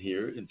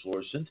here in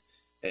Florissant.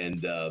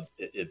 And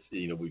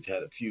we've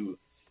had a few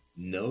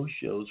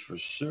no-shows for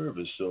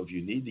service. So if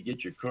you need to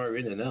get your car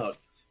in and out,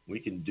 we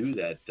can do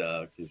that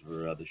because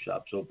the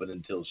shop's open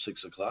until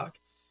 6 o'clock.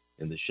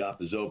 And the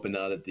shop is open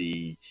out at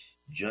the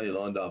Johnny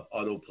Londoff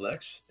Autoplex.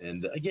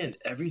 And, again,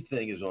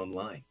 everything is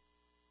online.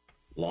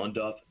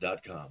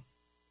 Londoff.com.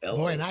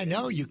 Boy, and I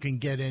know you can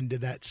get into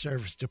that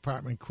service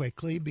department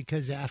quickly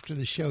because after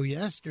the show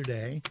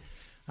yesterday,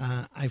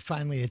 I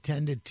finally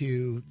attended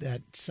to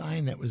that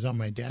sign that was on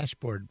my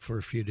dashboard for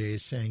a few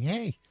days saying,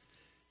 hey,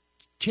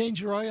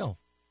 change your oil,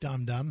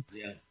 dum-dum.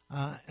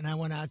 Yeah. And I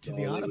went out to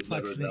the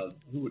Autoplex.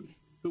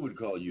 Who would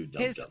call you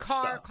dum-dum? His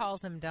car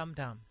calls him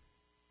dum-dum.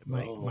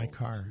 My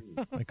car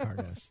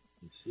does.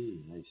 I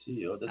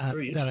see. Oh, that's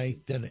very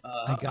interesting.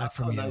 I got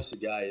from you. How nice a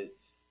guy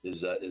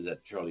is that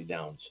Charlie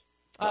Downs?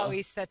 Oh,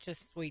 he's such a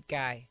sweet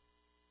guy.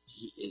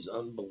 He is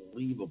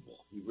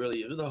unbelievable. He really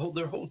is.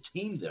 Their whole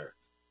team there.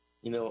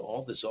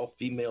 All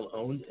female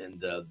owned,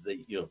 and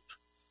they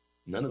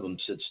none of them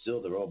sit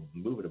still. They're all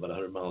moving about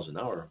 100 miles an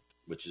hour,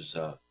 which is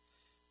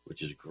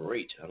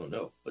great. I don't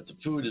know, but the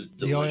food is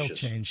delicious. The oil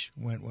change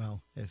went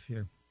well, if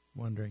you're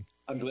wondering.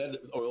 I'm glad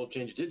the oil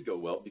change did go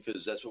well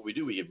because that's what we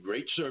do. We give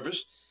great service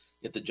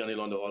at the Johnny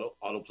Londoff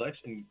Autoplex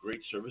and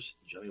great service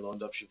at Johnny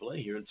Londoff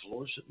Chevrolet here in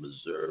Florissant,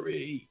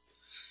 Missouri.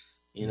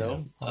 You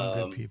know,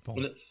 all good people.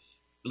 A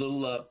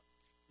little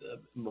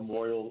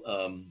memorial.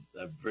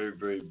 A very,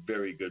 very,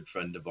 very good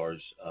friend of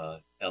ours,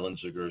 Ellen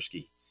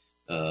Zagurski,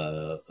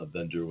 a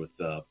vendor with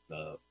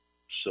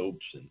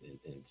soaps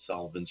and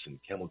solvents and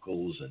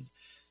chemicals,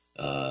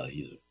 and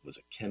he was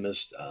a chemist.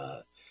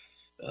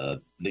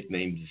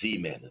 Nicknamed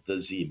Z-Man,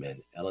 the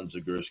Z-Man. Ellen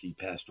Zagurski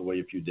passed away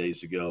a few days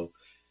ago,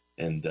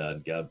 and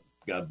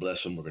God bless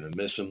him. We're going to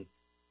miss him.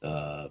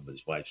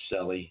 His wife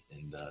Sally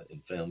and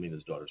family, and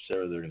his daughter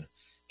Sarah, they're going to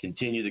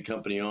continue the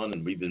company on,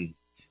 and we've been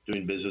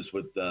doing business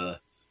with the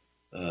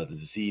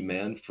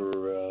Z-Man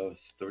for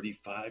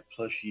 35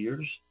 plus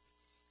years,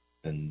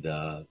 and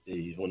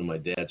he's one of my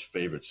dad's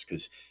favorites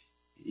because,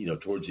 you know,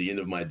 towards the end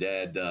of my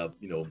dad,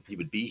 you know, he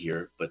would be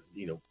here, but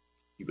you know,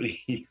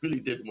 he really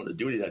didn't want to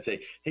do anything. I'd say,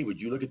 hey, would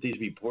you look at these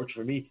reports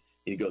for me?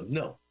 And he'd go,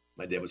 no.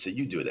 My dad would say,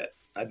 you do that.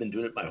 I've been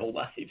doing it my whole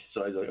life.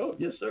 So I was like, oh,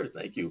 yes, sir,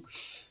 thank you.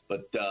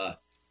 But,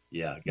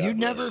 yeah. God you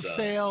never bless,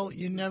 fail.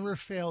 You never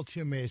fail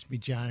to amaze me,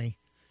 Johnny,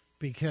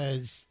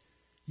 because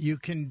you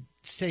can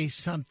say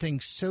something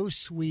so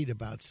sweet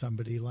about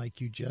somebody like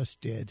you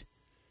just did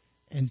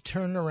and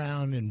turn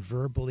around and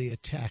verbally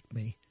attack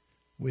me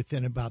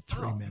within about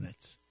 3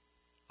 minutes.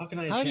 How can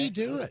I How attack do you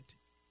do him? it?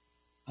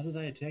 How did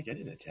I attack? I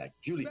didn't attack.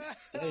 Julie,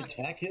 did I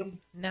attack him?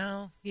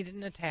 No, you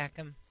didn't attack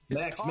him.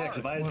 Max,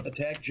 have I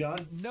attacked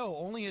John? No,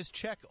 only his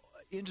check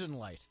engine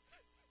light.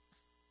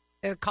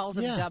 It calls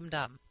him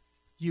dum-dum.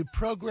 You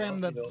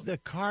program the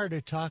car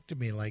to talk to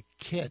me like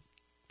Kit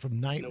from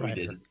Knight No, Rider.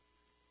 we didn't.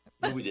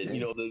 No, we didn't.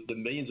 You know, the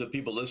millions of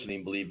people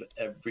listening believe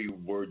every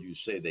word you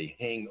say. They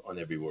hang on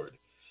every word.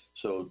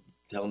 So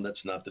tell them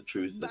that's not the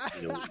truth.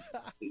 That, you know,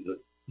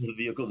 the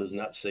vehicle does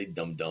not say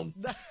dum-dum.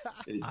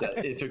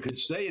 If it could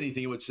say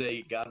anything, it would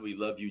say, God, we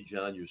love you,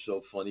 John. You're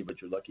so funny,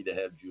 but you're lucky to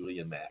have Julie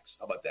and Max.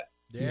 How about that?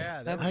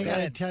 Yeah, that's I got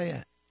to tell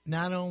you,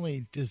 not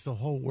only does the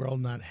whole world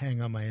not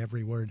hang on my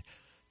every word,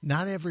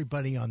 not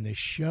everybody on this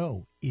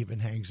show even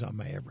hangs on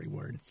my every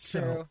word. It's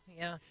true,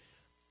 yeah.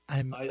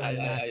 I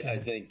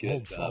think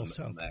hold false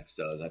hope. Max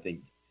does. I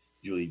think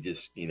Julie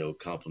just, you know,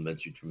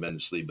 compliments you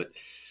tremendously. But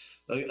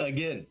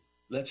again,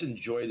 let's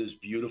enjoy this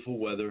beautiful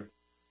weather.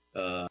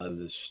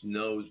 The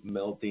snow's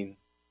melting.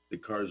 The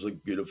cars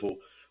look beautiful.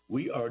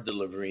 We are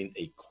delivering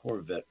a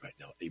Corvette right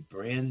now, a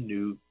brand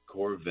new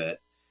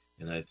Corvette.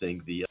 And I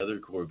think the other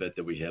Corvette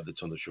that we have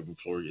that's on the showroom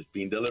floor is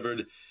being delivered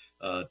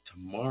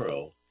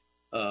tomorrow.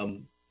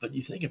 But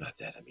you think about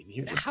that. I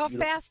mean,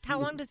 how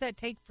long does that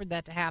take for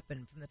that to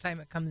happen from the time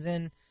it comes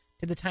in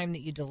to the time that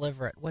you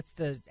deliver it? What's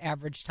the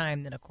average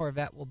time that a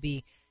Corvette will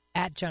be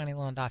at Johnny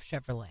Londoff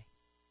Chevrolet?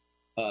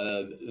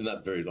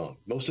 Not very long.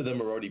 Most of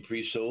them are already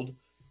pre-sold,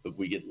 but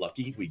we get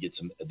lucky. We get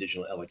some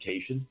additional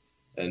allocation,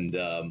 and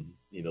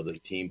you know, the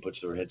team puts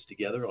their heads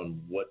together on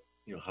what,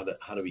 you know,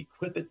 how to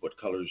equip it, what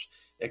colors,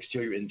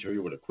 exterior,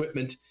 interior, what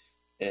equipment,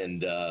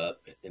 and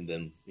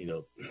then, you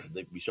know,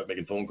 we start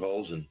making phone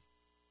calls, and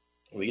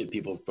we get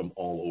people from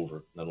all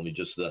over, not only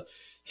just the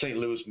St.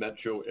 Louis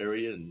metro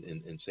area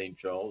and St.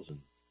 Charles and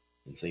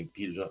St.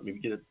 Peter's. I mean, we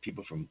get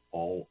people from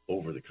all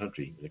over the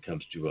country when it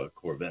comes to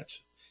Corvettes,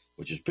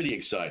 which is pretty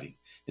exciting.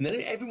 And then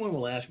everyone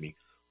will ask me,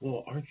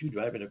 well, aren't you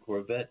driving a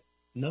Corvette?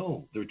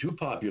 No, they're too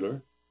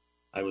popular.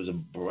 I was a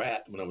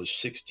brat when I was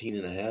 16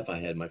 and a half. I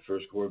had my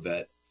first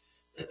Corvette.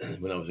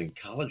 When I was in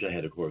college, I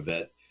had a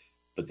Corvette.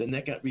 But then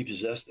that got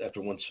repossessed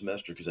after one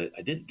semester because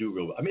I didn't do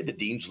real well. I made the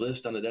dean's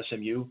list on at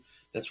SMU.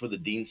 That's where the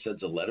dean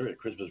sends a letter at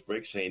Christmas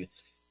break saying,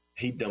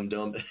 hey,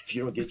 dum-dum, if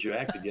you don't get your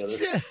act together,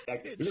 you're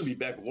going to be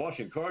back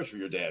washing cars for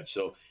your dad.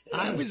 So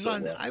I was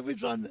on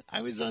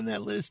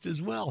that list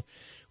as well.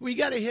 We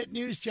got to hit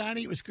news,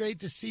 Johnny. It was great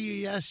to see you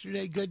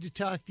yesterday. Good to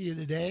talk to you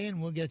today,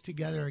 and we'll get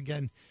together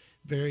again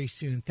very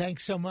soon.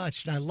 Thanks so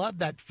much. And I love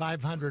that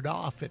 $500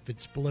 off if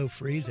it's below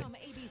freezing. From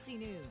ABC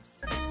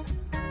News.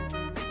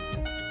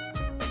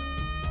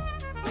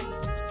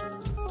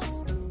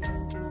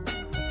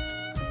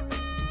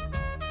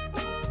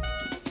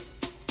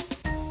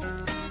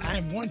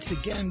 I've once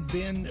again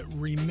been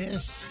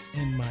remiss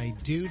in my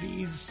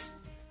duties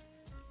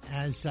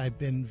as I've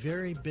been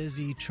very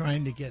busy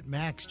trying to get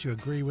Max to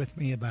agree with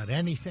me about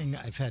anything.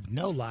 I've had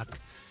no luck.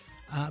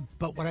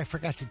 But what I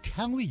forgot to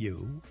tell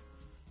you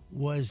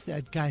was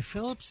that Guy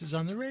Phillips is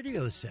on the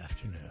radio this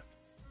afternoon.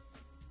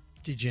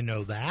 Did you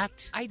know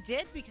that? I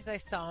did, because I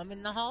saw him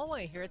in the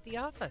hallway here at the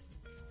office.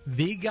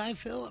 The Guy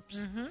Phillips.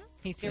 Mm-hmm.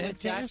 He's here with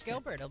Josh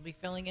Gilbert. He'll be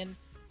filling in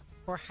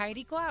for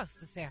Heidi Glaus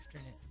this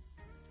afternoon.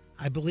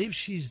 I believe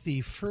she's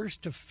the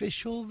first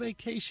official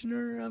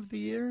vacationer of the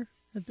year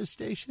at the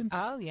station.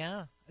 Oh,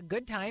 yeah.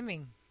 Good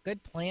timing.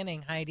 Good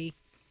planning, Heidi.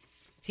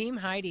 Team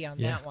Heidi on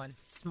that one.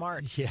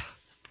 Smart. Yeah.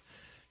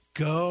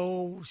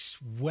 Go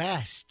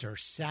west or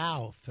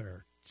south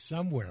or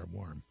somewhere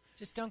warm.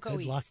 Just don't go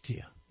Good east. luck to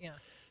you. Yeah.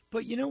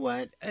 But you know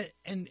what?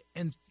 And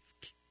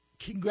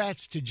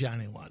congrats to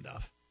Johnny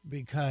Londoff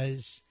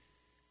because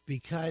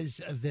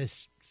of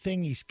this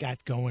thing he's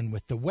got going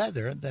with the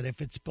weather, that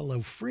if it's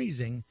below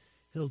freezing,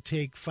 he'll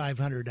take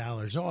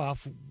 $500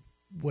 off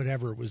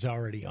whatever was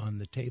already on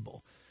the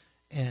table.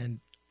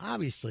 And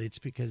obviously it's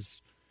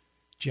because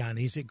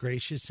Johnny's a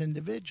gracious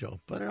individual,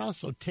 but it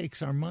also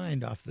takes our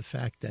mind off the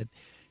fact that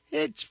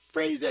it's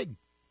freezing.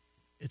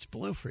 It's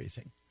below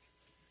freezing.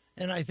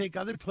 And I think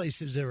other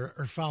places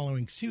are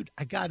following suit.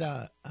 I got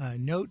a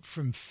note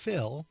from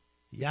Phil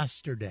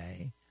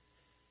yesterday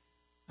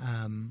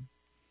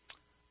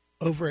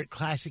over at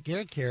Classic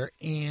Air Care,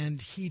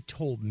 and he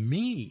told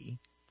me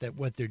that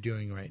what they're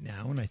doing right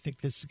now, and I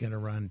think this is going to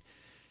run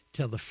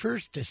till the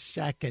 1st to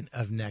 2nd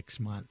of next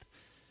month,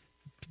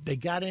 they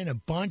got in a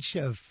bunch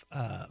of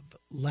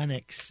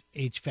Lennox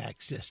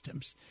HVAC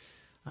systems,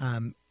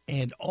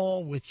 and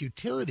all with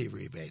utility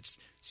rebates.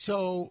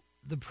 So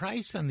the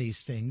price on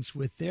these things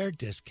with their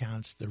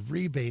discounts, the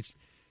rebates,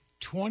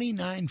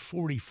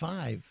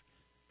 $29.45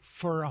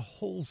 for a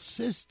whole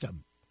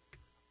system.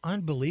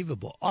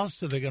 Unbelievable.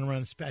 Also, they're going to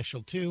run a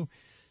special, too,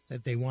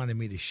 that they wanted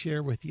me to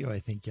share with you.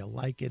 I think you'll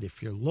like it.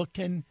 If you're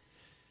looking,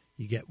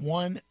 you get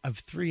one of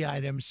 3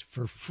 items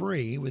for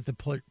free with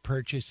the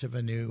purchase of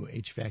a new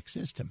HVAC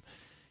system.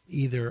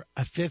 Either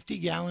a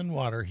 50-gallon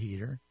water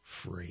heater,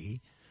 free,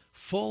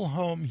 full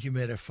home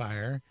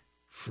humidifier,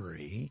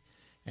 free,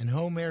 and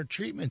home air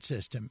treatment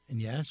system. And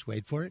yes,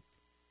 wait for it,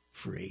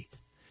 free.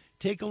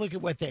 Take a look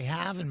at what they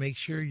have and make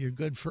sure you're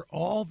good for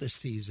all the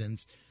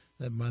seasons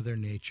that Mother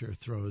Nature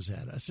throws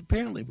at us.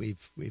 Apparently,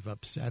 we've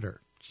upset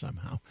her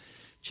somehow.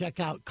 Check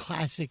out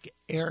Classic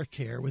Air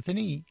Care with an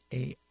E,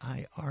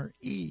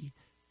 AIRE.com.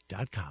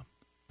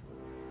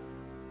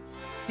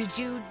 Did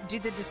you do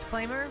the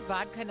disclaimer?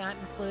 Vodka not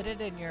included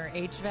in your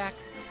HVAC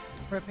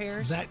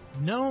repairs?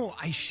 No,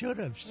 I should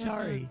have.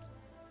 Sorry.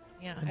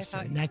 Mm-hmm. Yeah, I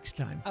thought next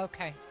time.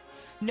 Okay.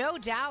 No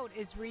Doubt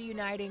is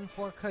reuniting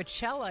for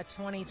Coachella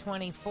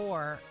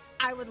 2024.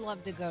 I would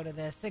love to go to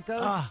this. It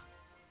goes.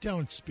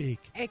 Don't speak.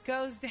 It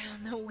goes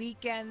down the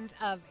weekend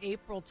of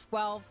April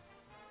 12th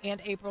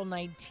and April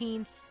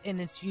 19th in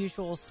its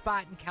usual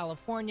spot in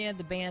California.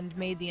 The band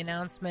made the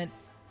announcement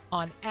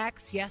on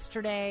X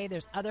yesterday.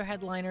 There's other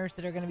headliners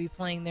that are going to be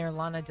playing there.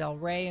 Lana Del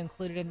Rey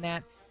included in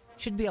that.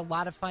 Should be a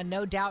lot of fun.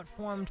 No Doubt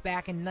formed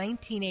back in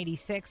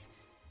 1986.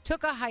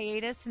 Took a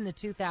hiatus in the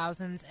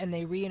 2000s, and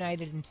they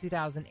reunited in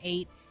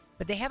 2008.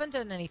 But they haven't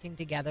done anything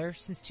together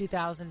since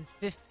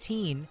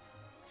 2015.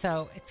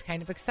 So it's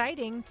kind of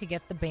exciting to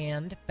get the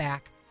band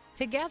back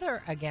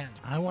together again.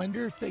 I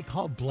wonder if they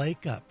call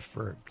Blake up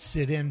for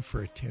sit-in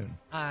for a tune.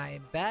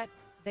 I bet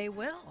they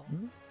will.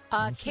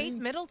 Kate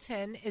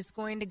Middleton is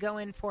going to go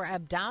in for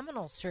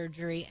abdominal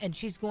surgery, and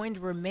she's going to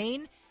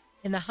remain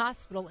in the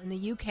hospital in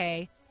the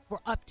UK for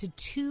up to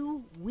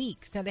 2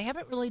 weeks. Now, they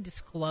haven't really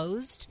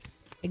disclosed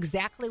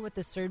exactly what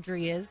the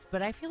surgery is,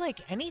 but I feel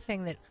like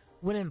anything that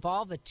would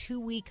involve a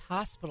 2-week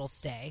hospital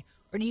stay,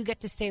 or do you get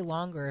to stay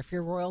longer if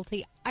you're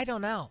royalty? I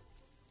don't know.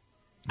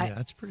 Yeah,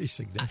 that's pretty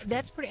significant.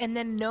 And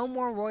then no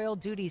more royal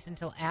duties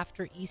until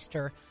after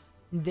Easter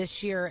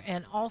this year.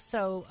 And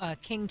also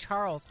King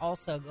Charles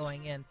also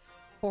going in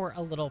for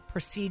a little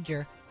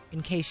procedure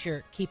in case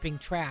you're keeping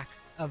track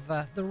of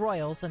the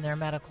royals and their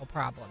medical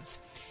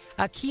problems.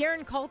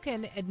 Kieran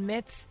Culkin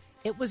admits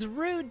it was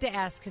rude to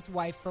ask his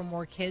wife for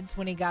more kids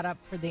when he got up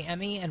for the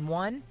Emmy and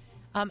won.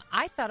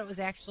 I thought it was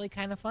actually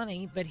kind of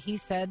funny, but he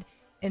said,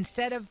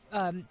 instead of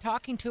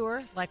talking to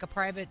her like a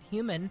private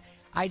human,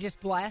 I just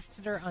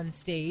blasted her on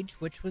stage,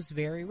 which was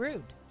very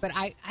rude. But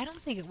I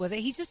don't think it was.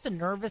 He's just a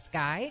nervous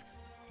guy,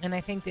 and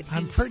I think that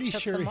I'm pretty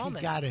sure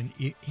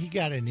he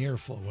got an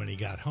earful when he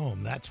got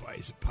home. That's why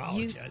he's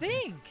apologizing. You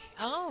think?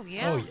 Oh,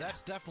 yeah.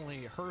 That's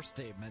definitely her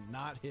statement,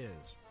 not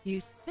his.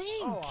 You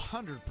think? Oh,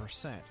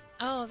 100%.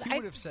 Oh, he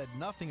would have said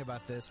nothing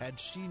about this had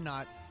she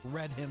not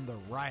read him the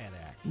riot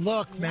act.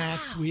 Look,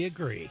 Max, we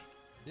agree.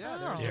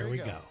 Yeah, there we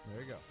go.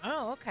 There you go.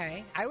 Oh,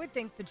 okay. I would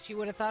think that she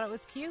would have thought it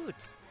was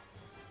cute.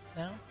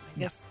 No? I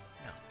guess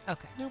no.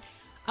 Okay. Nope.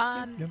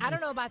 I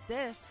don't know about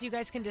this. You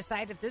guys can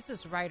decide if this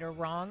is right or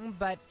wrong,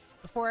 but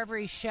before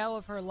every show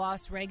of her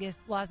Las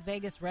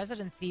Vegas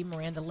residency,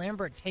 Miranda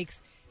Lambert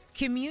takes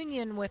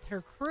communion with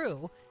her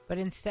crew, but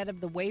instead of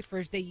the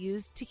wafers, they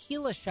use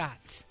tequila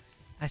shots.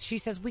 She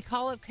says, we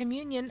call it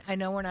communion. I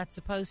know we're not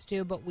supposed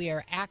to, but we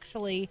are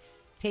actually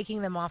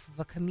taking them off of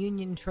a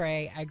communion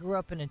tray. I grew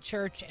up in a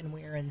church, and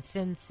we are in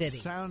Sin City.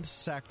 Sounds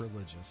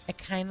sacrilegious. It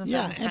kind of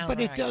doesn't sound but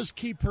right. it does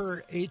keep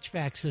her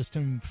HVAC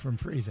system from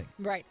freezing.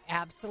 Right,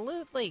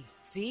 absolutely.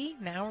 See,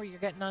 now you're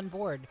getting on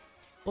board.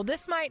 Well,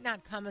 this might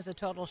not come as a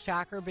total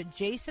shocker, but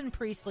Jason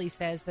Priestley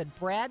says that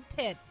Brad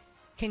Pitt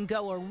can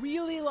go a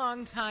really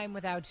long time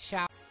without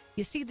showering.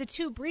 You see, the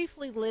two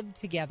briefly lived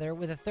together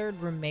with a third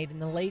roommate in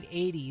the late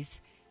 80s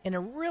in a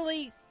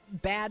really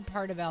bad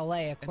part of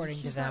L.A., according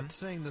to them. He's not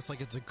saying this like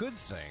it's a good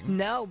thing.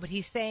 No, but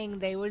he's saying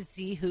they would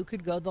see who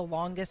could go the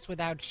longest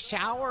without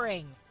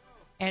showering.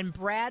 And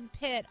Brad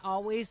Pitt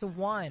always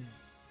won.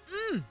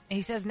 And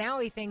he says now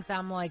he thinks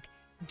I'm like,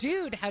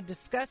 dude, how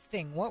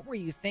disgusting. What were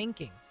you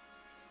thinking?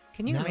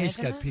 Can you imagine Now he's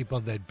got that?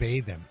 people that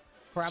bathe him.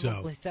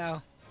 Probably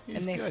so.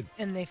 He's good.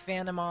 And they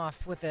fan him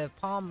off with a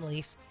palm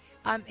leaf.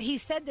 He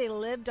said they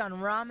lived on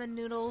ramen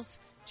noodles,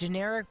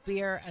 generic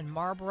beer, and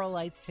Marlboro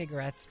Light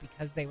cigarettes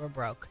because they were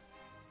broke.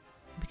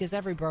 Because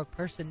every broke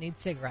person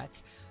needs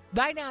cigarettes.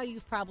 By now,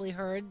 you've probably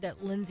heard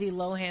that Lindsay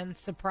Lohan's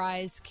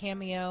surprise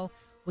cameo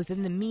was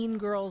in the Mean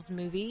Girls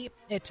movie.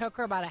 It took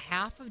her about a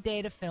half a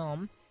day to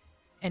film.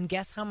 And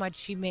guess how much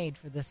she made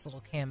for this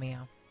little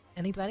cameo?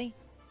 Anybody?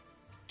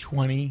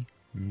 $20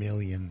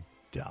 million.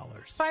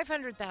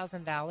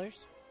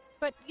 $500,000.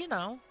 But,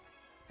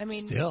 I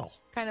mean, still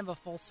kind of a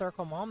full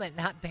circle moment.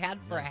 Not bad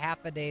for a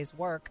half a day's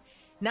work.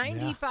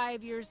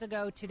 95 years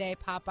ago today,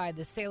 Popeye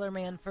the Sailor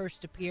Man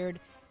first appeared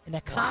in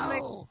a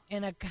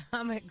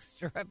comic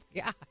strip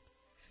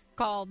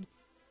called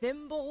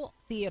Thimble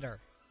Theater.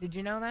 Did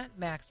you know that?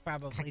 Max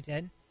probably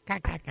did.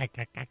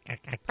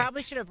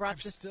 Probably should have brought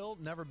I've this. Still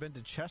never been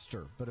to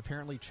Chester, but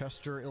apparently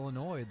Chester,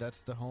 Illinois,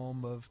 that's the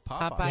home of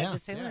Popeye. Popeye the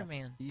Sailor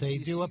Man. They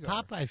do a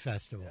Popeye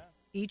festival. Yeah.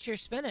 Eat your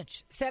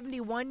spinach.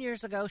 71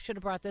 years ago, should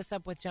have brought this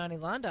up with Johnny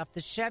Londoff.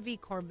 The Chevy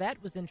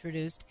Corvette was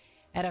introduced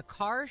at a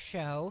car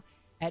show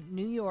at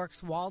New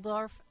York's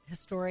Waldorf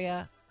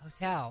Astoria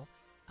Hotel.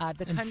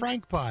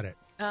 Frank bought it.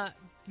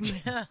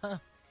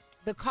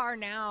 The car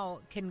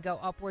now can go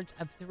upwards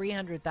of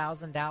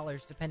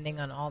 $300,000 depending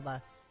on all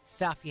the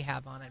stuff you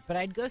have on it. But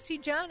I'd go see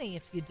Johnny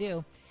if you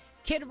do.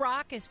 Kid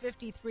Rock is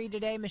 53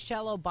 today.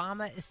 Michelle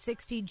Obama is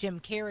 60.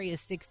 Jim Carrey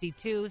is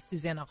 62.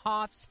 Susanna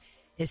Hoffs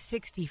is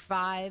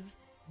 65.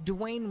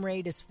 Dwayne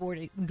Wade is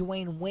 40.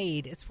 Dwayne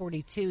Wade is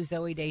 42.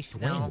 Zoe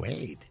Deschanel.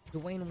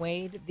 Dwayne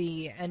Wade,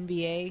 the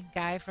NBA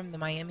guy from the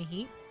Miami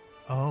Heat.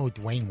 Oh,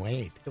 Dwayne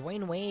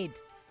Wade.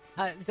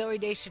 Zoe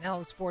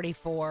Deschanel is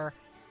 44.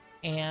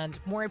 And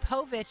Maury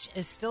Povich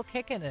is still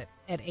kicking it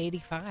at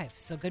 85.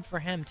 So good for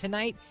him.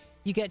 Tonight,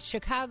 you get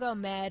Chicago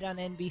Med on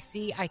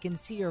NBC, I Can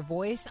See Your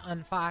Voice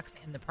on Fox,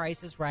 and The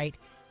Price is Right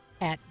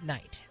at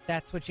night.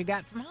 That's what you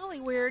got from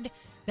Hollywood.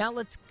 Now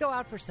let's go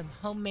out for some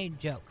homemade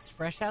jokes.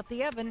 Fresh out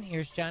the oven,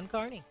 here's John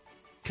Carney.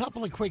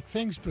 Couple of quick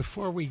things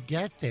before we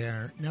get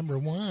there. Number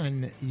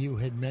one, you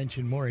had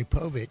mentioned Maury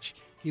Povich.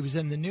 He was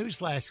in the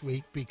news last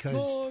week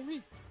because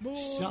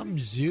some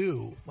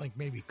zoo, like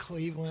maybe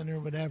Cleveland or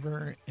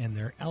whatever, and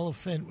their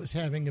elephant was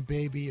having a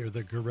baby, or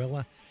the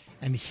gorilla,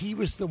 and he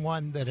was the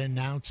one that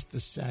announced the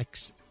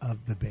sex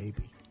of the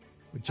baby,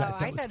 which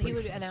I thought he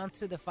would announce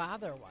who the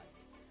father was.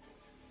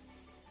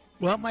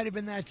 Well, it might have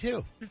been that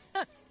too.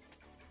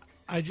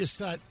 I just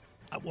thought,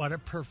 what a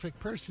perfect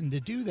person to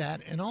do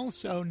that, and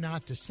also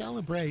not to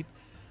celebrate,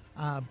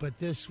 but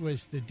this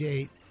was the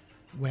date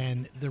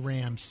when the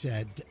Rams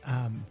said,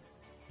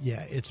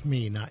 yeah, it's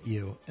me, not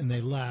you, and they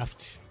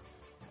left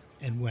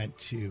and went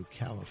to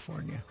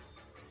California.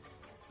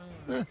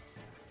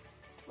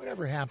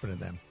 Whatever happened to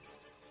them?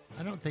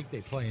 I don't think they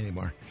play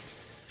anymore.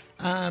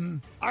 All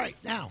right,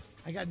 now,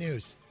 I got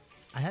news.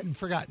 I hadn't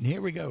forgotten.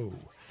 Here we go.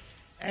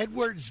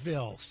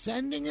 Edwardsville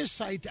sending a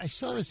cite. I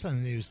saw this on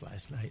the news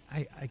last night.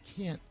 I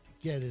can't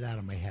get it out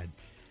of my head.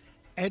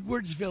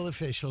 Edwardsville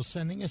officials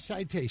sending a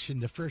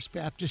citation to First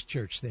Baptist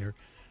Church there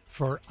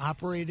for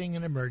operating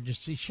an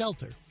emergency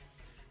shelter.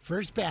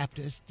 First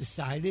Baptist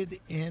decided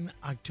in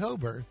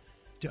October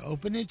to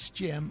open its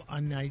gym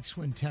on nights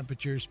when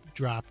temperatures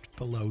dropped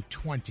below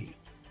 20.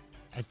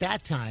 At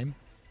that time,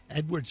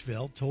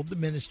 Edwardsville told the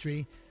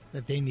ministry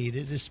that they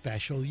needed a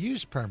special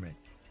use permit.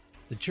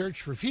 The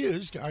church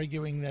refused,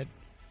 arguing that,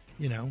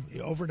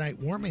 the overnight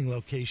warming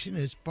location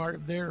is part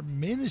of their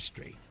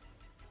ministry.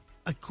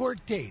 A court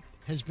date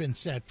has been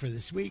set for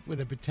this week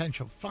with a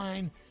potential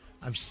fine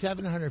of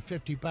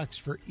 $750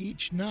 for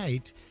each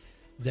night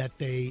that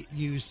they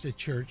use the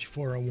church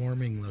for a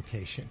warming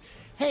location.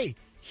 Hey,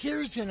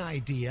 here's an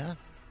idea.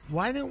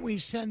 Why don't we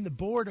send the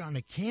board on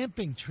a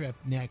camping trip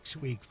next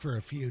week for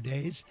a few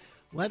days?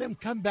 Let them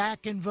come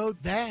back and vote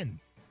then.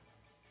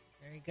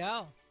 There you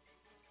go.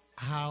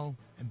 How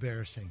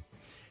embarrassing.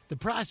 The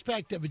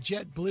prospect of a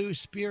JetBlue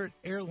Spirit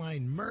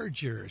airline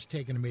merger has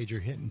taken a major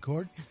hit in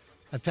court.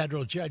 A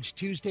federal judge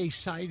Tuesday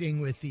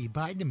siding with the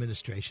Biden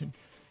administration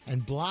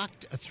and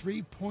blocked a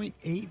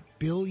 $3.8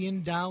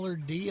 billion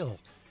deal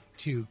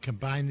to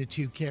combine the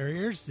two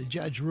carriers. The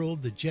judge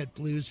ruled that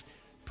JetBlue's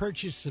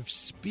purchase of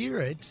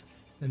Spirit,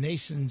 the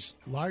nation's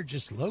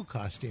largest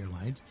low-cost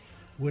airlines,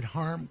 would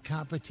harm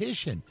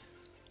competition.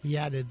 He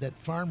added that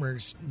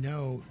farmers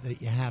know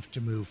that you have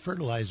to move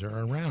fertilizer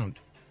around.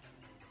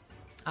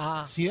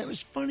 See, that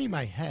was funny in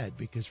my head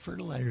because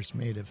fertilizer is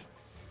made of...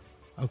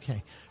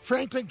 Okay.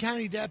 Franklin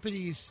County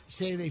deputies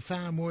say they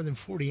found more than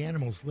 40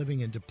 animals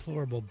living in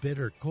deplorable,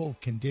 bitter, cold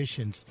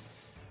conditions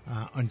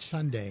on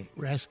Sunday.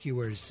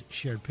 Rescuers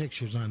shared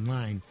pictures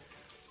online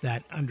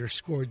that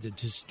underscored the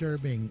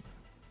disturbing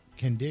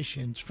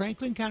conditions.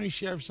 Franklin County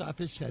Sheriff's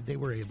Office said they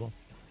were able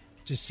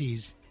to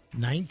seize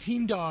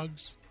 19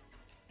 dogs,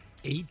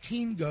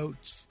 18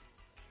 goats,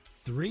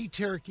 3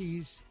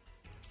 turkeys,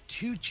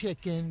 2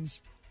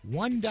 chickens,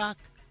 1 duck,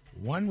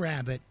 1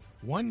 rabbit,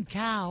 1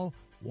 cow,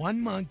 1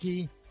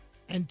 monkey,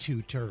 and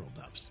 2 turtle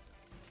doves.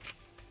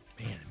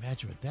 Man,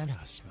 imagine what that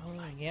house smelled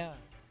like. Yeah.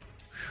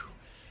 Whew.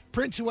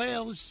 Prince of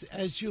Wales,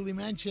 as Julie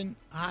mentioned,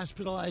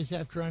 hospitalized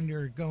after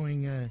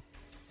undergoing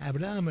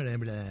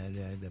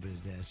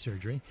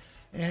surgery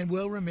and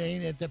will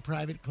remain at the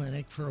private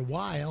clinic for a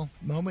while.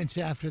 Moments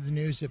after the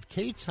news of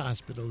Kate's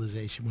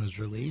hospitalization was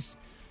released,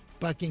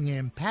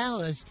 Buckingham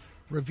Palace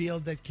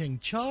revealed that King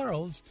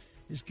Charles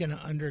is going to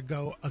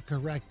undergo a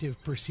corrective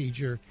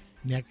procedure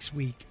next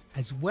week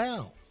as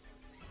well.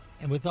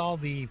 And with all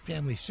the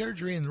family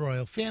surgery in the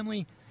royal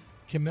family,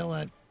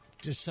 Camilla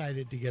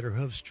decided to get her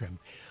hooves trimmed.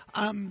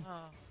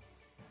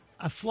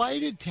 A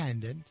flight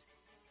attendant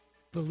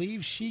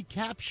believes she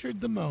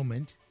captured the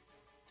moment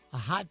a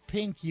hot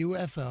pink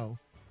UFO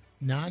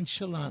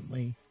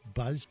nonchalantly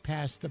buzzed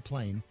past the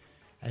plane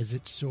as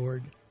it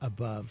soared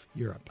above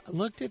Europe. I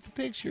looked at the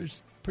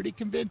pictures, pretty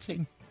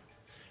convincing.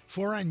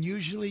 4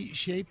 unusually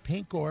shaped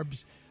pink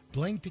orbs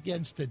blinked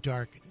against a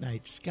dark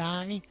night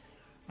sky.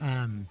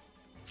 And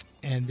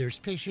there's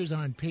pictures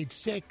on page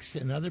 6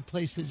 and other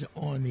places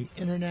on the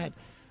internet.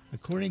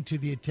 According to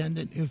the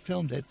attendant who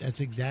filmed it, that's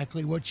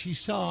exactly what she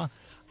saw.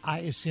 I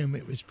assume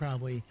it was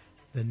probably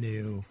the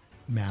new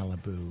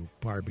Malibu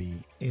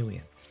Barbie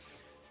alien.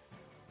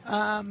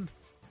 All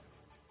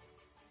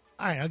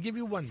right, I'll give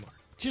you one more.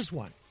 Just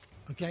one,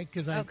 okay?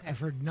 Because I've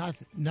heard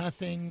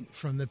nothing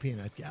from the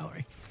peanut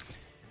gallery.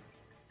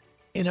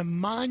 In a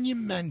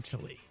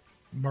monumentally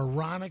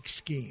moronic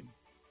scheme,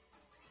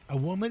 a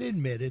woman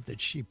admitted that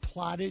she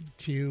plotted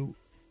to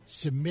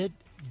submit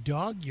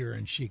dog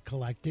urine she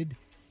collected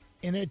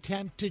in an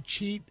attempt to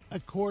cheat a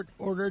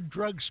court-ordered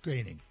drug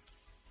screening.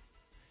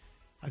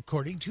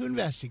 According to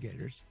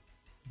investigators,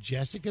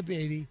 Jessica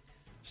Beatty,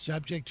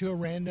 subject to a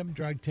random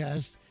drug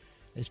test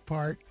as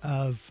part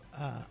of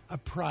a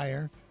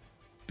prior,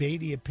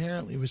 Beatty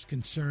apparently was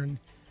concerned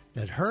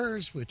that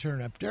hers would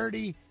turn up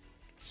dirty,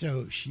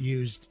 so she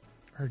used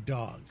her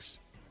dog's.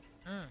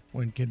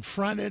 When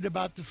confronted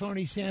about the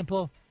phony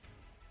sample,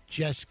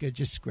 Jessica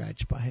just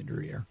scratched behind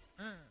her ear.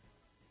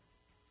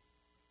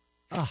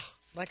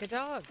 Like a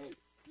dog.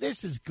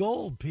 This is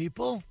gold,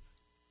 people.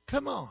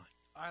 Come on.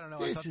 I don't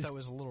know. I thought that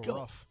was a little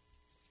rough.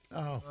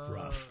 Oh,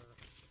 rough.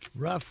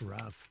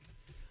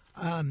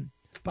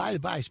 By the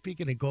by,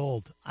 speaking of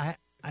gold,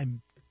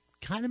 I'm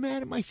kind of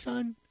mad at my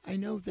son. I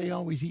know they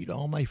always eat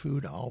all my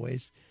food,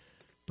 always.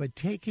 But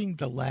taking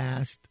the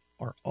last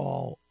or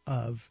all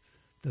of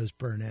those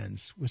burn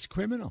ends was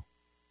criminal.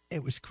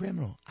 It was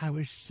criminal. I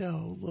was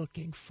so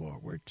looking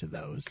forward to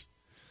those.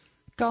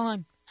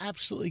 Gone.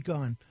 Absolutely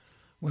gone.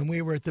 When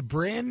we were at the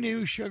brand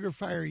new Sugar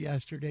Fire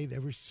yesterday, they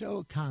were so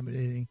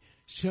accommodating,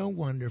 so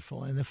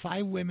wonderful. And the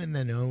 5 women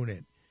that own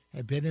it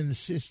have been in the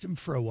system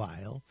for a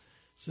while,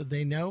 so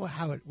they know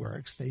how it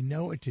works. They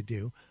know what to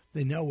do.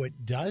 They know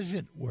what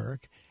doesn't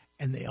work,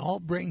 and they all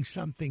bring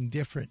something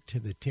different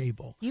to the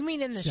table. You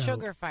mean in the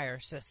Sugar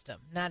Fire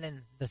system, not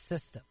in the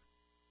system?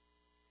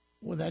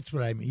 Well, that's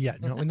what I mean. Yeah,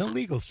 no, in the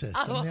legal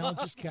system. They all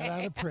just got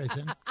out of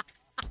prison.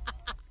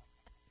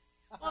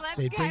 Well,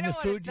 that's kind of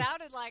what it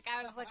sounded like.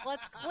 I was like,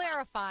 let's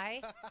clarify.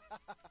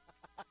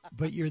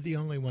 But you're the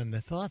only one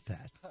that thought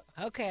that.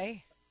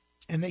 Okay.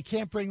 And they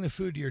can't bring the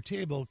food to your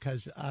table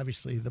because,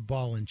 obviously, the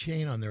ball and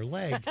chain on their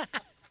leg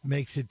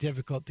makes it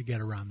difficult to get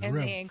around the room.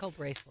 And the ankle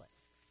bracelet.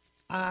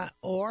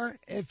 Or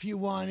if you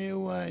want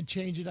to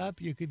change it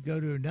up, you could go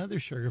to another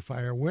Sugar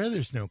Fire where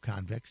there's no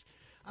convicts.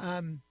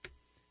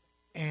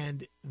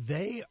 And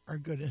they are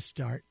going to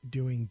start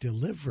doing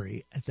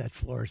delivery at that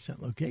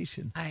fluorescent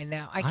location. I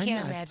know. I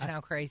can't imagine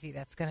how crazy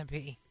that's going to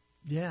be.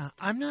 Yeah,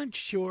 I'm not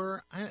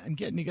sure. I'm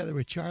getting together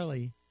with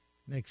Charlie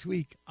next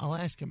week. I'll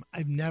ask him.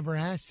 I've never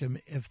asked him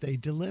if they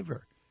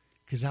deliver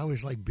because I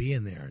always like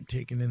being there and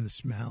taking in the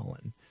smell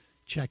and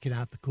checking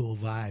out the cool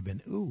vibe.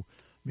 And,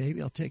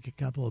 maybe I'll take a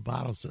couple of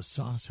bottles of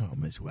sauce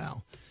home as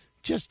well,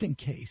 just in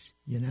case,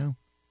 in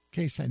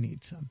case I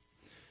need some.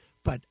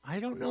 But I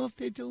don't know if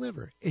they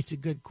deliver. It's a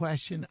good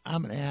question.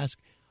 I'm going to ask.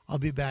 I'll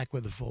be back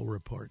with a full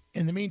report.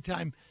 In the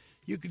meantime,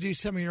 you could do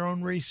some of your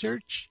own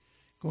research,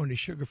 going to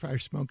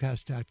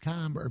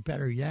sugarfiresmokehouse.com, or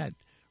better yet,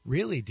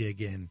 really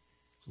dig in,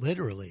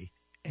 literally,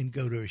 and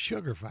go to a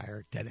Sugar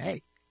Fire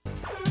today.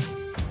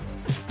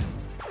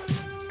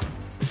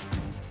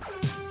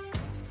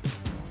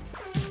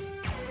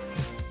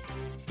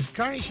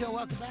 Carney Show,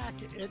 welcome back.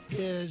 It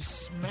is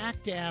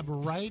smack dab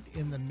right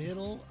in the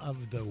middle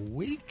of the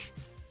week.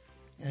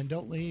 And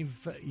don't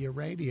leave your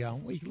radio.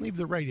 Well, you can leave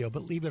the radio,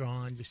 but leave it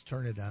on. Just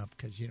turn it up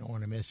because you don't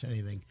want to miss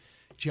anything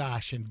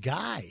Josh and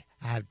Guy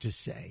have to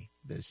say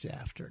this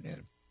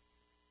afternoon.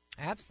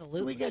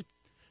 Absolutely.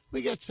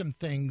 We got some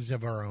things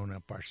of our own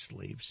up our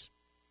sleeves.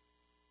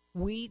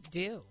 We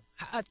do.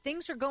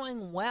 Things are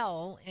going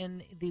well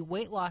in the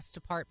weight loss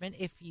department.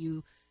 If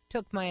you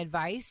took my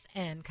advice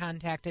and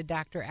contacted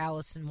Dr.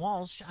 Allison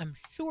Walsh, I'm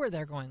sure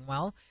they're going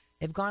well.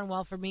 They've gone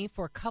well for me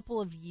for a couple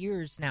of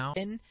years now.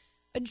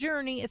 A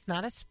journey. It's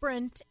not a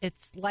sprint.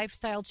 It's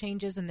lifestyle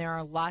changes, and there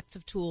are lots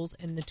of tools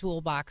in the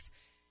toolbox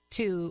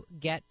to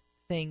get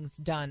things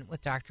done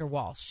with Dr.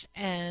 Walsh.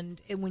 And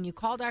when you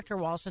call Dr.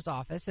 Walsh's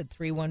office at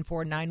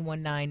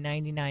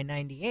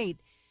 314-919-9998,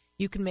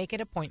 you can make an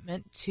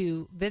appointment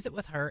to visit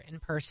with her in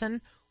person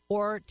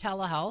or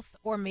telehealth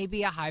or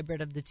maybe a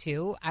hybrid of the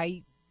two.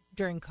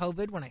 During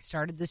COVID, when I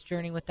started this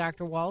journey with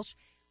Dr. Walsh,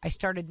 I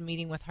started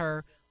meeting with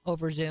her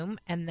over Zoom,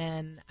 and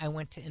then I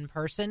went to in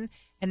person.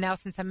 And now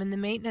since I'm in the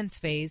maintenance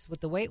phase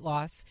with the weight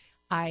loss,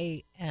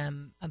 I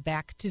am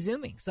back to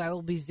Zooming. So I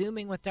will be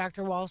Zooming with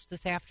Dr. Walsh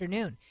this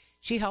afternoon.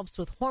 She helps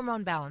with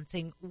hormone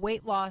balancing,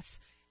 weight loss,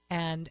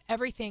 and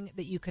everything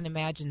that you can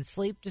imagine.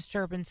 Sleep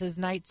disturbances,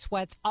 night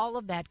sweats, all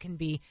of that can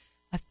be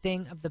a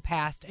thing of the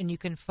past, and you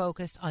can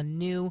focus on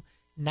new,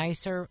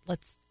 nicer,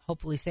 let's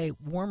hopefully say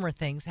warmer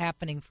things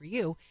happening for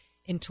you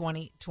in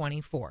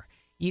 2024.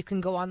 You can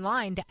go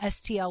online to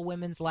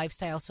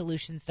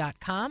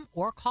stlwomenslifestylesolutions.com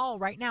or call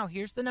right now.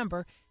 Here's the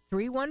number,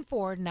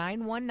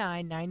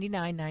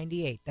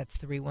 314-919-9998. That's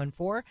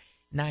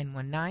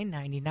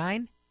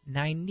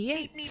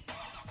 314-919-9998.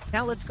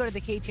 Now let's go to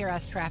the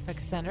KTRS Traffic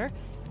Center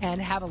and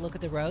have a look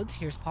at the roads.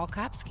 Here's Paul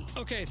Kopsky.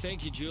 Okay,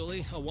 thank you,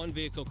 Julie. A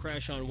one-vehicle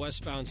crash on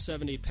westbound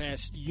 70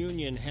 past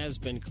Union has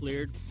been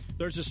cleared.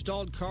 There's a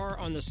stalled car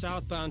on the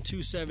southbound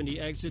 270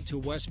 exit to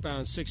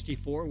westbound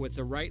 64 with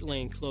the right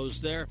lane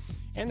closed there.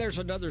 And there's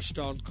another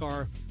stalled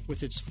car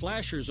with its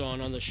flashers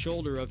on the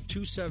shoulder of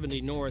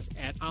 270 north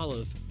at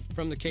Olive.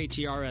 From the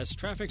KTRS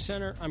Traffic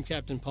Center, I'm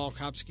Captain Paul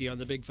Kopsky on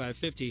the Big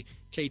 550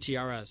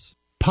 KTRS.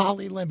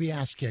 Polly, let me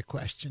ask you a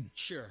question.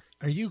 Sure.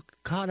 Are you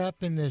caught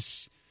up in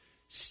this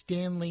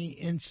Stanley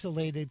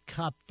insulated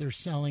cup they're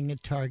selling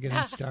at Target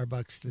and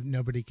Starbucks that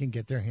nobody can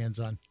get their hands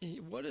on?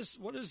 What is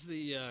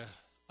the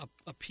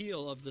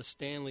appeal of the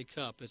Stanley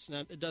Cup? It's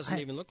not. It doesn't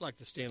even look like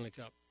the Stanley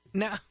Cup.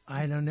 No.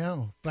 I don't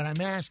know, but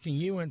I'm asking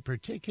you in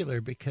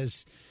particular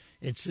because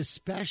it's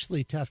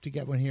especially tough to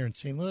get one here in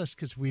St. Louis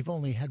because we've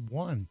only had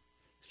one.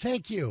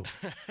 Thank you.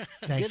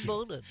 Good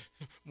morning.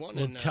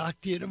 We'll talk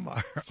to you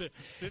tomorrow.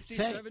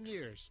 57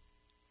 years.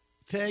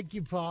 Thank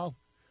you, Paul.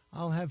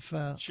 I'll have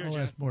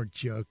more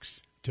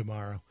jokes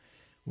tomorrow.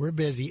 We're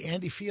busy.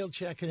 Andy Field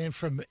checking in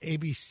from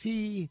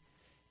ABC,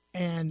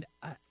 and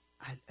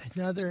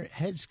another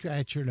head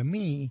scratcher to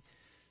me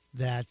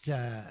that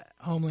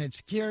Homeland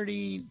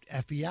Security,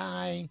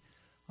 FBI,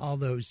 all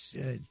those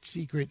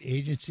secret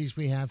agencies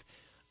we have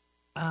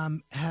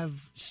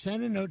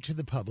sent a note to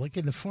the public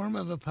in the form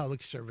of a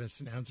public service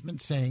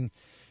announcement saying,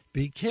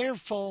 be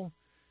careful,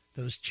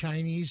 those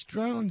Chinese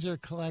drones are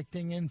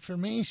collecting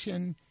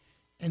information.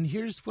 And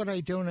here's what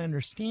I don't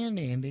understand,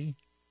 Andy,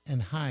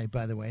 and hi,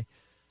 by the way.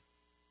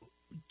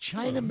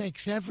 China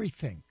makes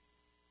everything.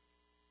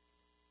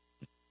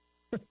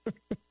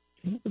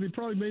 They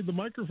probably made the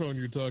microphone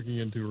you're talking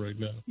into right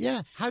now.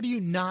 Yeah. How do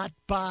you not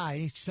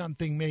buy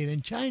something made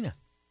in China?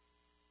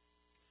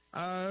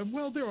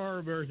 Well, there are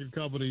American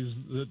companies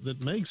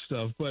that make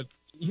stuff, but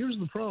here's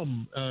the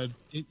problem.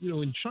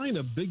 In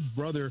China, Big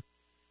Brother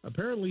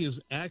apparently is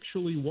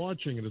actually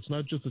watching, and it's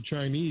not just the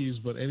Chinese,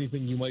 but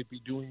anything you might be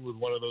doing with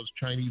one of those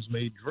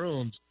Chinese-made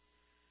drones.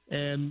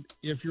 And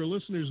if your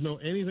listeners know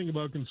anything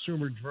about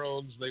consumer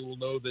drones, they will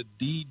know that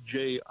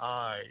DJI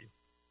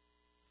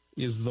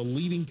is the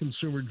leading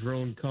consumer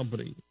drone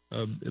company.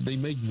 They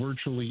make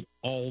virtually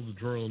all the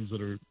drones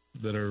that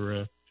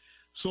are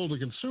sold to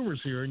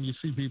consumers here, and you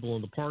see people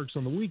in the parks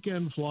on the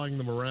weekend flying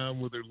them around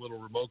with their little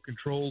remote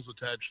controls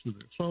attached to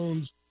their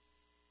phones.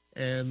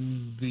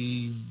 And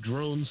the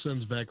drone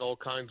sends back all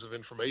kinds of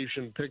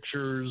information,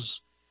 pictures,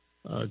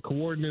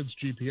 coordinates,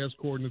 GPS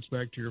coordinates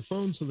back to your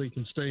phone so they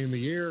can stay in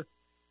the air.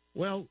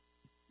 Well,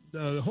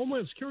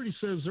 Homeland Security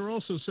says they're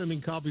also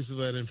sending copies of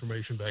that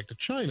information back to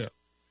China.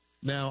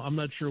 Now, I'm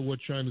not sure what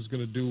China's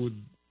going to do with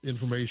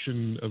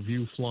information of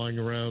you flying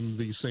around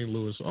the St.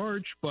 Louis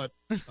Arch, but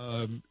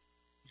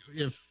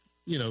if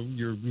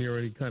you're near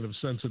any kind of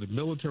sensitive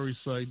military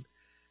site,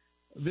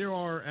 there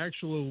are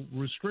actual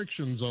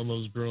restrictions on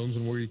those drones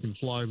and where you can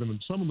fly them,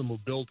 and some of them are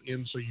built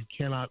in so you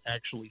cannot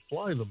actually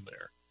fly them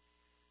there.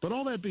 But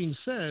all that being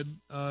said,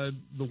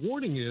 the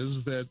warning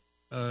is that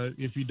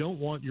if you don't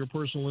want your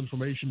personal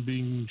information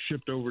being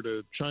shipped over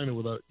to China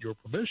without your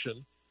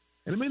permission,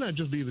 and it may not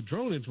just be the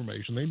drone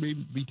information, they may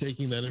be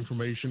taking that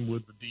information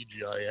with the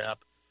DJI app.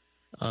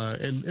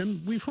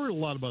 And we've heard a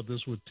lot about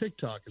this with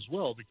TikTok as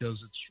well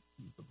because it's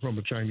from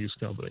a Chinese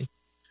company.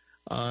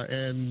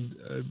 And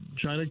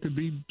China could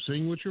be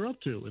seeing what you're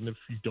up to. And if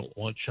you don't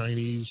want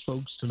Chinese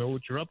folks to know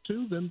what you're up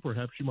to, then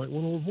perhaps you might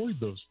want to avoid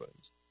those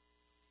things.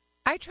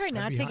 I try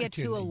not to get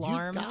too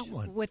alarmed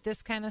with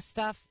this kind of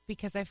stuff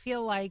because I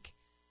feel like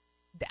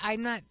I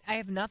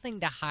have nothing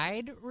to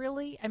hide,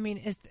 really. I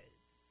mean,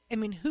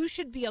 who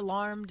should be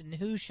alarmed and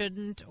who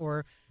shouldn't,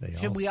 or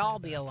should we all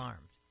be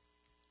alarmed?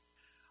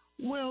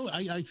 Well,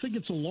 I think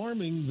it's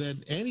alarming that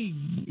any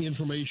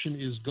information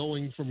is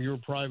going from your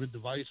private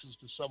devices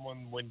to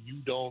someone when you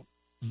don't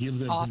give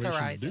them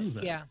permission to do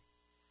that. Yeah.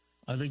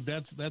 I think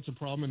that's a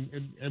problem,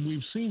 and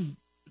we've seen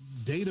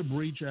data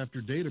breach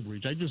after data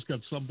breach. I just got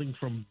something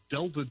from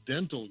Delta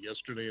Dental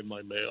yesterday in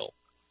my mail.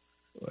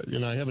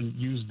 And I haven't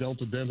used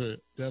Delta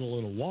Dental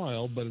in a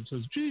while, but it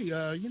says, gee,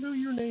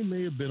 your name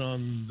may have been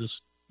on this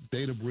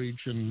data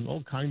breach and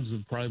all kinds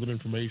of private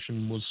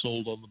information was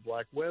sold on the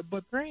black web.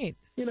 But, great.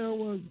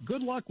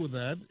 Good luck with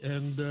that.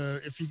 And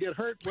if you get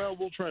hurt, well,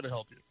 we'll try to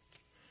help you.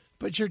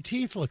 But your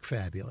teeth look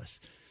fabulous.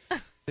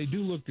 They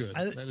do look good.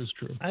 That is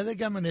true. I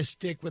think I'm going to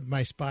stick with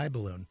my spy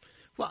balloon.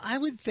 Well, I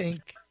would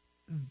think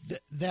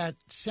that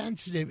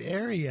sensitive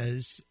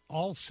areas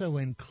also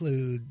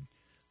include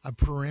a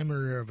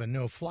perimeter of a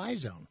no-fly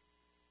zone.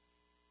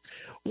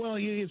 Well,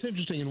 it's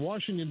interesting. In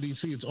Washington,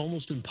 D.C., it's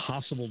almost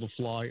impossible to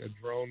fly a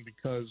drone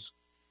because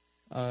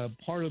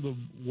part of the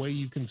way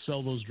you can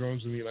sell those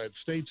drones in the United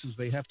States is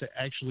they have to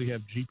actually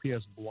have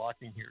GPS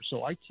blocking here.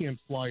 So I can't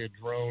fly a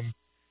drone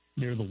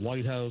near the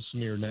White House,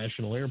 near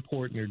National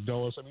Airport, near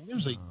Dulles. I mean,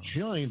 there's a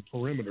giant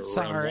perimeter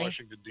around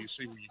Washington,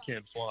 D.C. where you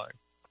can't fly.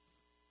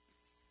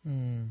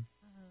 I'm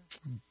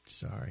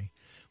sorry.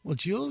 Well,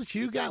 Jules,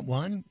 you got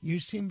one. You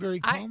seem very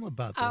calm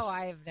about this. Oh,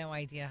 I have no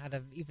idea how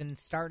to even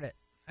start it.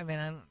 I mean,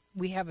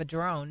 we have a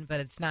drone, but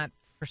it's not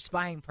for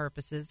spying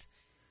purposes.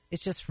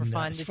 It's just for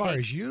fun. As far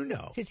as you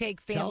know. To take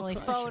family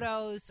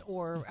photos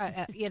or,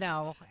 you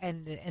know,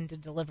 and to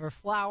deliver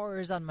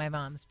flowers on my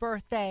mom's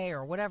birthday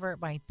or whatever it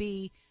might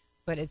be.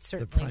 But it's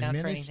certainly not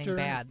for anything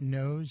bad. The Prime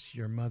Minister knows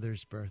your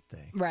mother's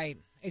birthday. Right,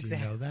 exactly.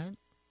 Do you know that?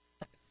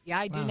 Yeah,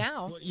 I do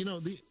now. Well, you know,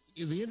 the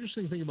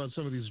interesting thing about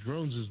some of these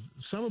drones is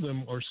some of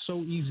them are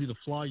so easy to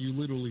fly, you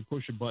literally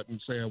push a button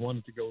and say, I want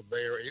it to go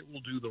there. It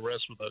will do the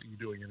rest without you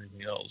doing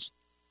anything else.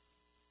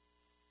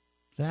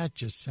 That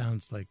just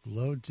sounds like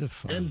loads of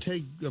fun. And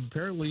take,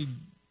 apparently,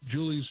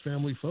 Julie's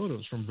family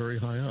photos from very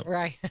high up.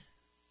 Right.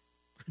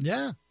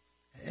 Yeah.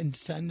 And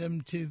send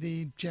them to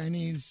the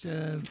Chinese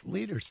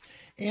leaders.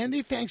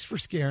 Andy, thanks for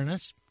scaring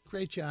us.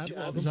 Great job,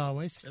 as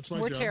always.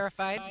 We're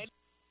terrified.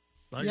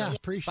 Bye, yeah, guys.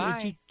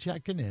 appreciate you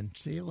checking in.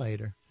 See you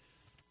later.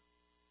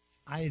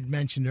 I had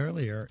mentioned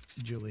earlier,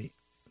 Julie,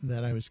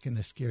 that I was going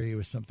to scare you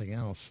with something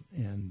else,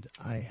 and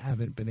I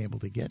haven't been able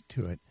to get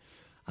to it.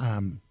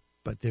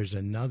 But there's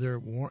another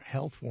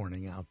health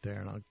warning out there,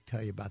 and I'll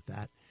tell you about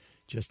that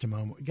just a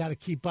moment. We got to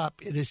keep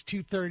up. It is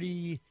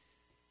 2:36.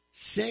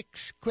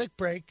 Quick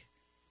break.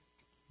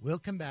 We'll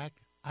come back.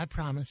 I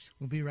promise.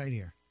 We'll be right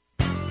here.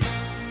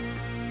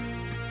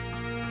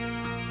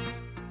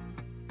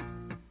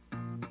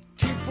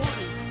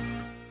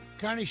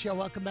 Carney Show,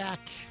 welcome back.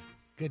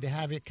 Good to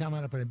have you.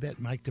 Coming up in a bit,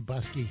 Mike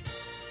Dobuski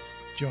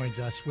joins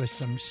us with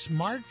some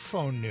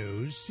smartphone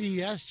news.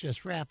 CES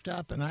just wrapped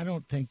up, and I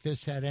don't think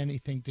this had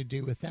anything to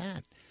do with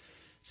that.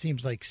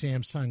 Seems like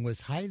Samsung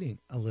was hiding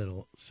a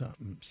little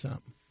something.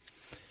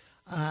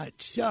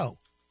 So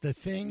the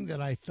thing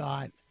that I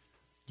thought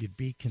you'd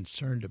be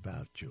concerned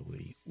about,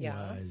 Julie,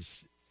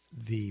 was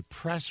the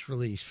press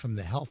release from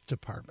the health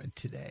department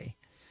today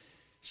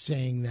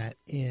saying that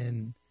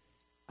in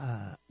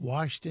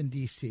Washington,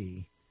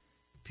 D.C.,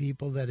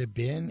 people that have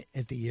been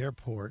at the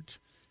airport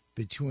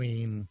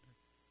between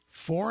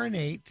 4 and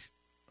 8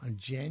 on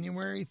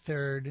January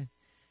 3rd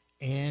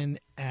and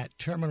at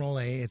Terminal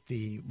A at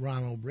the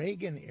Ronald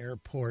Reagan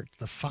Airport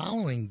the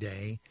following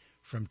day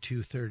from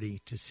 2:30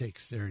 to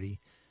 6:30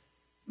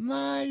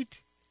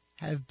 might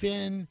have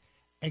been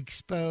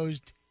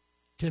exposed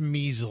to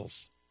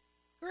measles.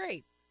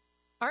 Great.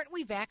 Aren't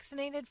we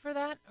vaccinated for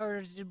that?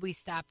 Or did we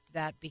stop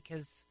that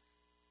because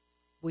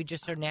we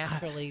just are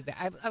naturally...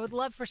 I would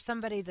love for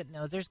somebody that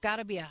knows. There's got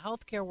to be a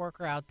healthcare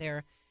worker out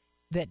there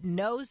that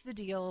knows the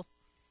deal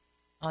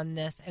on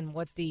this and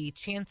what the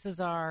chances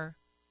are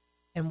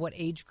and what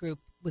age group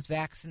was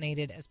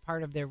vaccinated as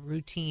part of their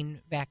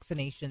routine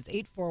vaccinations.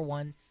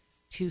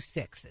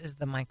 84126 is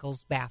the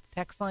Michael's Bath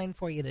text line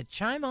for you to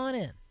chime on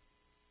in.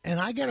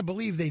 And I got to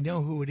believe they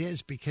know who it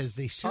is because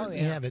they certainly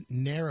have it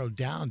narrowed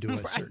down to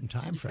a certain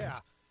time frame. Yeah.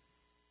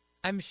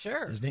 I'm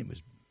sure. His name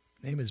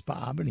is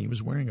Bob, and he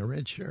was wearing a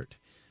red shirt.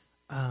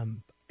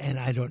 And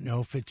I don't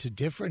know if it's a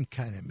different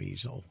kind of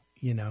measles.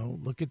 You know,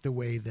 look at the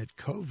way that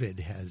COVID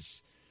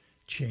has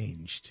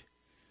changed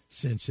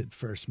since it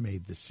first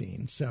made the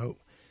scene. So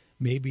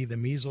maybe the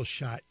measles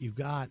shot you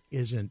got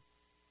isn't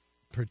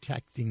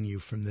protecting you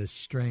from this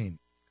strain.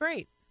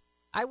 Great.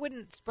 I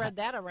wouldn't spread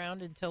that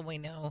around until we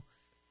know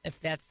if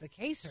that's the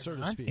case or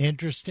not.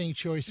 Interesting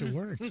choice of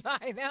words.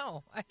 I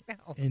know.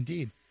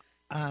 Indeed.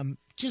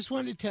 Just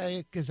wanted to tell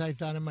you because I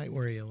thought it might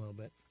worry you a little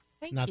bit.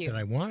 Thank Not you. that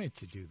I wanted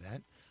to do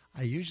that.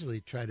 I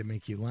usually try to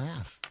make you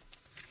laugh.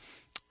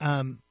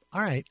 All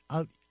right.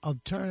 I'll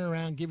turn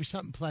around, give you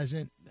something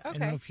pleasant. Okay. I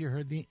don't know if you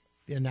heard the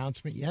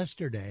announcement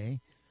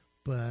yesterday,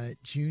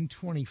 but June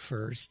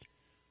 21st,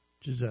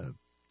 which is a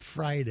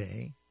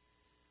Friday,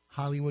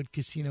 Hollywood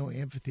Casino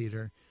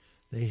Amphitheater,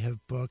 they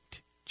have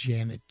booked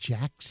Janet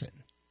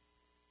Jackson.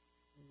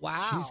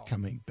 Wow. She's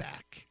coming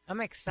back. I'm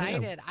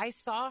excited. I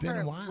saw been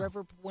her a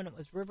while. when it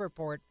was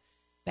Riverport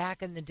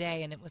back in the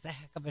day, and it was a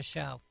heck of a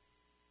show.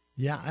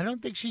 Yeah, I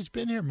don't think she's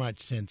been here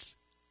much since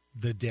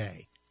the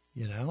day,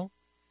 you know?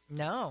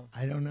 No.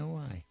 I don't know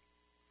why.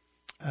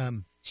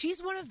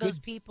 She's one of those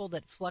people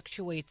that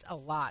fluctuates a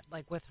lot,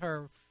 like with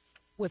her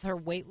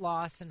weight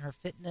loss and her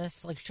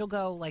fitness. Like she'll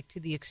go like to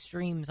the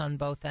extremes on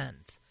both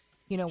ends.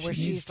 You know, where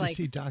she needs she's to like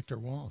see Dr.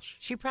 Walsh.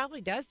 She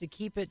probably does to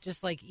keep it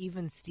just like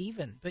even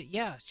Steven. But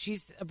yeah,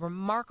 she's a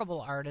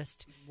remarkable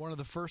artist. One of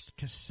the first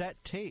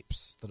cassette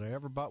tapes that I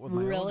ever bought with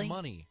my own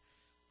money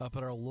up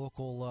at our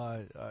local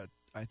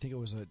I think it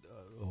was a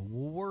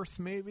Woolworth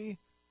maybe.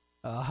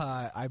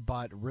 I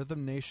bought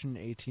Rhythm Nation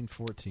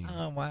 1814.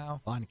 Oh,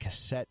 wow. On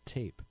cassette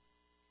tape.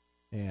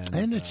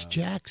 And it's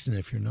Jackson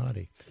if you're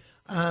naughty.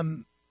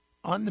 On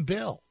the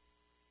bill,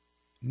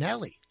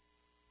 Nelly.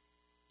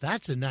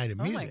 That's a night of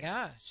music. Oh, my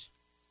gosh.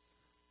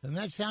 Doesn't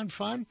that sound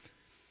fun?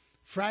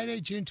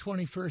 Friday, June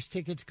 21st,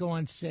 tickets go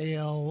on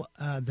sale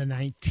the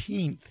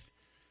 19th.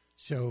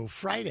 So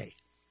Friday,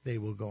 they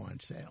will go on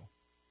sale.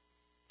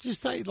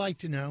 Just thought you'd like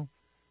to know.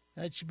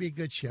 That should be a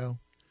good show.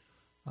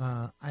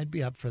 I'd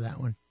be up for that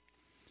one.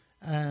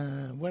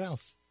 What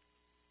else?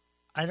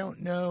 I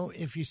don't know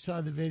if you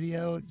saw the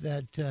video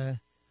that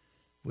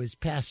was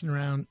passing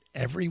around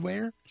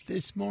everywhere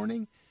this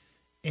morning.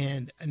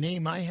 And a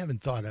name I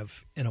haven't thought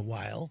of in a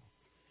while,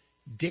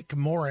 Dick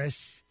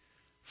Morris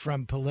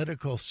from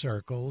political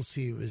circles.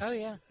 He was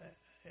a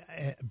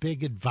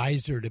big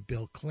advisor to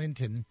Bill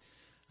Clinton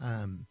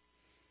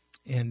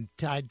and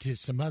tied to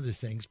some other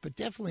things, but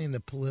definitely in the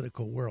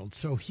political world.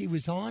 So he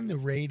was on the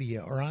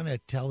radio or on a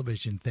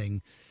television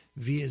thing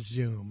via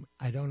Zoom.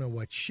 I don't know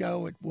what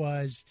show it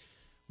was,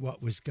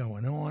 what was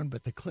going on,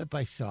 but the clip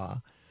I saw,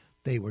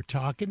 they were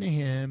talking to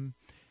him,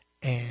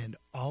 and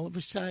all of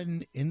a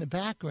sudden, in the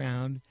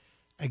background,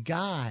 a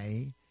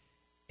guy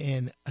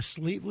in a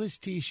sleeveless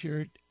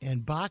T-shirt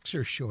and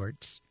boxer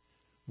shorts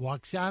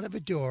walks out of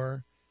a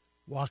door,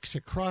 walks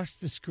across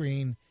the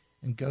screen,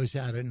 and goes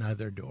out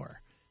another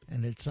door.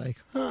 And it's like,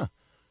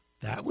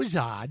 that was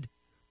odd.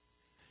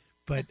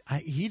 But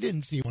he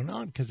didn't see one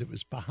on because it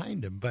was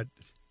behind him. But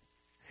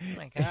oh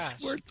my gosh,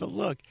 it's worth a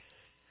look.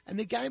 And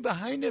the guy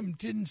behind him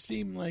didn't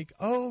seem like,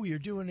 oh, you're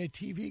doing a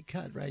TV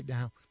cut right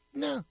now.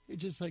 No,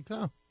 it's just like,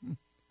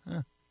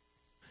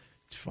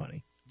 it's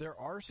funny. There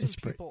are some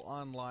people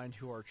online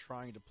who are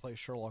trying to play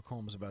Sherlock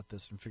Holmes about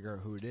this and figure out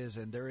who it is,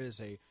 and there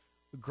is a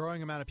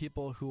growing amount of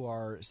people who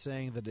are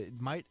saying that it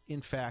might,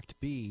 in fact,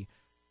 be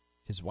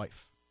his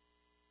wife.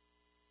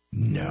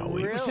 No,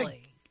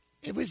 really?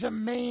 It was a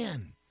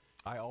man.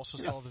 I also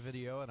saw the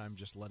video, and I'm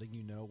just letting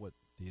you know what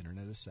the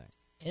internet is saying.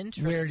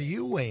 Interesting. Where do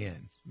you weigh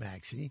in,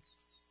 Maxie?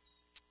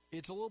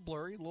 It's a little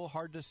blurry, a little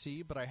hard to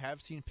see, but I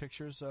have seen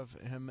pictures of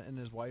him and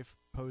his wife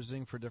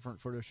posing for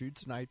different photo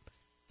shoots, and I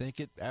think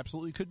it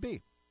absolutely could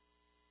be.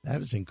 That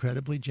was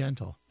incredibly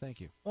gentle. Thank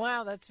you.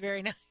 Wow, that's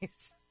very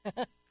nice.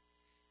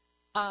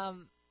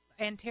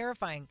 And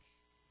terrifying.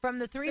 From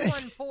the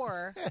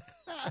 314,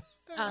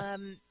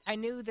 I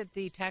knew that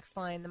the text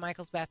line, the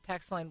Michael's Bath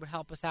text line, would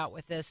help us out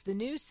with this. The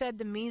news said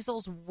the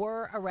measles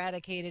were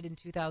eradicated in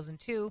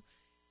 2002,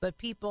 but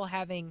people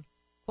having,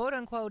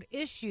 quote-unquote,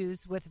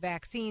 issues with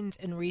vaccines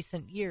in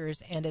recent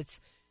years, and it's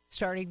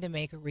starting to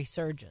make a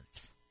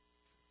resurgence.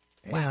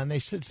 Wow. Yeah, and they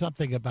said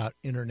something about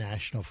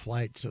international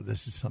flights, so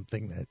this is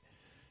something that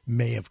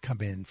may have come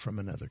in from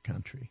another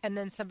country. And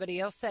then somebody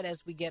else said,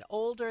 as we get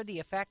older, the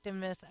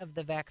effectiveness of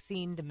the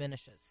vaccine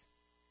diminishes.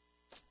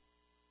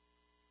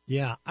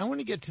 Yeah, I want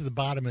to get to the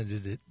bottom of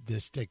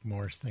this Dick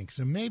Morris thing.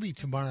 So maybe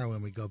tomorrow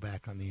when we go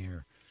back on the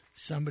air,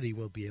 somebody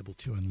will be able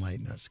to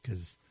enlighten us,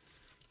 because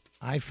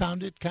I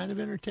found it kind of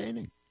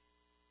entertaining.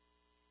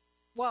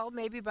 Well,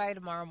 maybe by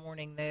tomorrow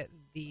morning, the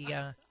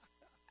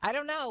I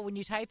don't know. When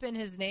you type in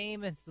his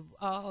name, it's,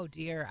 oh,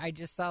 dear, I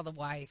just saw the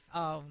wife.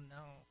 Oh,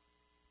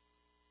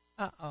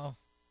 no. Uh-oh.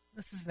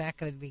 This is not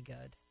going to be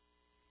good.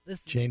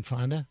 Jane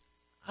Fonda?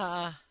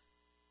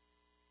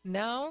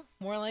 No,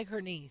 more like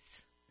her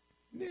niece.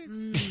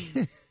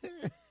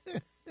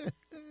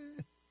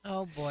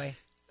 Oh, boy.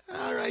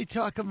 All right,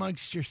 talk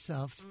amongst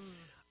yourselves.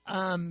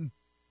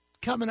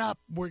 Coming up,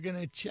 we're going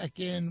to check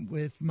in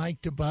with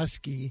Mike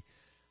Dobuski.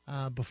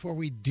 Before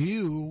we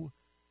do,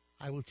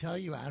 I will tell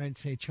you, out in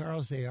St.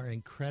 Charles, they are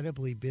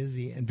incredibly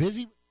busy, and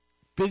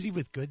busy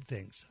with good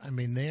things. I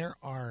mean, there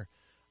are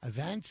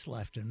events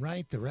left and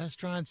right. The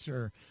restaurants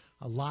are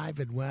alive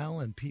and well,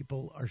 and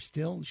people are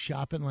still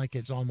shopping like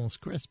it's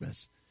almost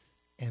Christmas.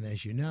 And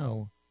as you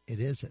know,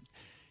 it isn't.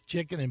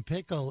 Chicken and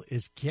Pickle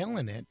is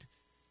killing it.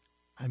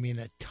 I mean,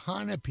 a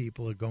ton of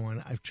people are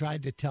going. I've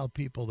tried to tell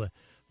people to,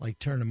 like,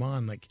 turn them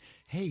on, like,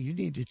 hey, you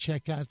need to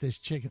check out this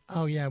chicken.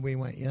 Oh, yeah, we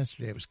went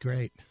yesterday. It was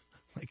great.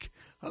 Like,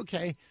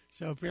 okay,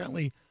 so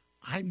apparently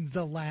I'm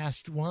the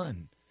last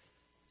one.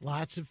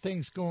 Lots of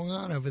things going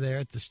on over there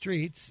at the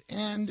streets,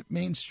 and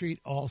Main Street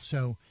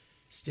also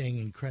staying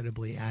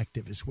incredibly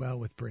active as well,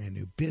 with brand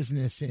new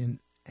businesses and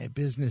a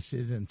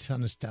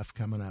ton of stuff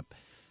coming up.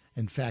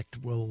 In fact,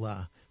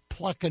 we'll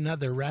pluck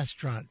another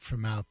restaurant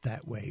from out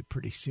that way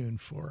pretty soon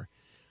for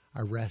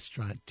our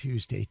Restaurant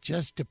Tuesday,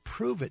 just to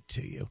prove it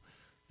to you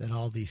that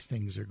all these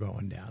things are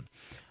going down.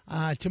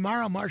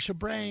 Tomorrow, Marsha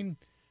Brain,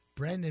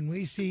 Brendan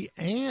Weesey,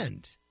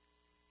 and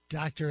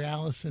Dr.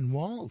 Allison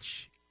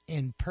Walsh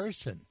in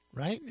person,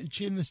 right? Is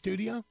she in the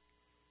studio?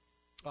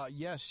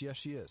 Yes,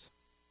 she is.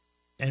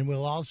 And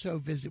we'll also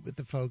visit with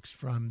the folks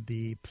from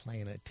the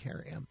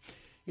planetarium.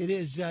 It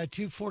is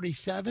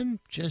 2:47,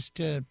 just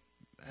to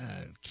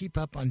keep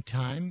up on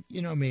time.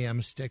 You know me, I'm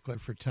a stickler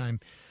for time.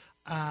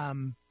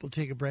 We'll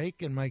take a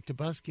break, and Mike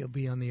Dobuski will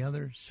be on the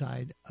other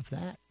side of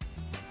that.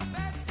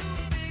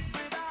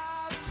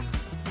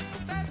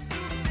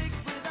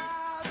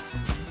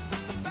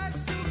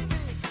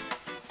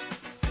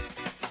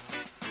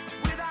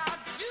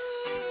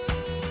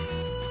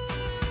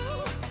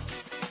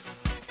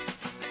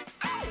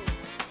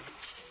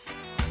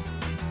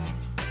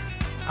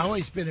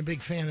 Always been a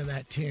big fan of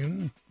that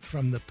tune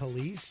from The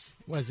Police.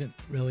 Wasn't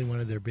really one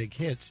of their big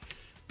hits.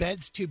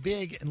 Bed's Too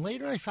Big, and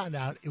later I found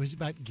out it was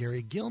about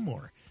Gary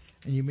Gilmore.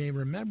 And you may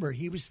remember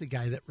he was the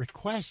guy that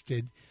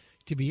requested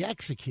to be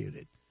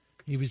executed.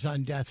 He was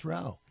on death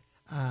row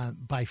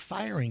by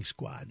firing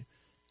squad.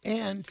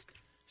 And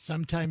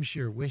sometimes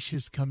your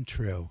wishes come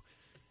true.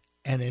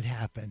 And it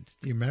happened.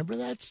 Do you remember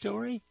that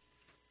story?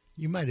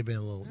 You might have been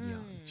a little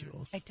young,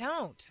 Jules. I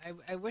don't.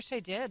 I wish I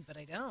did, but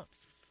I don't.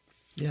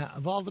 Yeah,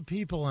 of all the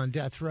people on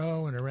death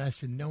row and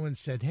arrested, no one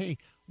said, hey,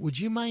 would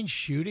you mind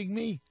shooting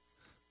me?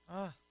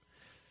 Oh.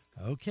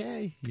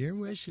 Okay, your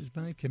wish is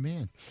my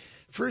command.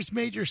 First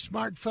major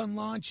smartphone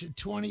launch in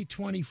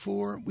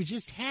 2024. We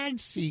just had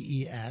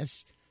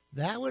CES.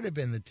 That would have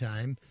been the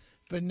time.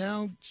 But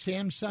now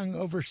Samsung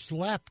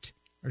overslept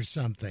or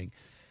something.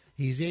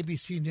 He's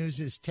ABC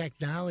News'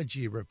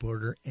 technology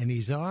reporter, and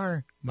he's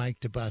our Mike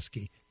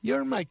Dobuski.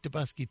 You're Mike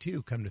Dobuski,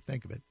 too, come to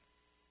think of it.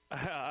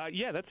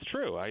 Yeah, that's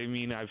true. I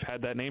mean, I've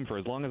had that name for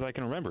as long as I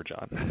can remember,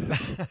 John.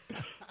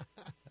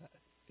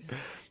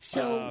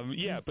 So,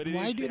 but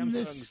why didn't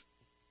this...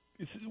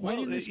 Why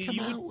didn't this come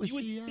out with You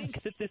would CES?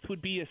 think that this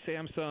would be a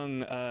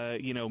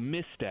Samsung,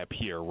 misstep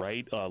here,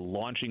 right?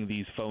 Launching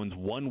these phones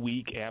 1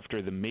 week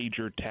after the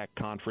major tech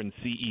conference,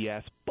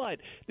 CES. But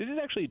this is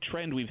actually a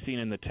trend we've seen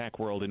in the tech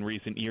world in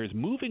recent years,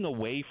 moving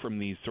away from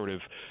these sort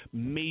of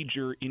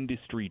major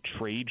industry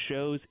trade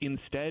shows.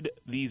 Instead,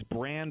 these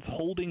brands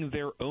holding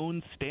their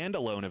own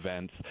standalone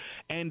events,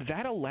 and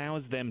that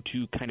allows them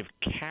to kind of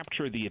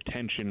capture the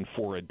attention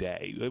for a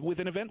day. With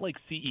an event like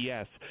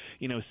CES,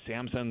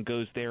 Samsung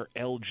goes there,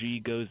 LG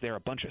goes there, a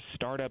bunch of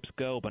startups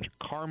go, a bunch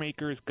of car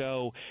makers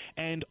go,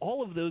 and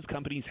all of those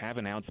companies have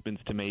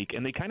announcements to make,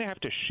 and they kind of have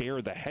to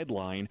share the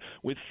headline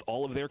with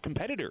all of their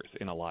competitors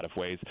in a lot of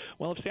ways.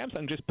 Well, if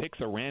Samsung just picks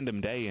a random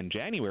day in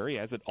January,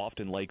 as it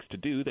often likes to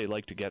do, they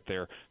like to get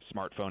their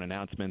smartphone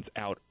announcements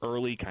out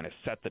early, kind of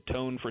set the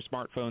tone for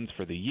smartphones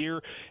for the year.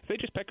 If they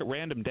just pick a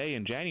random day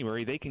in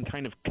January, they can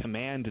kind of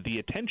command the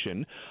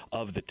attention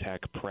of the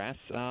tech press,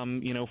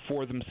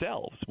 for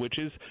themselves, which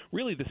is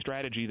really the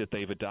strategy that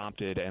they've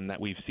adopted and that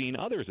we've seen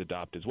others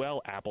adopt as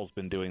well. Apple's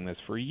been doing this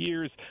for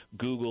years,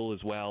 Google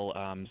as well.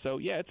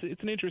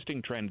 It's an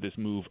interesting trend, this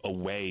move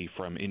away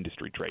from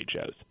industry trade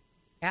shows.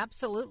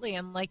 Absolutely,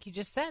 and like you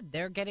just said,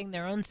 they're getting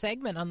their own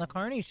segment on the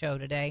Carney Show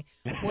today,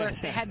 where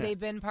had they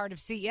been part of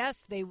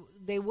CES,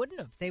 they wouldn't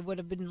have. They would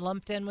have been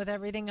lumped in with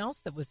everything else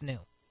that was new.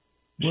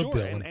 Sure,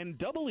 and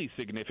doubly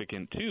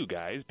significant, too,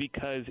 guys,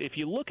 because if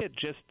you look at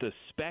just the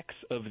specs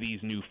of these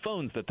new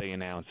phones that they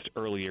announced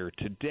earlier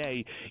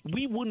today,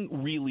 we wouldn't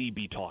really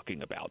be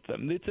talking about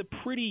them. It's a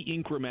pretty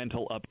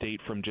incremental update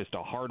from just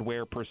a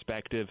hardware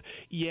perspective.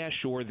 Yeah,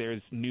 sure,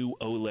 there's new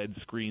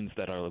OLED screens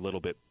that are a little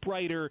bit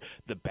brighter,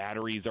 the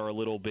batteries are a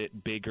little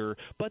bit bigger,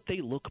 but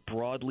they look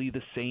broadly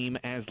the same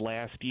as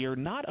last year.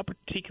 Not a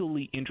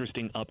particularly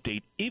interesting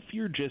update if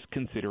you're just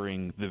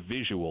considering the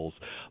visuals,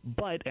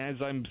 but as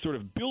I'm sort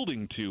of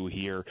building to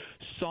here,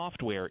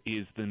 software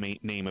is the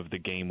name of the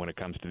game when it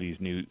comes to these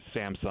new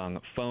Samsung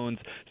phones.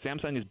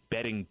 Samsung is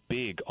betting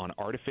big on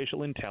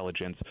artificial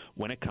intelligence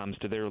when it comes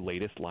to their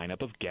latest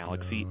lineup of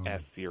Galaxy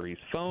S-Series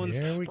phones.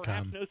 Here we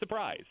Perhaps come. no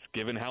surprise,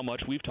 given how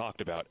much we've talked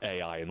about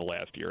AI in the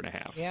last year and a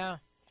half. Yeah.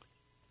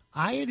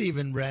 I had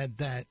even read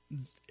that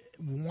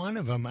one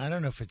of them, I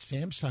don't know if it's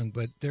Samsung,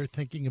 but they're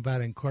thinking about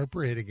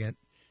incorporating it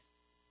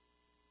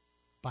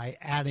by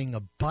adding a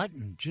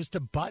button, just a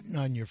button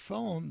on your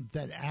phone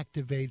that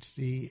activates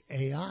the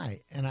AI.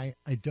 And I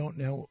don't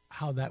know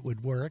how that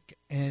would work.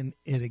 And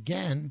it,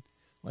 again,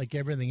 like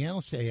everything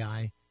else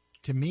AI,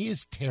 to me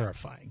is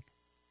terrifying.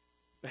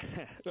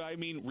 I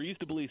mean,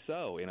 reasonably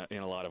so in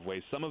a lot of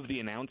ways. Some of the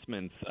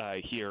announcements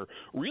here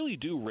really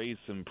do raise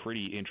some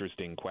pretty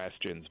interesting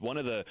questions. One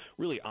of the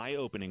really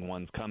eye-opening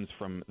ones comes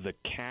from the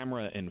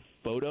camera and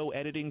photo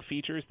editing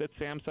features that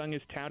Samsung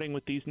is touting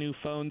with these new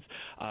phones.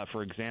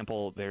 For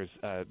example, there's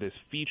this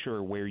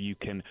feature where you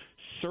can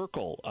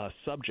circle a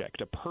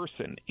subject, a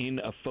person, in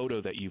a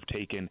photo that you've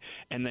taken,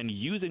 and then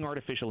using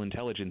artificial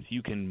intelligence,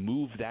 you can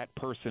move that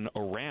person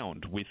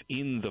around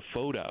within the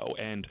photo,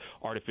 and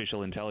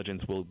artificial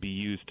intelligence will be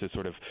used to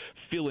sort of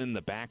fill in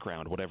the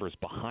background, whatever's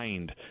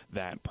behind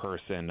that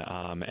person,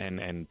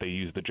 and they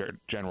use the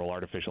general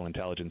artificial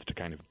intelligence to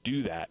kind of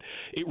do that.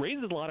 It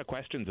raises a lot of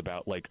questions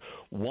about, like,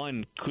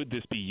 one, could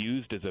this be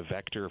used as a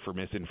vector for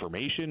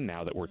misinformation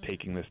now that we're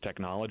taking this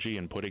technology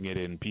and putting it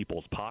in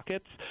people's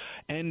pockets?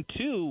 And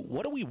two,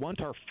 what do we want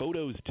our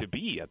photos to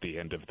be at the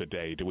end of the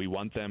day? Do we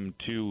want them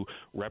to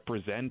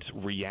represent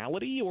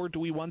reality, or do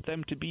we want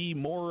them to be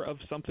more of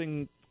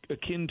something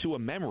akin to a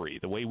memory,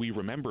 the way we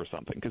remember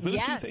something. Because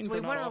yes, we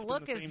want to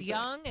look as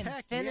young and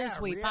thin as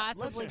we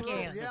possibly can.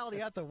 can.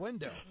 Reality out the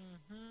window.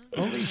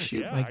 Only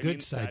shoot my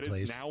good side, that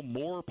please. Is now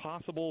more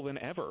possible than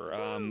ever,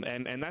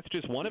 and that's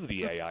just one of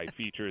the AI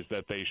features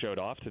that they showed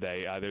off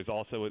today. There's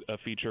also a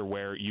feature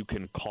where you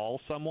can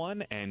call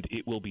someone, and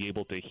it will be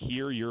able to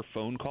hear your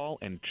phone call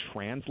and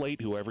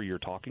translate whoever you're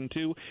talking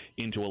to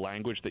into a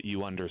language that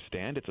you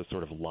understand. It's a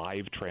sort of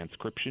live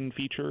transcription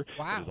feature.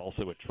 Wow. There's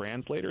also a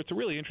translator. It's a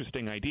really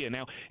interesting idea.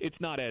 Now, it's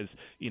not as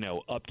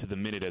up to the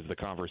minute as the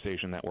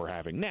conversation that we're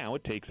having now.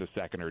 It takes a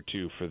second or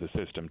two for the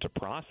system to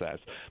process,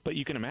 but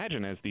you can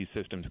imagine as these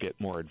systems get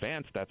more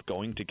advanced, that's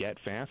going to get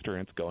faster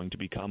and it's going to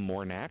become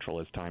more natural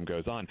as time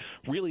goes on.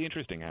 Really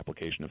interesting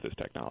application of this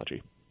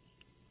technology.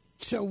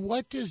 So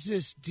what does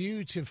this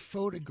do to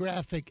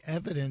photographic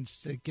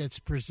evidence that gets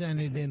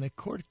presented in a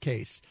court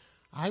case?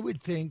 I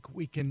would think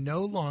we can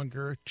no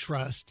longer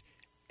trust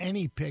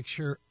any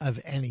picture of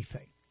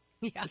anything.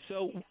 Yeah.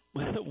 So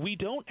we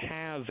don't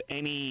have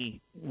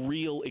any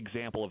real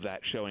example of that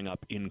showing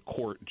up in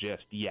court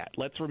just yet.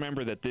 Let's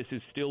remember that this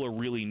is still a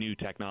really new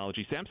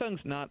technology.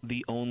 Samsung's not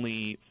the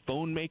only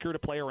phone maker to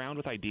play around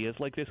with ideas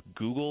like this.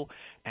 Google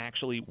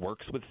actually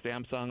works with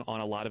Samsung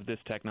on a lot of this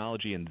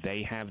technology, and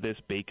they have this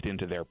baked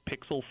into their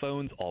Pixel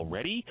phones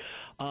already.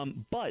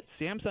 But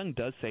Samsung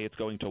does say it's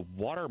going to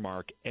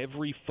watermark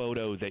every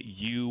photo that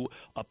you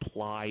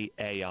apply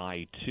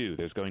AI to.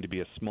 There's going to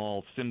be a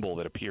small symbol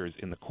that appears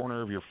in the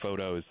corner of your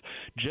photos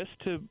just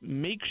to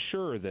make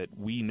sure that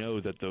we know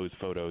that those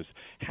photos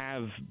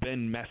have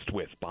been messed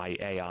with by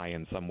AI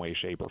in some way,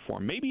 shape, or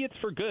form. Maybe it's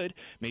for good.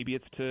 Maybe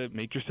it's to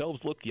make yourselves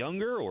look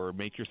younger or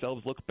make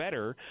yourselves look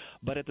better.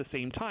 But at the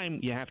same time,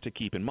 you have to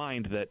keep in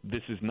mind that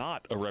this is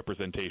not a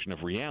representation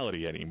of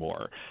reality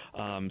anymore.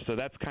 So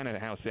that's kind of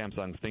how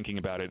Samsung's thinking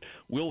about it.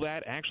 Will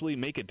that actually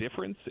make a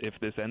difference if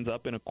this ends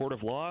up in a court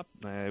of law?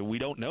 We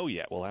don't know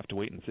yet. We'll have to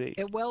wait and see.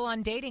 It will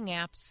on dating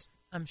apps,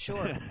 I'm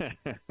sure.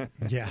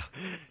 Yeah.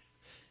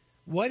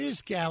 What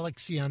is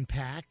Galaxy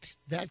Unpacked?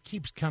 That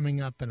keeps coming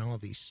up in all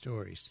these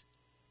stories.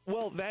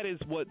 Well, that is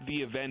what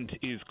the event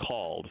is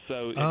called.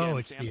 So again,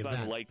 it's Samsung the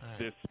event. liked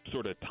this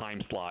sort of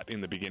time slot in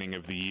the beginning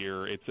of the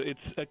year. It's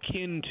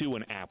akin to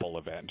an Apple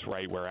event,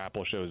 right, where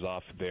Apple shows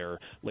off their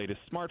latest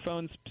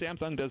smartphones.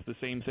 Samsung does the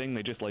same thing.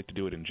 They just like to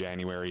do it in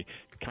January,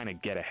 kind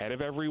of get ahead of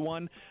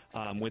everyone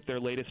with their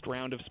latest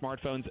round of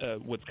smartphones.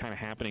 What's kind of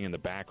happening in the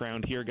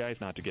background here, guys,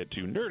 not to get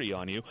too nerdy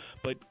on you,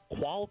 but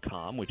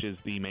Qualcomm, which is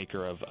the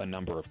maker of a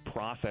number of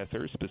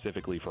processors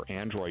specifically for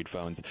Android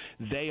phones,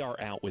 they are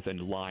out with a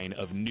line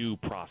of new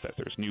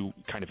processors, new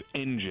kind of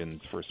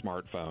engines for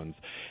smartphones,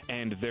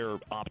 and they're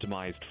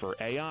optimized for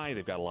AI.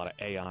 They've got a lot of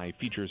AI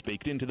features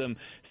baked into them.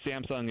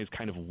 Samsung is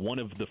kind of one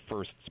of the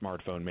first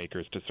smartphone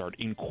makers to start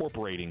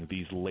incorporating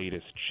these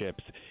latest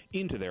chips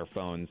into their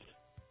phones.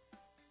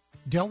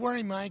 Don't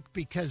worry, Mike,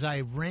 because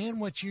I ran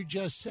what you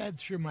just said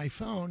through my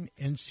phone,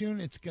 and soon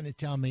it's going to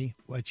tell me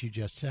what you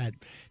just said.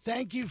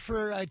 Thank you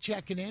for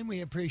checking in. We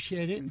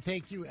appreciate it, and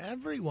thank you,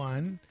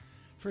 everyone,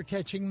 for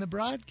catching the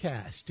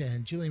broadcast.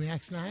 And Julie,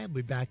 Max, and I will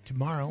be back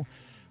tomorrow.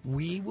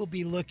 We will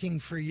be looking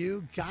for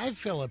you, Guy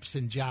Phillips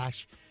and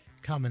Josh,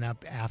 coming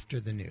up after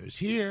the news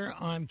here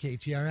on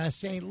KTRS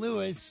St.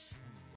 Louis.